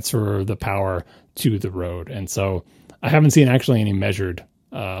you transfer the power to the road. And so I haven't seen actually any measured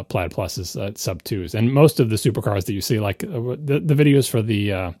Plaid Pluses at sub 2s. And most of the supercars that you see, like the videos for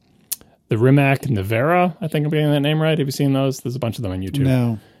the Rimac Nevera, I think I'm getting that name right. Have you seen those? There's a bunch of them on YouTube.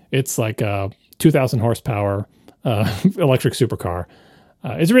 No. It's like a 2,000 horsepower electric supercar.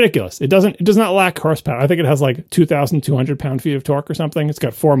 It's ridiculous. It does not lack horsepower. I think it has like 2,200 pound-feet of torque or something. It's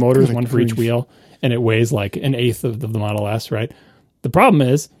got 4 motors, one for each wheel, and it weighs like an eighth of the Model S, right? The problem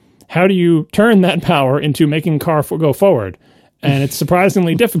is, how do you turn that power into making a car go forward? And it's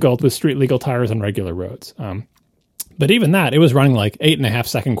surprisingly difficult with street legal tires on regular roads. But even that, it was running like 8.5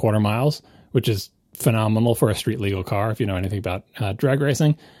 second quarter miles, which is phenomenal for a street legal car if you know anything about drag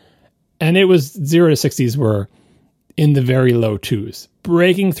racing. And it was 0 to 60s were in the very low 2s.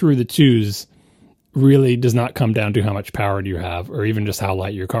 Breaking through the 2s really does not come down to how much power do you have or even just how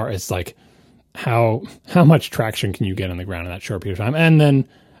light your car is. It's like how much traction can you get on the ground in that short period of time, and then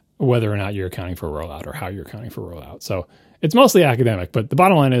whether or not you're accounting for rollout or how you're accounting for rollout. So it's mostly academic, but the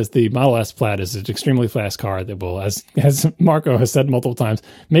bottom line is the Model S Plaid is an extremely fast car that will, as Marco has said multiple times,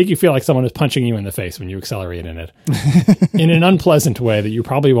 make you feel like someone is punching you in the face when you accelerate in it in an unpleasant way that you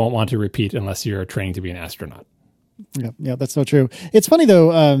probably won't want to repeat unless you're training to be an astronaut. Yeah, that's so true. It's funny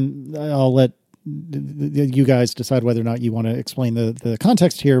though. I'll let you guys decide whether or not you want to explain the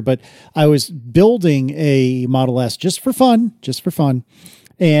context here, but I was building a Model S just for fun,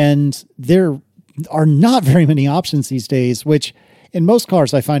 and there are not very many options these days, which in most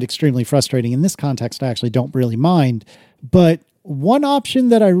cars I find extremely frustrating. In this context, I actually don't really mind, but one option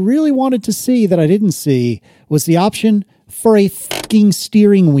that I really wanted to see that I didn't see was the option for a fucking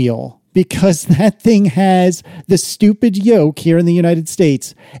steering wheel, because that thing has the stupid yoke here in the United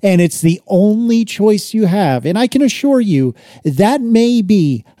States, and it's the only choice you have. And I can assure you that may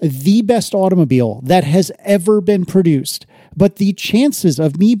be the best automobile that has ever been produced. But the chances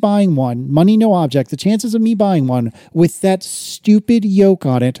of me buying one, money no object, the chances of me buying one with that stupid yoke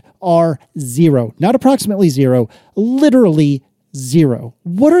on it are zero. Not approximately zero, literally zero.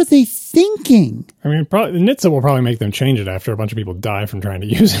 What are they thinking? I mean, probably NHTSA will probably make them change it after a bunch of people die from trying to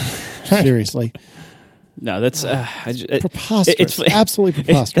use it. Seriously. No, that's preposterous. It's absolutely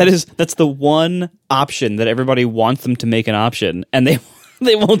preposterous. That's the one option that everybody wants them to make an option, and they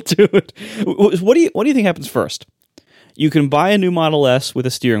won't do it. What do you think happens first? You can buy a new Model S with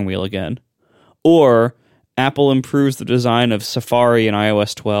a steering wheel again, or Apple improves the design of Safari and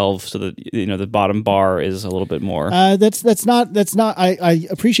iOS 12 so that the bottom bar is a little bit more. That's not. I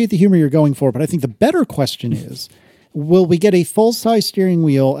appreciate the humor you're going for, but I think the better question is: will we get a full-size steering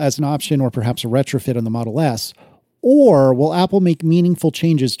wheel as an option, or perhaps a retrofit on the Model S, or will Apple make meaningful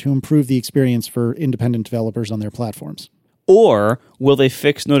changes to improve the experience for independent developers on their platforms? Or will they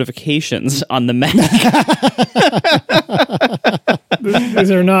fix notifications on the Mac?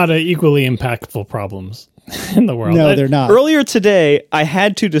 These are not equally impactful problems in the world. No, they're not. Earlier today, I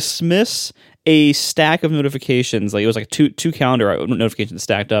had to dismiss a stack of notifications. Like it was like two calendar notifications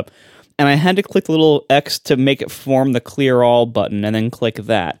stacked up. And I had to click the little X to make it form the clear all button and then click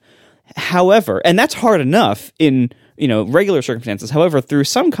that. However, and that's hard enough in regular circumstances. However, through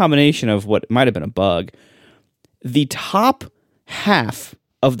some combination of what might have been a bug, the top half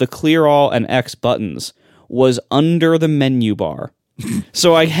of the clear all and X buttons was under the menu bar.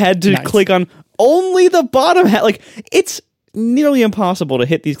 So I had to click on only the bottom half. Like, it's nearly impossible to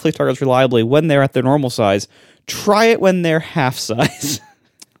hit these click targets reliably when they're at their normal size. Try it when they're half size.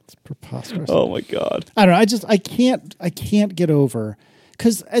 It's preposterous. Oh my God. I don't know. I can't get over,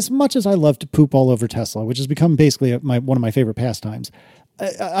 because as much as I love to poop all over Tesla, which has become basically one of my favorite pastimes,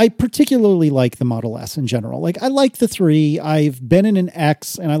 I particularly like the Model S in general. Like, I like the 3. I've been in an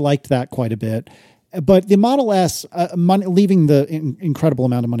X, and I liked that quite a bit. But the Model S, leaving the incredible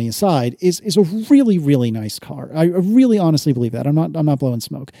amount of money aside, is a really, really nice car. I really honestly believe that. I'm not blowing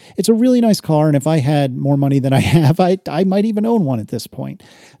smoke. It's a really nice car, and if I had more money than I have, I might even own one at this point.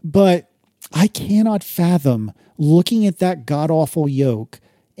 But I cannot fathom looking at that god-awful yoke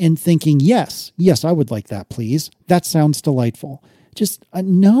and thinking, yes, I would like that, please. That sounds delightful. Just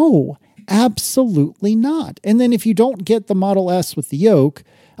no, absolutely not. And then if you don't get the Model S with the yoke,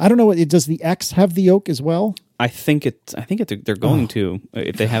 I don't know. Does the X have the yoke as well? I think they're going to,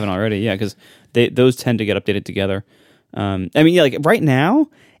 if they haven't already. Yeah, because those tend to get updated together. Like right now,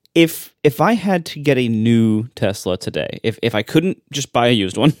 if I had to get a new Tesla today, if I couldn't just buy a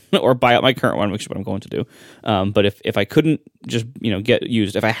used one or buy out my current one, which is what I'm going to do, but if I couldn't just get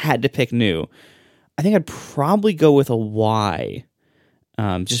used, if I had to pick new, I think I'd probably go with a Y.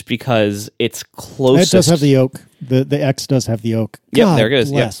 Just because it's closest. It does have the yoke. The X does have the yoke. Yeah, there it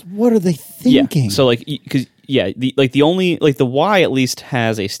is. Bless. Yeah. What are they thinking? Yeah. So the Y at least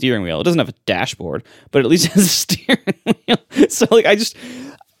has a steering wheel. It doesn't have a dashboard, but at least has a steering wheel. So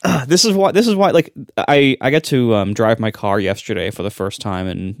this is why like I got to drive my car yesterday for the first time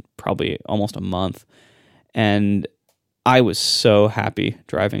in probably almost a month, and I was so happy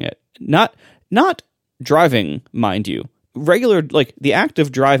driving it. Not driving, mind you. Regular, like the act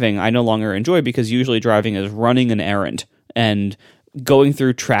of driving, I no longer enjoy, because usually driving is running an errand and going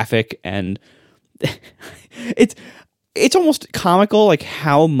through traffic, and it's almost comical, like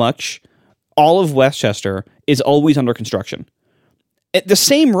how much all of Westchester is always under construction. The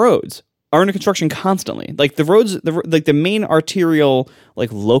same roads are under construction constantly. Like the roads, the main arterial,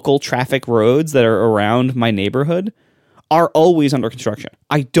 like local traffic roads that are around my neighborhood are always under construction.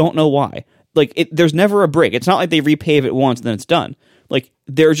 I don't know why. Like, there's never a break. It's not like they repave it once and then it's done. Like,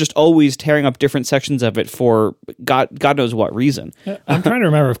 they're just always tearing up different sections of it for God knows what reason. I'm trying to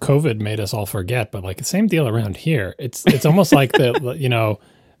remember if COVID made us all forget, but like the same deal around here. It's almost like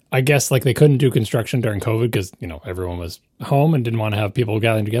I guess like they couldn't do construction during COVID because everyone was home and didn't want to have people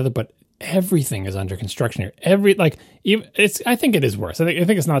gathering together. But everything is under construction here. I think it is worse. I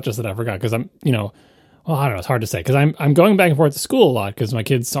think it's not just that I forgot, because well, I don't know. It's hard to say because I'm going back and forth to school a lot because my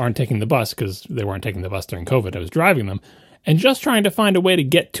kids aren't taking the bus because they weren't taking the bus during COVID. I was driving them. And just trying to find a way to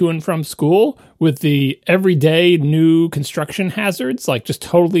get to and from school with the everyday new construction hazards, like just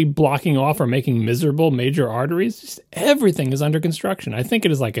totally blocking off or making miserable major arteries. Just everything is under construction. I think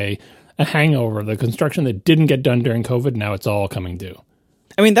it is like a hangover of the construction that didn't get done during COVID. Now it's all coming due.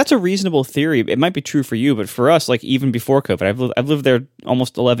 I mean, that's a reasonable theory. It might be true for you, but for us, like even before COVID, I've lived there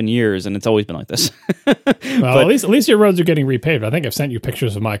almost 11 years, and it's always been like this. Well, at least your roads are getting repaved. I think I've sent you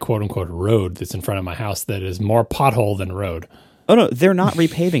pictures of my quote unquote road that's in front of my house that is more pothole than road. Oh no, they're not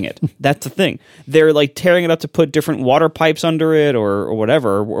repaving it. That's the thing. They're like tearing it up to put different water pipes under it, or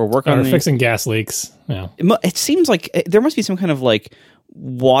whatever, or work on fixing gas leaks. Yeah, it seems like there must be some kind of like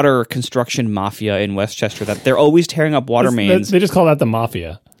water construction mafia in Westchester that they're always tearing up water mains. They just call that the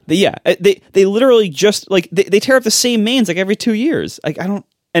mafia. They literally just like they tear up the same mains like every 2 years. Like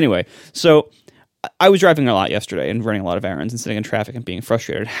anyway. So I was driving a lot yesterday and running a lot of errands and sitting in traffic and being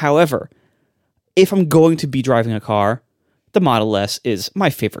frustrated. However, if I'm going to be driving a car, the Model S is my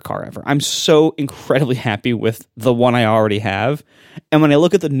favorite car ever. I'm so incredibly happy with the one I already have, and when I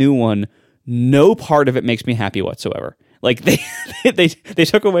look at the new one, no part of it makes me happy whatsoever. Like they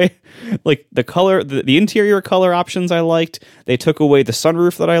took away like the color, the interior color options I liked. They took away the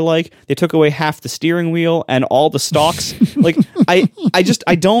sunroof that I like. They took away half the steering wheel and all the stalks. Like I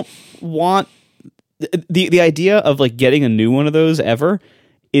don't want the idea of like getting a new one of those ever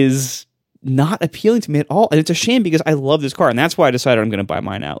is not appealing to me at all. And it's a shame because I love this car, and that's why I decided I'm going to buy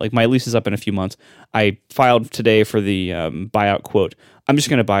mine out. Like my lease is up in a few months. I filed today for the buyout quote. I'm just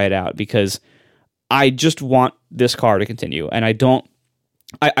going to buy it out because I just want this car to continue, and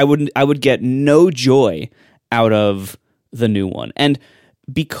I would get no joy out of the new one. And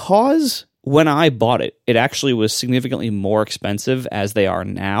because when I bought it, it actually was significantly more expensive as they are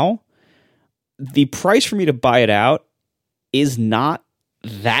now, the price for me to buy it out is not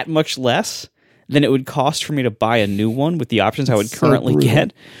that much less than it would cost for me to buy a new one with the options I would currently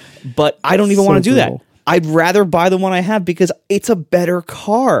get. But I don't even want to do that. I'd rather buy the one I have because it's a better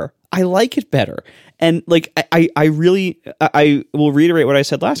car. I like it better. And like I will reiterate what I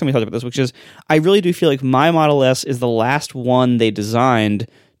said last time we talked about this, which is I really do feel like my Model S is the last one they designed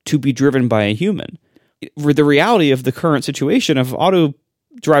to be driven by a human. The reality of the current situation of auto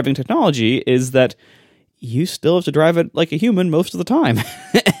driving technology is that you still have to drive it like a human most of the time.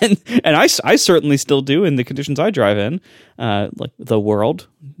 and I certainly still do in the conditions I drive in, like the world,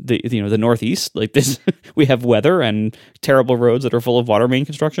 the Northeast, like this, we have weather and terrible roads that are full of water main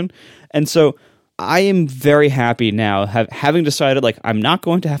construction. And so I am very happy now having decided like I'm not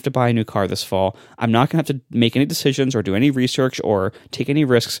going to have to buy a new car this fall. I'm not going to have to make any decisions or do any research or take any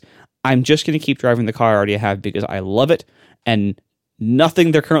risks. I'm just going to keep driving the car I already have because I love it, and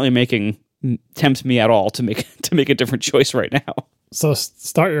nothing they're currently making tempts me at all to make a different choice right now. So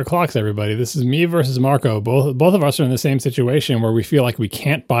start your clocks, everybody. This is me versus Marco. Both of us are in the same situation where we feel like we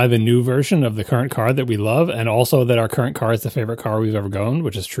can't buy the new version of the current car that we love, and also that our current car is the favorite car we've ever owned,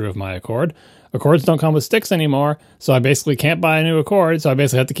 which is true of my Accord. Accords don't come with sticks anymore, so I basically can't buy a new Accord, so I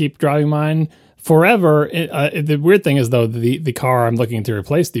basically have to keep driving mine forever. The weird thing is, though, the car I'm looking to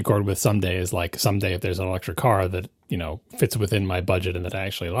replace the Accord with someday is like someday if there's an electric car that fits within my budget and that I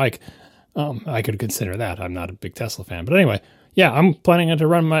actually like, I could consider that. I'm not a big Tesla fan, but anyway, yeah, I'm planning to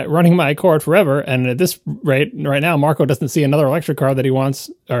running my Accord forever. And at this rate, right now, Marco doesn't see another electric car that he wants,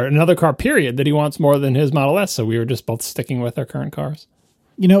 or another car period that he wants more than his Model S. So we were just both sticking with our current cars.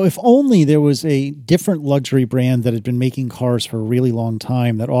 If only there was a different luxury brand that had been making cars for a really long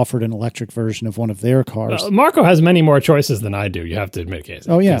time that offered an electric version of one of their cars. Marco has many more choices than I do, you have to admit, Casey.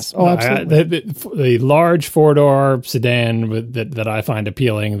 Oh, yes. Oh, absolutely. The large four-door sedan that I find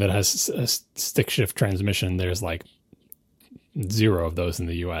appealing that has a stick-shift transmission, there's like zero of those in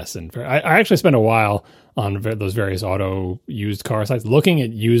the U.S. And I actually spent a while on those various auto used car sites looking at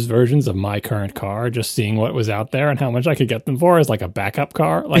used versions of my current car, just seeing what was out there and how much I could get them for as like a backup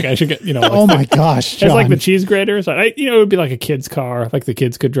car. Like I should get, like oh my gosh, John. It's like the cheese graters. It would be like a kid's car, like the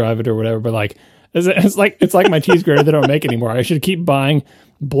kids could drive it or whatever. But like it's like my cheese grater they don't make anymore. I should keep buying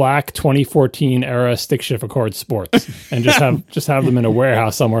black 2014 era stick shift Accord Sports and just have them in a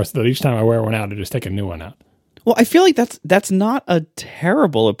warehouse somewhere so that each time I wear one out, I just take a new one out. Well, I feel like that's not a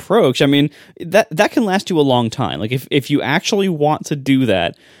terrible approach. I mean, that can last you a long time. Like if you actually want to do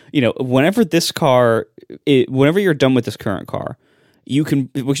that, whenever you're done with this current car, you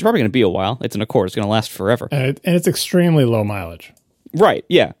can, which is probably going to be a while. It's an Accord. It's going to last forever. And it's extremely low mileage. Right.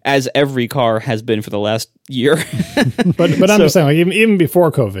 Yeah. As every car has been for the last year. but I'm just saying, like even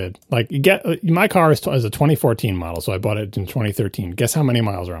before COVID, like my car is a 2014 model, so I bought it in 2013. Guess how many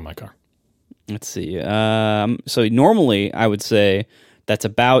miles are on my car? Let's see. So normally I would say that's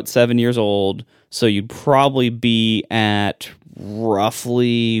about 7 years old. So you'd probably be at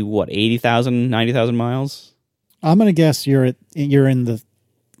roughly 80,000, 90,000 miles. I'm going to guess you're in the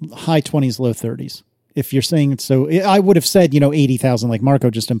high 20s, low 30s. If you're saying so, I would have said 80,000 like Marco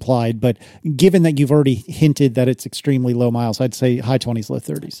just implied. But given that you've already hinted that it's extremely low miles, I'd say high 20s, low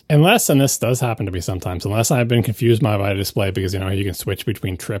 30s. Unless, and this does happen to be sometimes, unless I've been confused by my display because you can switch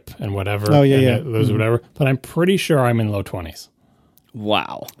between trip and whatever. Oh yeah. Those whatever. But I'm pretty sure I'm in low 20s.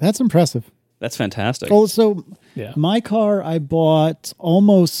 Wow, that's impressive. That's fantastic. Well, so yeah. My car I bought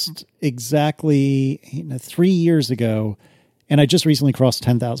almost exactly 3 years ago, and I just recently crossed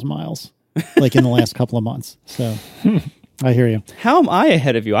 10,000 miles, like in the last couple of months. So I hear you. How am I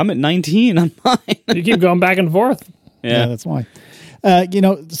ahead of you? I'm at 19 on mine. You keep going back and forth. Yeah, that's why.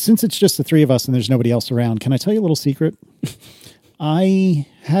 Since it's just the three of us and there's nobody else around, can I tell you a little secret? I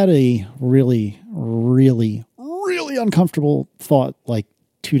had a really, really, really uncomfortable thought like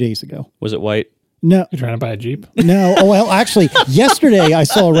 2 days ago. Was it white? No. You're trying to buy a Jeep? No. Oh, well, actually, yesterday I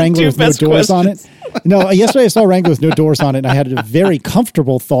saw a Wrangler with no doors on it. No, yesterday I saw a Wrangler with no doors on it, and I had a very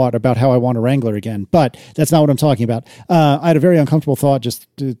comfortable thought about how I want a Wrangler again. But that's not what I'm talking about. I had a very uncomfortable thought just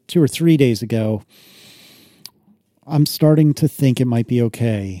 2 or 3 days ago. I'm starting to think it might be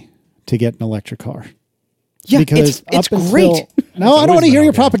okay to get an electric car. Yeah, because it's great. No, I don't want to hear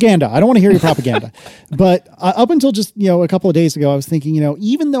your propaganda. I don't want to hear your propaganda. But up until just a couple of days ago, I was thinking,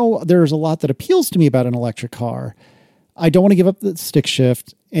 even though there's a lot that appeals to me about an electric car, I don't want to give up the stick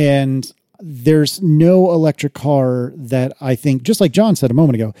shift. And there's no electric car that I think, just like John said a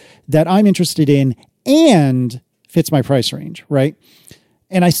moment ago, that I'm interested in and fits my price range, right?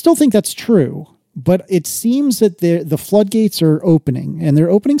 And I still think that's true. But it seems that the floodgates are opening, and they're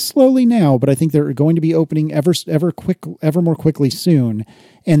opening slowly now, but I think they're going to be opening ever more quickly soon.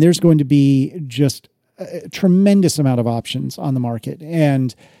 And there's going to be just a tremendous amount of options on the market.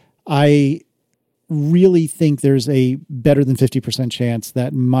 And I really think there's a better than 50% chance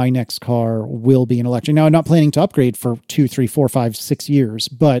that my next car will be an electric. Now, I'm not planning to upgrade for 2, 3, 4, 5, 6 years,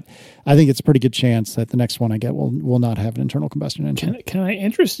 but I think it's a pretty good chance that the next one I get will not have an internal combustion engine. Can I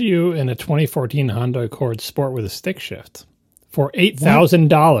interest you in a 2014 Honda Accord Sport with a stick shift for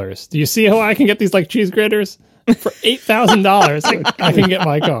 $8,000? Do you see how I can get these like cheese graters? For $8,000, I can get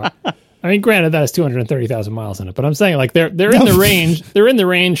my car. I mean, granted, that has 230,000 miles in it, but I'm saying like they're in the range. They're in the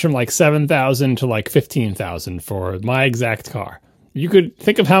range from like 7,000 to like 15,000 for my exact car. You could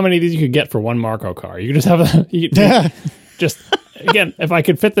think of how many of these you could get for one Marco car. You could just have just again, if I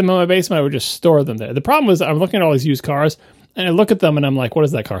could fit them in my basement, I would just store them there. The problem was I'm looking at all these used cars, and I look at them and I'm like, what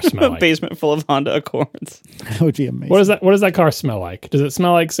does that car smell like? A basement full of Honda Accords. That would be amazing. What does that car smell like? Does it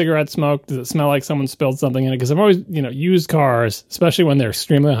smell like cigarette smoke? Does it smell like someone spilled something in it? Because I'm always, used cars, especially when they're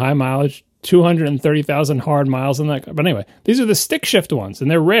extremely high mileage, 230,000 hard miles in that. But anyway, these are the stick shift ones, and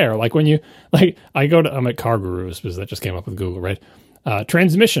they're rare. Like when I'm at Car Gurus because that just came up with Google, right?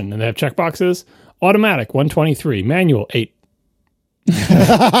 Transmission, and they have check boxes. Automatic, 123. Manual, 8.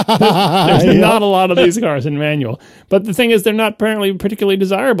 There's not a lot of these cars in manual, but the thing is they're not apparently particularly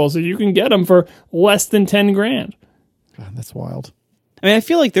desirable, so you can get them for less than 10 grand. God, that's wild. I mean, I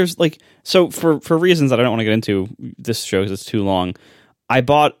feel like there's for reasons that I don't want to get into this show because it's too long, I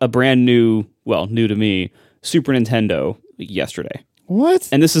bought a brand new to me Super Nintendo yesterday. What?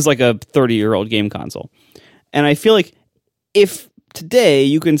 And this is like a 30-year-old game console, and I feel like if today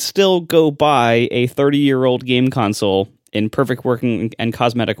you can still go buy a 30-year-old game console in perfect working and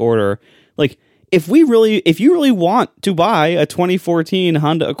cosmetic order, like if you really want to buy a 2014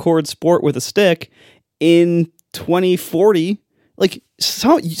 Honda Accord Sport with a stick in 2040, like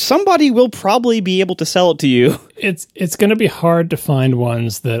somebody will probably be able to sell it to you. It's going to be hard to find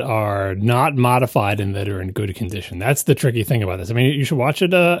ones that are not modified and that are in good condition. That's the tricky thing about this. I mean, you should watch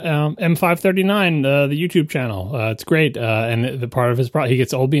it. M539, the YouTube channel. It's great. And the part of his he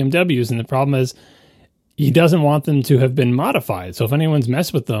gets old BMWs, and the problem is, he doesn't want them to have been modified. So if anyone's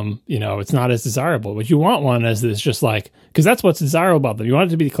messed with them, it's not as desirable. But you want one as this just like, because that's what's desirable about them. You want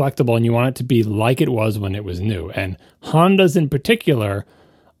it to be collectible, and you want it to be like it was when it was new. And Hondas in particular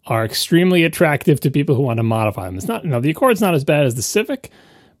are extremely attractive to people who want to modify them. It's not, the Accord's not as bad as the Civic,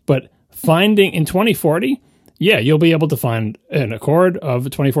 but finding in 2040, yeah, you'll be able to find an Accord of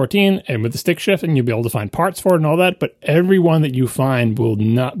 2014 and with the stick shift, and you'll be able to find parts for it and all that. But every one that you find will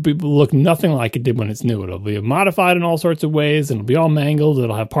look nothing like it did when it's new. It'll be modified in all sorts of ways, and it'll be all mangled.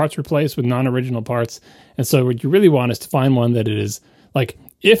 It'll have parts replaced with non-original parts. And so what you really want is to find one that it is like,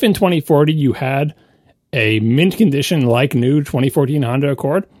 if in 2040 you had a mint condition like new 2014 Honda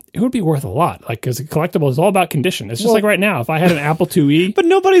Accord, it would be worth a lot. Like, because a collectible is all about condition. It's just like right now, if I had an Apple IIe. But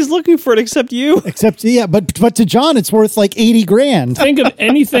nobody's looking for it except you. Except, yeah, but to John, it's worth like 80 grand. Think of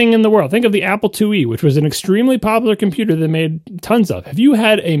anything in the world. Think of the Apple IIe, which was an extremely popular computer that made tons of. If you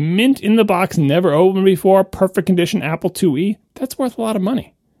had a mint in the box, never opened before, perfect condition Apple IIe, that's worth a lot of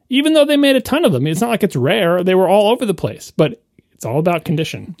money. Even though they made a ton of them. It's not like it's rare. They were all over the place. But it's all about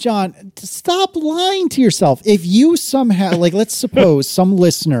condition. John, stop lying to yourself. If you somehow, like, let's suppose some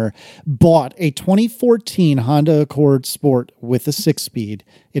listener bought a 2014 Honda Accord Sport with a 6-speed.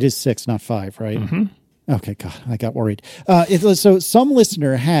 It is 6, not 5, right? Mm-hmm. Okay, God, I got worried. So some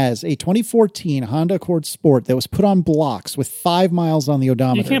listener has a 2014 Honda Accord Sport that was put on blocks with 5 miles on the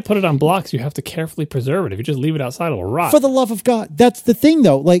odometer. You can't put it on blocks. You have to carefully preserve it. If you just leave it outside, it'll rot. For the love of God. That's the thing,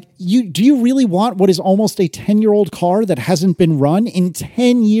 though. Like, do you really want what is almost a 10-year-old car that hasn't been run in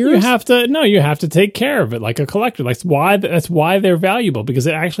 10 years? You have to take care of it like a collector. That's why they're valuable, because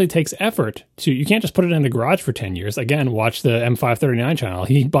it actually takes effort you can't just put it in the garage for 10 years. Again, watch the M539 channel.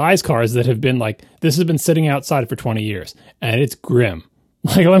 He buys cars that have been like, this has been sitting outside for 20 years, and it's grim.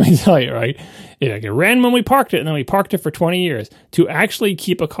 Like, let me tell you, right? It ran when we parked it, and then we parked it for 20 years. To actually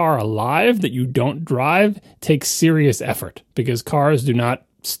keep a car alive that you don't drive takes serious effort, because cars do not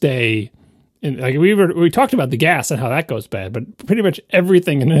stay in, like we talked about the gas and how that goes bad, but pretty much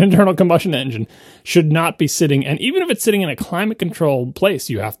everything in an internal combustion engine should not be sitting, and even if it's sitting in a climate controlled place,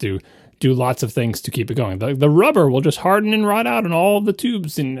 you have to do lots of things to keep it going. The rubber will just harden and rot out in all of the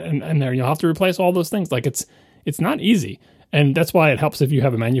tubes and there. You'll have to replace all those things. Like, it's not easy. And that's why it helps if you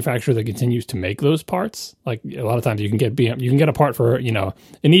have a manufacturer that continues to make those parts. Like, a lot of times you can get a part for, an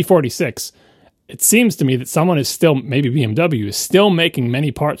E46. It seems to me that someone is still, maybe BMW is still making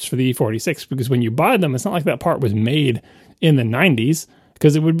many parts for the E46, because when you buy them, it's not like that part was made in the 90s.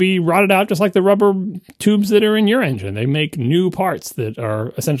 Because it would be rotted out just like the rubber tubes that are in your engine. They make new parts that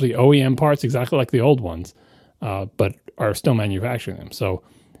are essentially OEM parts, exactly like the old ones, but are still manufacturing them. So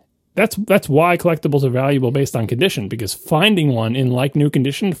that's why collectibles are valuable based on condition, because finding one in like new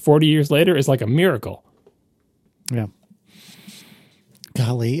condition 40 years later is like a miracle. Yeah.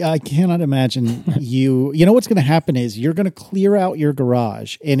 Golly, I cannot imagine you know what's going to happen is you're going to clear out your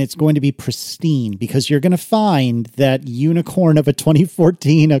garage and it's going to be pristine, because you're going to find that unicorn of a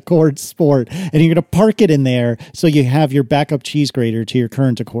 2014 Accord Sport and you're going to park it in there so you have your backup cheese grater to your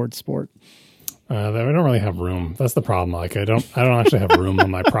current Accord Sport. We don't really have room. That's the problem. Like, I don't actually have room on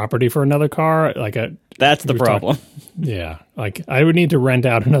my property for another car. Like, that's the problem. Yeah, like I would need to rent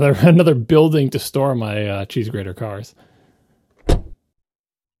out another building to store my cheese grater cars.